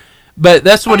for, but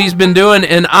that's what he's been doing.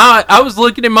 And I was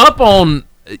looking him up on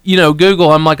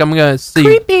Google. I'm like, I'm gonna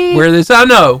see where this. I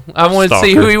know. I wanted to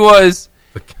see who he was.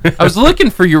 I was looking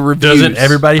for your reviews. Doesn't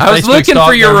everybody I was Facebook looking stalk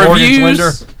for your their mortgage reviews.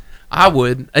 lender? I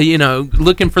would,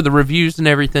 looking for the reviews and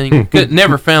everything.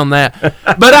 Never found that,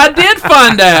 but I did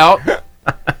find out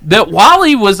that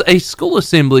Wally was a school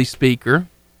assembly speaker,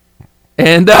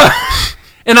 and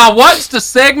I watched a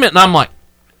segment, and I'm like,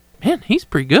 man, he's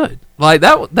pretty good. Like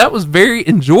that was very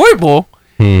enjoyable,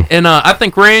 and I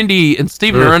think Randy and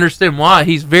Steven are understanding why.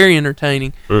 He's very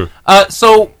entertaining.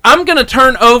 So I'm gonna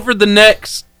turn over the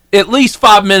next at least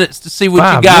 5 minutes to see what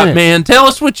you 5 got, minutes. man. Tell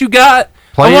us what you got.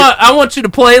 I want you to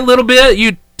play a little bit.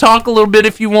 You talk a little bit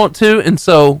if you want to, and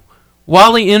so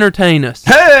Wally, entertain us.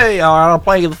 Hey, all right, I'll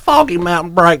play you the Foggy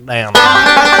Mountain Breakdown.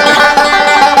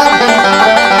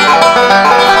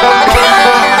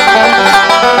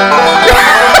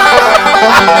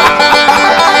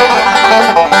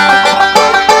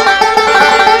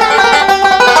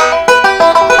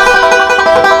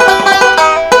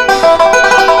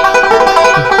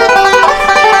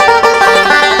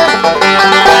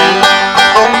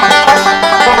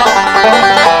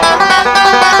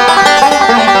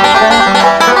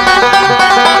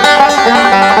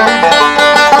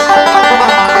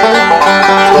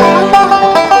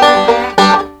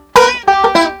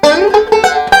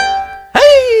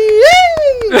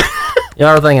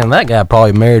 Y'all are thinking that guy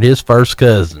probably married his first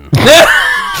cousin.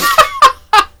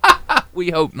 We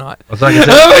hope not. Like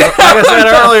I said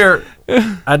earlier,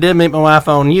 I did meet my wife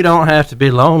on You Don't Have to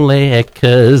Be Lonely at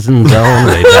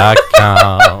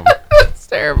cousins.only.com. It's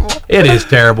terrible. It is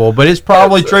terrible, but it's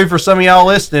probably true for some of y'all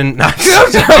listening. No.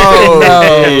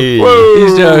 Hey.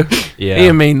 He's joking. Yeah. He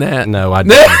didn't mean that. No, I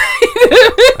didn't.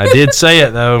 I did say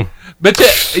it, though. But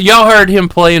y'all heard him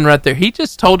playing right there. He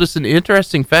just told us an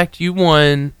interesting fact. You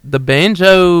won the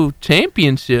banjo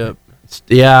championship.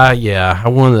 Yeah. I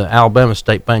won the Alabama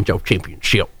State Banjo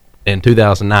Championship in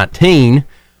 2019,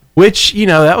 which,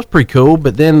 that was pretty cool.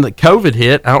 But then the COVID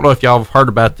hit. I don't know if y'all have heard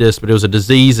about this, but it was a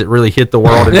disease that really hit the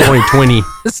world in 2020.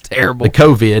 It's terrible. The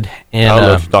COVID. And, I don't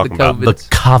know what you're talking about. The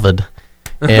COVID.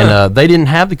 And they didn't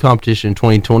have the competition in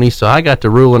 2020, so I got to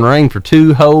rule and reign for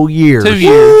 2 whole years. 2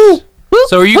 years.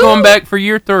 So are you going back for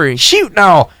year 3? Shoot,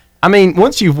 no. I mean,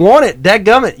 once you've won it,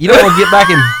 dadgummit, you don't want to get back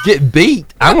and get beat.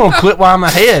 I'm going to quit while I'm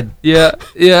ahead. Yeah.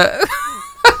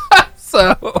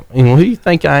 So. Who do you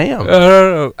think I am?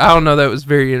 I don't know. That was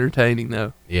very entertaining,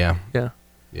 though. Yeah. Very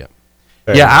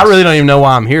I really don't even know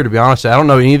why I'm here, to be honest. I don't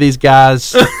know any of these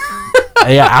guys.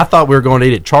 I thought we were going to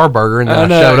eat at Charburger, and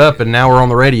then I showed up, and now we're on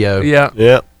the radio. Yeah.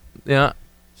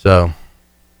 So.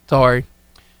 Sorry.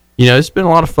 It's been a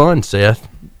lot of fun, Seth.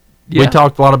 Yeah. We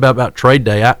talked a lot about Trade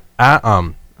Day.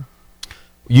 I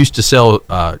used to sell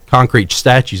concrete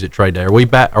statues at Trade Day. Are we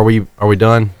back? Are we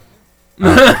done?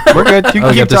 We're good. You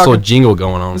can keep keep this little talking. jingle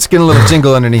going on. Let's get a little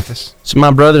jingle underneath us. So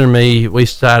my brother and me, we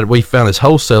found this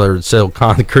wholesaler to sell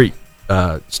concrete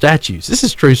statues. This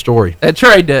is a true story. At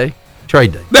Trade Day.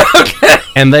 Trade Day. Okay.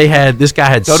 And this guy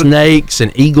had snakes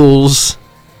and eagles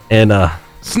and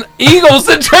Eagles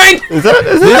and Trade.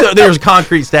 There's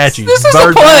concrete statues. This is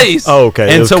a place. Oh,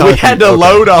 okay. And so we had to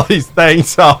load all these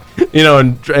things off,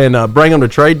 and bring them to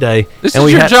Trade Day. This and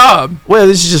is your job. Well,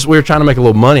 this is just, we were trying to make a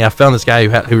little money. I found this guy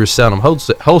who was selling them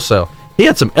wholesale. He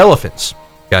had some elephants.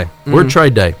 Okay. We're at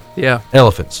Trade Day. Yeah.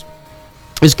 Elephants.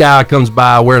 This guy comes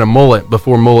by wearing a mullet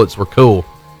before mullets were cool.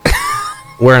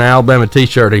 Wearing an Alabama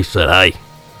t-shirt. He said, hey,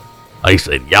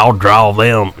 y'all draw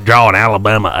an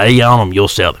Alabama A on them, you'll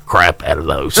sell the crap out of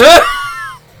those.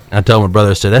 I told my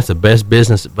brother, I said, that's the best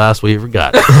business advice we ever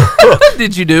got.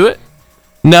 Did you do it?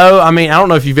 No, I mean, I don't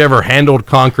know if you've ever handled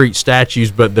concrete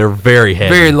statues, but they're very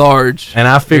heavy. Very large. And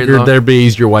I figured there'd be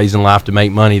easier ways in life to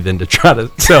make money than to try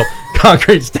to sell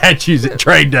concrete statues at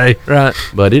Trade Day. Right.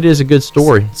 But it is a good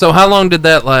story. So how long did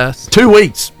that last? 2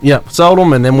 weeks. Yep. Sold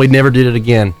them, and then we never did it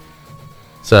again.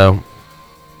 So,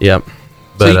 yep.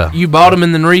 But, so you bought them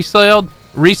and then resold?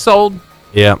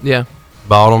 Yeah. Yeah.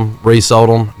 Bought them, resold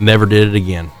them, never did it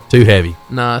again. Too heavy.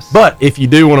 Nice. But if you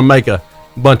do want to make a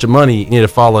bunch of money, you need to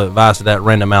follow the advice of that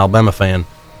random Alabama fan.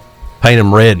 Paint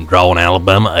them red and draw an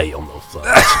Alabama A on those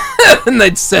sides. And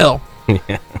they'd sell.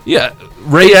 Yeah.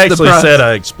 He actually said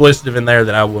an expletive in there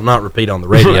that I will not repeat on the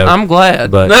radio. I'm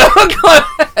glad. But I'm glad.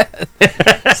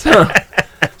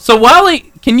 So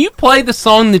Wiley, can you play the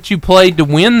song that you played to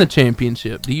win the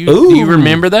championship? Do you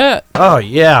remember that? Oh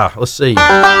yeah. Let's see.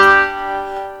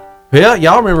 Yeah,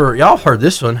 y'all heard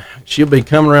this one. She'll be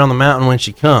coming around the mountain when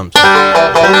she comes.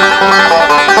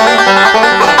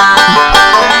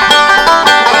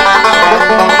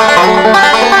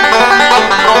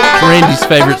 Randy's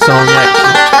favorite song,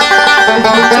 actually.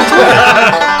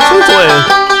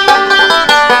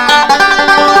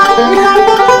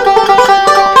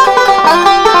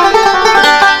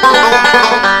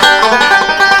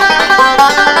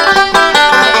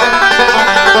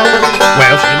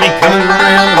 Well, she'll be coming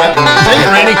around the mountain. Sing it,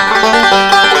 Randy.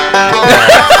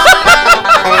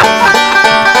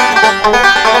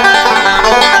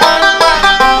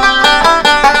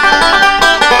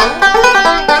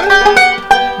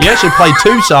 You actually play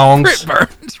 2 songs. Britt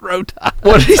Burns, Road Tide.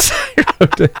 What did he say?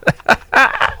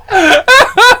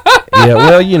 Yeah,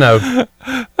 well, you know.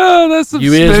 Oh, that's some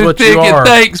you is smooth what picking. you are.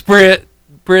 Thanks, Britt.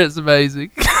 Britt's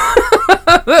amazing.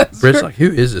 Britt's like, who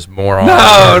is this moron?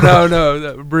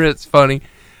 No. Britt's funny.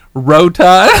 Road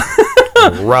Tide.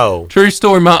 Row. True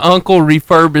story. My uncle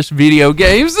refurbished video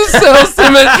games and sells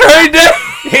them at Trade Day.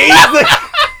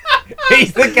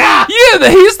 He's the guy. Yeah,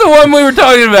 he's the one we were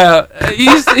talking about.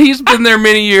 He's been there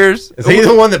many years. Is he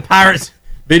the one that pirates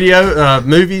video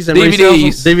movies and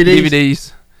DVDs?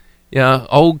 DVDs. Yeah,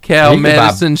 Old Cal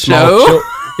Medicine Show. You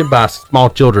can buy small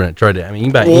children at Trade Day. I mean,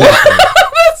 you can buy anything.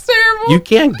 That's terrible. You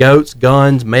can goats,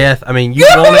 guns, meth. I mean, you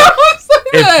want it.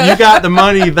 If you got the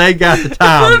money, they got the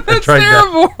time. That's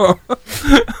terrible.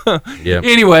 Yeah.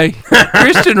 Anyway,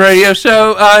 Christian radio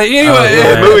show.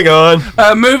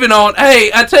 Moving on.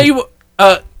 Hey, I tell you what.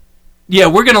 Yeah,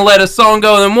 we're gonna let a song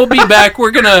go, and then we'll be back.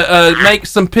 We're gonna make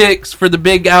some picks for the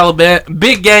big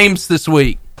games this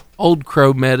week. Old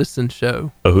Crow Medicine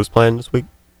Show. Oh, who's playing this week?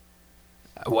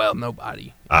 Well,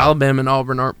 nobody. Alabama and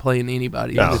Auburn aren't playing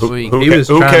anybody this week.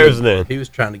 Who cares then? He was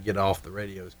trying to get off the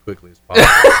radio as quickly as possible.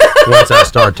 Once I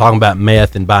started talking about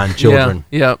meth and buying children.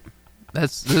 Yep.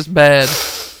 That's bad.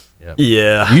 Yep.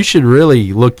 Yeah. You should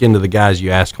really look into the guys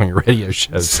you ask on your radio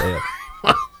shows.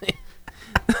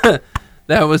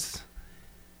 That was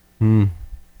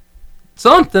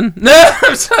something. No,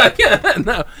 I'm sorry.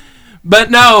 No.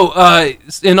 But no,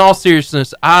 in all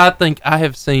seriousness, I think I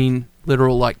have seen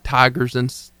literal like tigers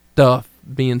and stuff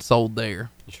being sold there.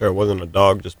 You sure it wasn't a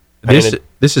dog just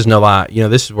This is no lie. You know,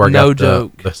 this is where I got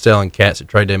joke. The selling cats at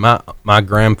trade day. My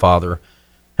grandfather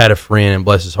had a friend, and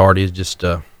bless his heart, he just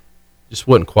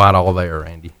wasn't quite all there,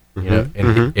 Andy. You know,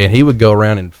 and he would go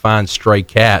around and find stray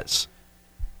cats,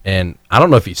 and I don't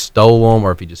know if he stole them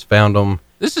or if he just found them.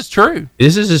 This is true.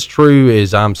 This is as true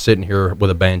as I'm sitting here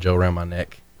with a banjo around my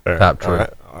neck. Type true.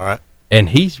 All right. And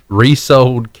he's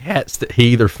resold cats that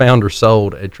he either found or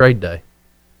sold at trade day.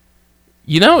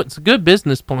 You know, it's a good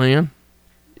business plan.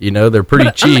 You know, they're pretty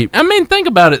cheap. I mean, think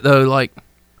about it, though. Like,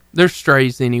 they're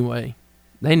strays anyway.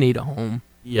 They need a home.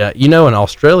 Yeah, you know, in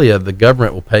Australia, the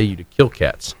government will pay you to kill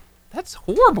cats. That's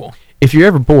horrible. If you're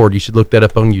ever bored, you should look that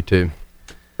up on YouTube.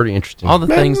 Pretty interesting. All the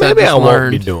things maybe I just I won't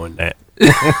learned. be doing that.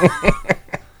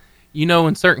 You know,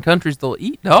 in certain countries, they'll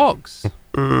eat dogs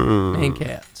and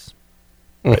cats.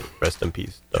 Rest in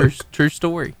peace. True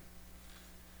story.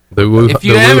 If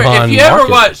you ever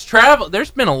watch travel,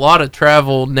 there's been a lot of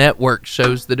travel network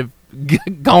shows that have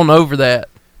gone over that.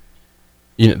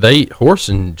 You know, they eat horse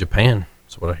in Japan.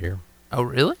 That's what I hear. Oh,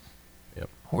 really? Yep.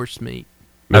 Horse meat.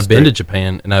 I've been to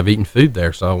Japan and I've eaten food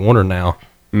there, so I wonder now.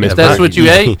 If that's what you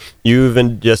ate? You've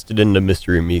ingested into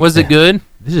mystery meat. Was it good?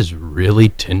 This is really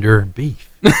tender beef.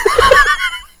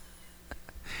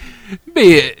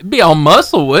 Be all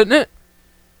muscle, wouldn't it?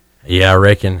 Yeah, I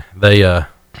reckon they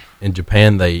in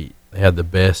Japan they had the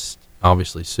best,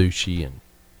 obviously, sushi, and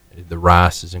the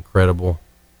rice is incredible.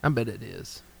 I bet it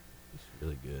is. It's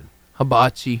really good.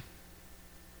 Hibachi.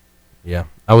 Yeah,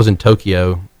 I was in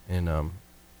Tokyo, and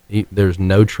there's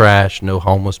no trash, no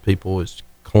homeless people. It's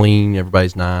clean.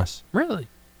 Everybody's nice. Really?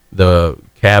 The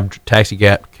taxi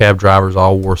cab drivers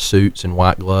all wore suits and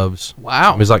white gloves.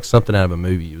 Wow. It was like something out of a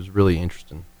movie. It was really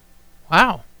interesting.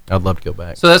 Wow. I'd love to go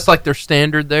back. So that's like their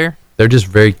standard there? They're just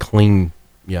very clean.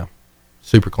 Yeah.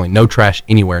 Super clean. No trash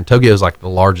anywhere. And Tokyo is like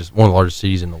one of the largest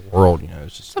cities in the world. You know,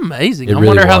 it's amazing. I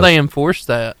wonder how they enforce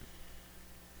that.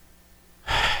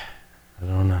 I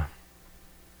don't know.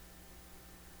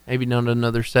 Maybe not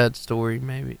another sad story,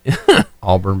 maybe.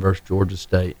 Auburn versus Georgia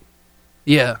State.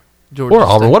 Yeah. Georgia Or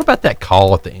Auburn. State. What about that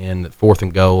call at the end, that 4th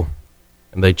and goal,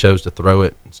 and they chose to throw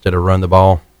it instead of run the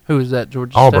ball? Who was that,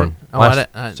 Georgia Auburn. State? Last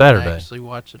I Saturday. didn't actually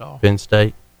watch it all. Penn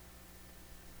State.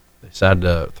 They decided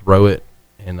to throw it,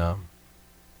 and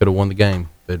could have won the game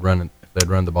if they'd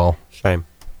run the ball. Shame.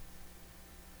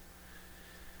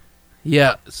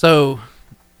 Yeah, so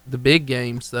the big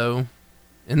games, though,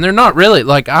 and they're not really,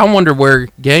 like, I wonder where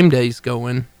game day's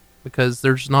going, because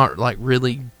there's not, like,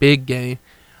 really big game.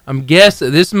 This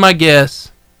is my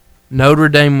guess, Notre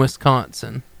Dame,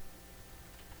 Wisconsin,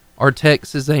 or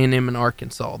Texas A&M and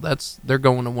Arkansas. They're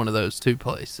going to one of those two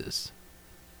places.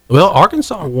 Well,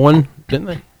 Arkansas won, didn't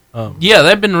they? Yeah,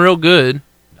 they've been real good.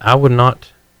 I would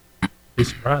not be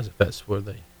surprised if that's where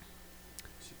they...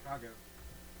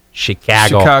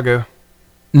 Chicago.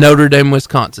 Notre Dame,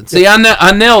 Wisconsin. See,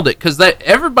 I nailed it, because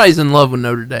everybody's in love with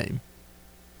Notre Dame.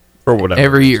 For whatever.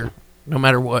 Every year, no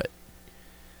matter what.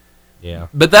 Yeah.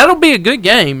 But that'll be a good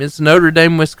game. It's Notre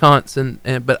Dame, Wisconsin.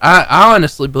 But I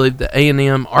honestly believe the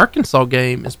A&M Arkansas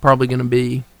game is probably going to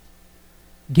be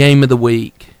game of the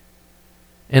week.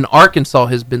 And Arkansas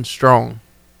has been strong.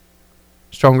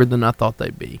 Stronger than I thought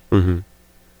they'd be. Mm-hmm.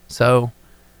 So,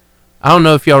 I don't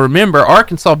know if y'all remember,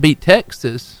 Arkansas beat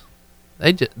Texas.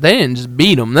 They didn't just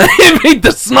beat them. They beat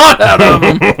the snot out of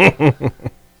them.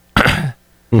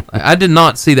 I did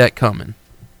not see that coming,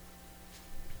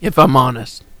 if I'm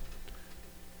honest.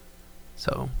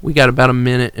 So, we got about a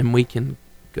minute, and we can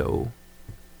go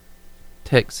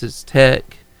Texas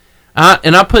Tech.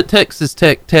 And I put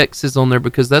Texas on there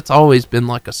because that's always been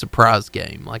like a surprise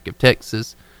game. Like if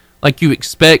Texas, like you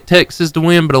expect Texas to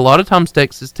win, but a lot of times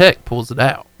Texas Tech pulls it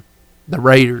out. The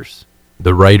Raiders.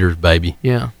 The Raiders, baby.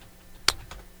 Yeah.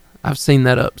 I've seen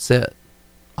that upset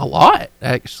a lot,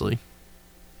 actually.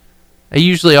 I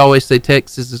usually always say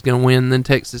Texas is going to win, then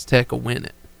Texas Tech will win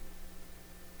it.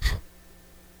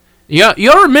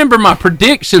 Y'all remember my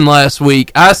prediction last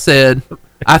week? I said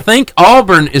I think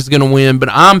Auburn is going to win, but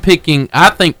I think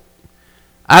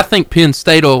Penn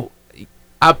State will.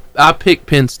 I picked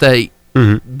Penn State,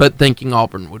 but thinking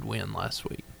Auburn would win last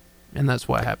week, and that's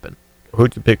what happened.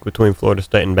 Who'd you pick between Florida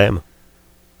State and Bama?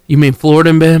 You mean Florida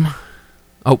and Bama?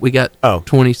 Oh, we got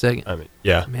 20 seconds. I mean,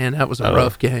 yeah. Man, that was a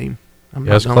rough game. I'm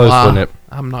Yeah, not it's gonna close, lie. wasn't it?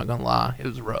 I'm not gonna lie. It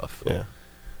was rough. Yeah.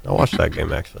 I watched that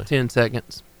game, actually. 10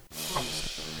 seconds.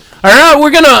 All right, we're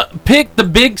going to pick the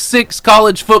Big Six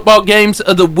college football games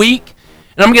of the week.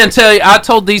 And I'm going to tell you, I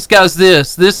told these guys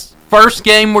this. This first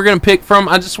game we're going to pick from,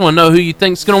 I just want to know who you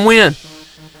think's going to win.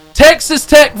 Texas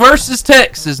Tech versus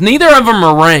Texas. Neither of them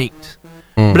are ranked.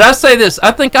 But I say this.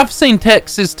 I think I've seen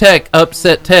Texas Tech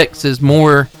upset Texas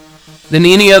more than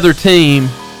any other team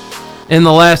in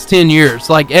the last 10 years.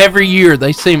 Like, every year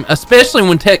they seem, especially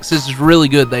when Texas is really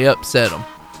good, they upset them.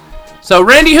 So,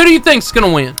 Randy, who do you think's going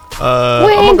to win? I'm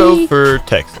going to go for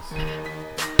Texas.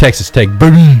 Texas Tech,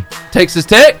 baby. Texas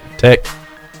Tech? Tech.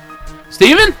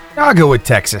 Steven? I'll go with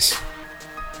Texas.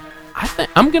 I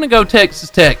think I'm going to go Texas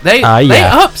Tech. They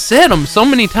upset them so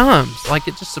many times. Like,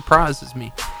 it just surprises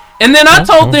me. And then I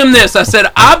told them this. I said,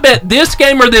 I bet this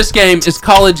game or this game is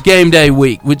College Game Day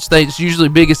week, which is usually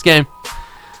the biggest game.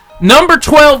 Number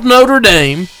 12 Notre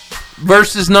Dame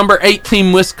versus number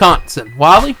 18 Wisconsin.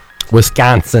 Wally?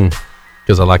 Wisconsin,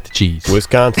 because I like the cheese.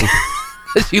 Wisconsin.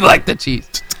 You like the cheese.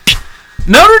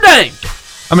 Notre Dame.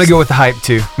 I'm going to go with the hype,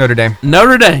 too. Notre Dame.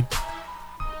 Notre Dame.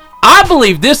 I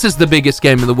believe this is the biggest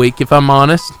game of the week, if I'm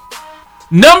honest.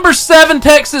 Number 7,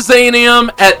 Texas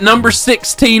A&M at number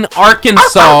 16,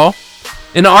 Arkansas.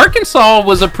 And Arkansas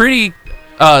was a pretty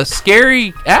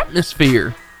scary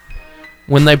atmosphere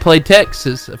when they played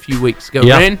Texas a few weeks ago.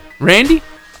 Yeah. Randy?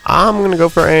 I'm going to go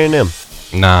for A&M.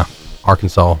 Nah,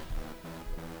 Arkansas.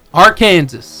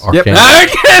 Arkansas. Yep.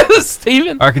 Arkansas,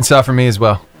 Steven. Arkansas for me as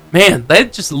well. Man, they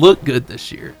just look good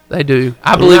this year. They do.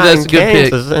 I believe that's a good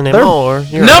pick. This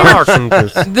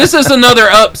is another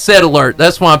upset alert.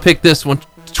 That's why I picked this one.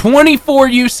 24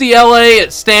 UCLA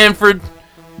at Stanford.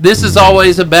 This is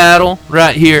always a battle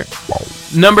right here.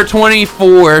 Number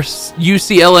 24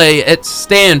 UCLA at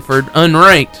Stanford,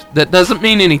 unranked. That doesn't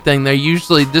mean anything.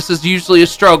 This is usually a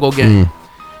struggle game.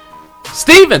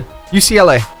 Steven.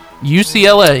 UCLA.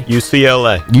 UCLA,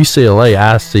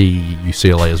 I see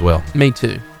UCLA as well. Me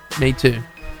too.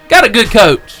 Got a good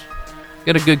coach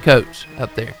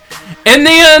out there. And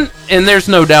there's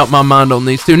no doubt in my mind on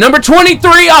these two. Number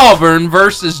 23 Auburn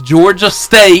versus Georgia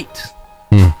State.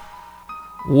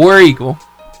 War Eagle.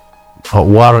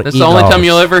 That's the only time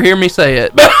you'll ever hear me say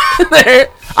it. But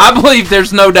I believe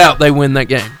there's no doubt they win that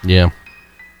game. Yeah.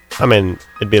 I mean,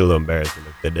 it'd be a little embarrassing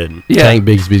if they didn't. Yeah. Tank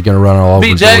Bigsby's going to run all over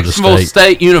Georgia Jacksonville State.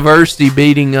 State University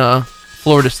beating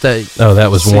Florida State. Oh,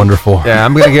 that was wonderful. Yeah,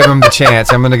 I'm going to give them the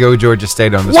chance. I'm going to go Georgia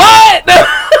State on this. What?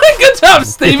 Good job,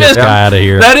 Steven. Get this guy out of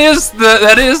here. That is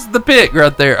the pick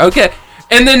right there. Okay.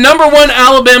 And then number 1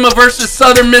 Alabama versus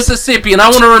Southern Mississippi. And I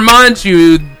want to remind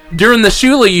you during the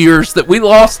Shula years that we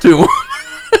lost to them.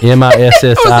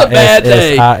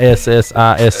 MISSISSISSIS.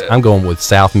 I'm going with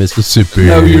South Mississippi.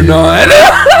 No, you're not.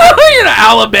 You're not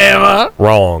Alabama.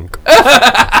 Wrong.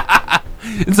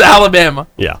 It's Alabama.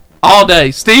 Yeah. All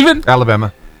day. Steven?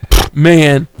 Alabama.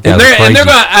 Man. And they're going to,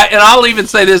 and I'll even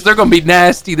say this, they're going to be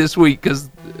nasty this week because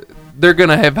they're going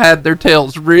to have had their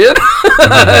tails rid.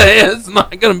 It's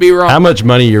not going to be wrong. How much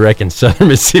money you reckon Southern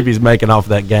Mississippi's making off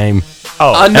that game?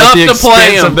 Oh, enough at the to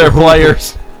play expense them. of their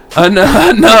players.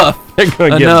 Enough. They're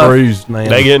going to get bruised, man.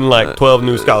 They're getting like 12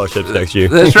 new scholarships next year.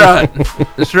 That's right.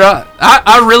 That's right.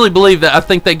 I really believe that. I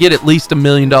think they get at least $1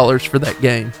 million for that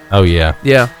game. Oh, yeah.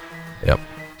 Yeah. Yep.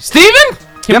 Steven,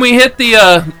 can we hit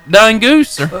the Dying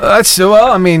Goose? Or?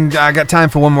 I mean, I got time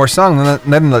for one more song,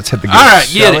 then let's hit the goose. All right,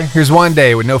 get it. Here's One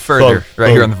Day with No Further,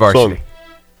 right here on the Varsity.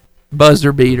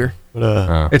 Buzzer beater.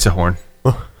 It's a horn.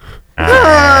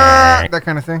 That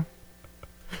kind of thing.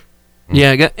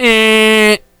 Yeah, I got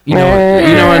you know what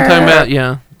I'm talking about?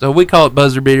 Yeah. So we call it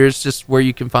buzzer beater. It's just where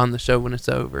you can find the show when it's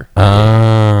over.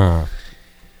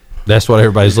 That's what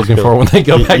everybody's looking for when they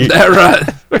go back. That right.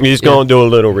 You're just going to do a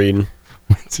little reading.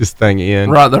 It's this thing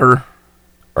in. Right there.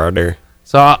 Right there.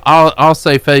 So I'll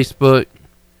say Facebook.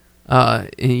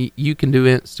 You can do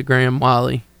Instagram,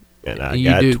 Wiley. And I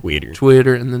you got do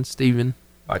Twitter, and then Steven.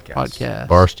 Podcast.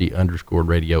 Varsity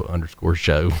 _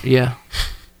 show. Yeah.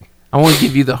 I want to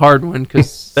give you the hard one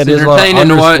because that it's is entertaining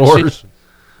to watch.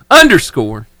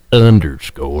 Underscore.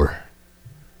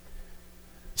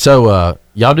 So,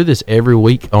 y'all do this every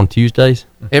week on Tuesdays?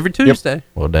 Every Tuesday. Yep.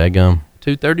 Well, daggum.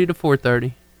 2:30 to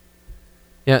 4:30.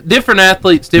 Yeah, different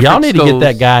athletes, different Y'all need schools. to get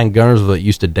that guy in Gunnersville that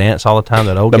used to dance all the time,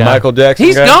 that old guy. The Michael Jackson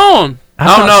He's guy? gone.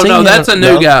 No, that's a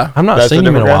new guy. I'm not seeing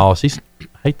him in a while. I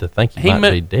hate to think he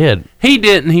might be dead. He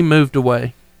didn't. He moved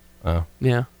away. Oh.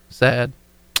 Yeah, sad.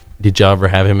 Did y'all ever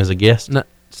have him as a guest? No,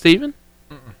 Steven?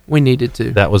 We needed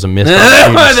to. That was a missed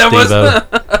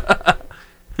opportunity,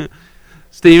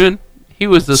 Steven, he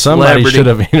was a Somebody celebrity. should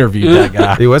have interviewed that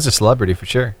guy. He was a celebrity for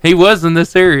sure. He was in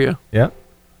this area. Yeah.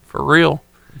 For real.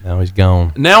 Now he's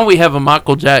gone. Now we have a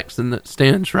Michael Jackson that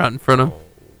stands right in front of.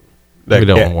 We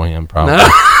don't want him, probably. No.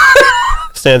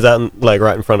 Stands out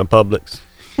right in front of Publix.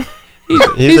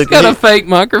 He's got a fake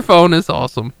microphone. It's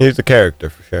awesome. He's a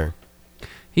character for sure.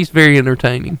 He's very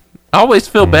entertaining. I always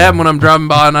feel bad when I'm driving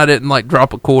by and I didn't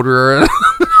drop a quarter. Or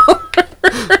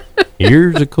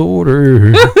Here's a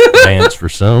quarter. Dance for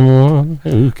someone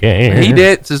who cares. He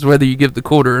dances whether you give the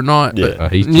quarter or not. Yeah.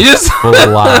 But He's just full of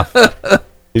life.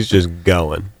 He's just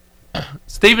going.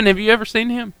 Steven, have you ever seen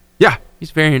him? Yeah.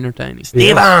 He's very entertaining.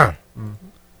 Steven!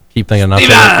 Keep thinking Nacho.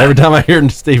 Steven! Every time I hear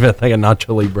Steven, I think of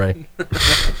Nacho Libre.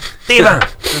 Steven!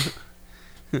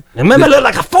 Remember, I looked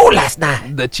like a fool last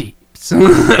night. The Chiefs.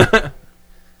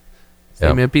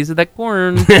 Send me a piece of that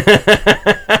corn.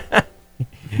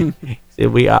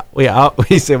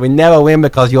 He said we never win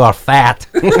because you are fat.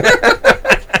 Is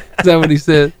that what he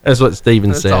said? That's what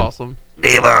Steven said. That's awesome.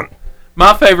 Steven.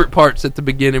 My favorite part's at the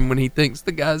beginning when he thinks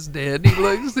the guy's dead. He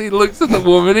looks at the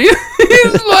woman.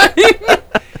 He's like,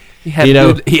 he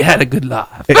had a good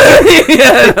life. He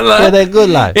had a good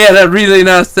life. He had a really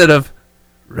nice set of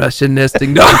Russian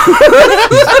nesting dogs.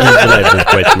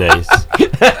 Quite nice.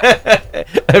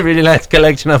 A really nice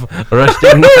collection of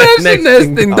Russian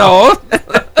nesting dogs.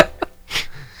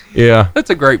 Yeah, that's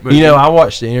a great movie. You know, I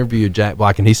watched the interview of Jack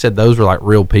Black, and he said those were like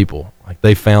real people. Like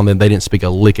they found them, they didn't speak a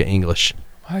lick of English.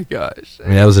 My gosh, I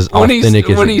mean, that was as authentic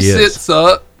as when it he gets. sits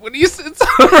up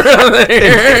around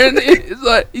there, and he's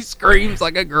like, he screams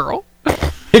like a girl.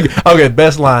 Okay,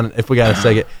 best line if we got a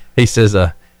second. He says,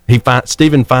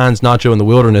 Steven finds Nacho in the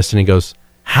wilderness, and he goes,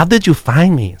 "How did you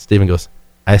find me?" And Steven goes,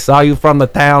 "I saw you from the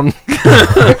town."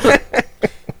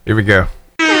 Here we go.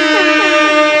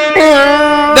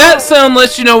 That sound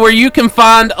lets you know where you can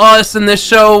find us in this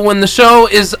show. When the show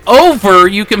is over,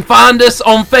 you can find us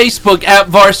on Facebook at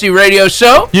Varsity Radio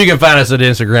Show. You can find us at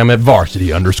Instagram at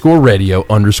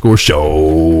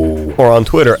varsity_radio_show. Or on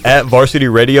Twitter at Varsity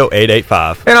Radio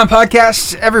 885. And on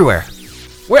podcasts everywhere.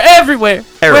 We're everywhere.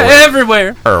 We're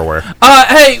everywhere.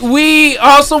 Hey, we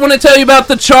also want to tell you about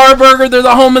the Char Burger. They're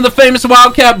the home of the famous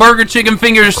Wildcat Burger, chicken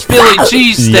fingers, Philly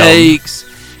cheesesteaks,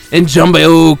 and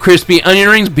jumbo crispy onion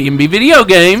rings, B&B video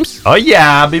games. Oh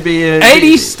yeah, B&B.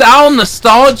 80s style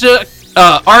nostalgia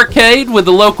arcade with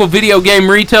a local video game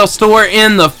retail store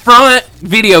in the front,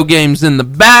 video games in the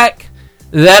back.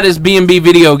 That is B&B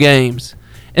Video Games.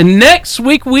 And next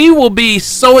week we will be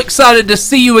so excited to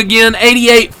see you again,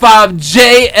 88.5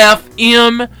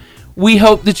 JFM. We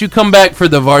hope that you come back for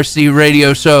the Varsity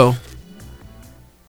Radio Show.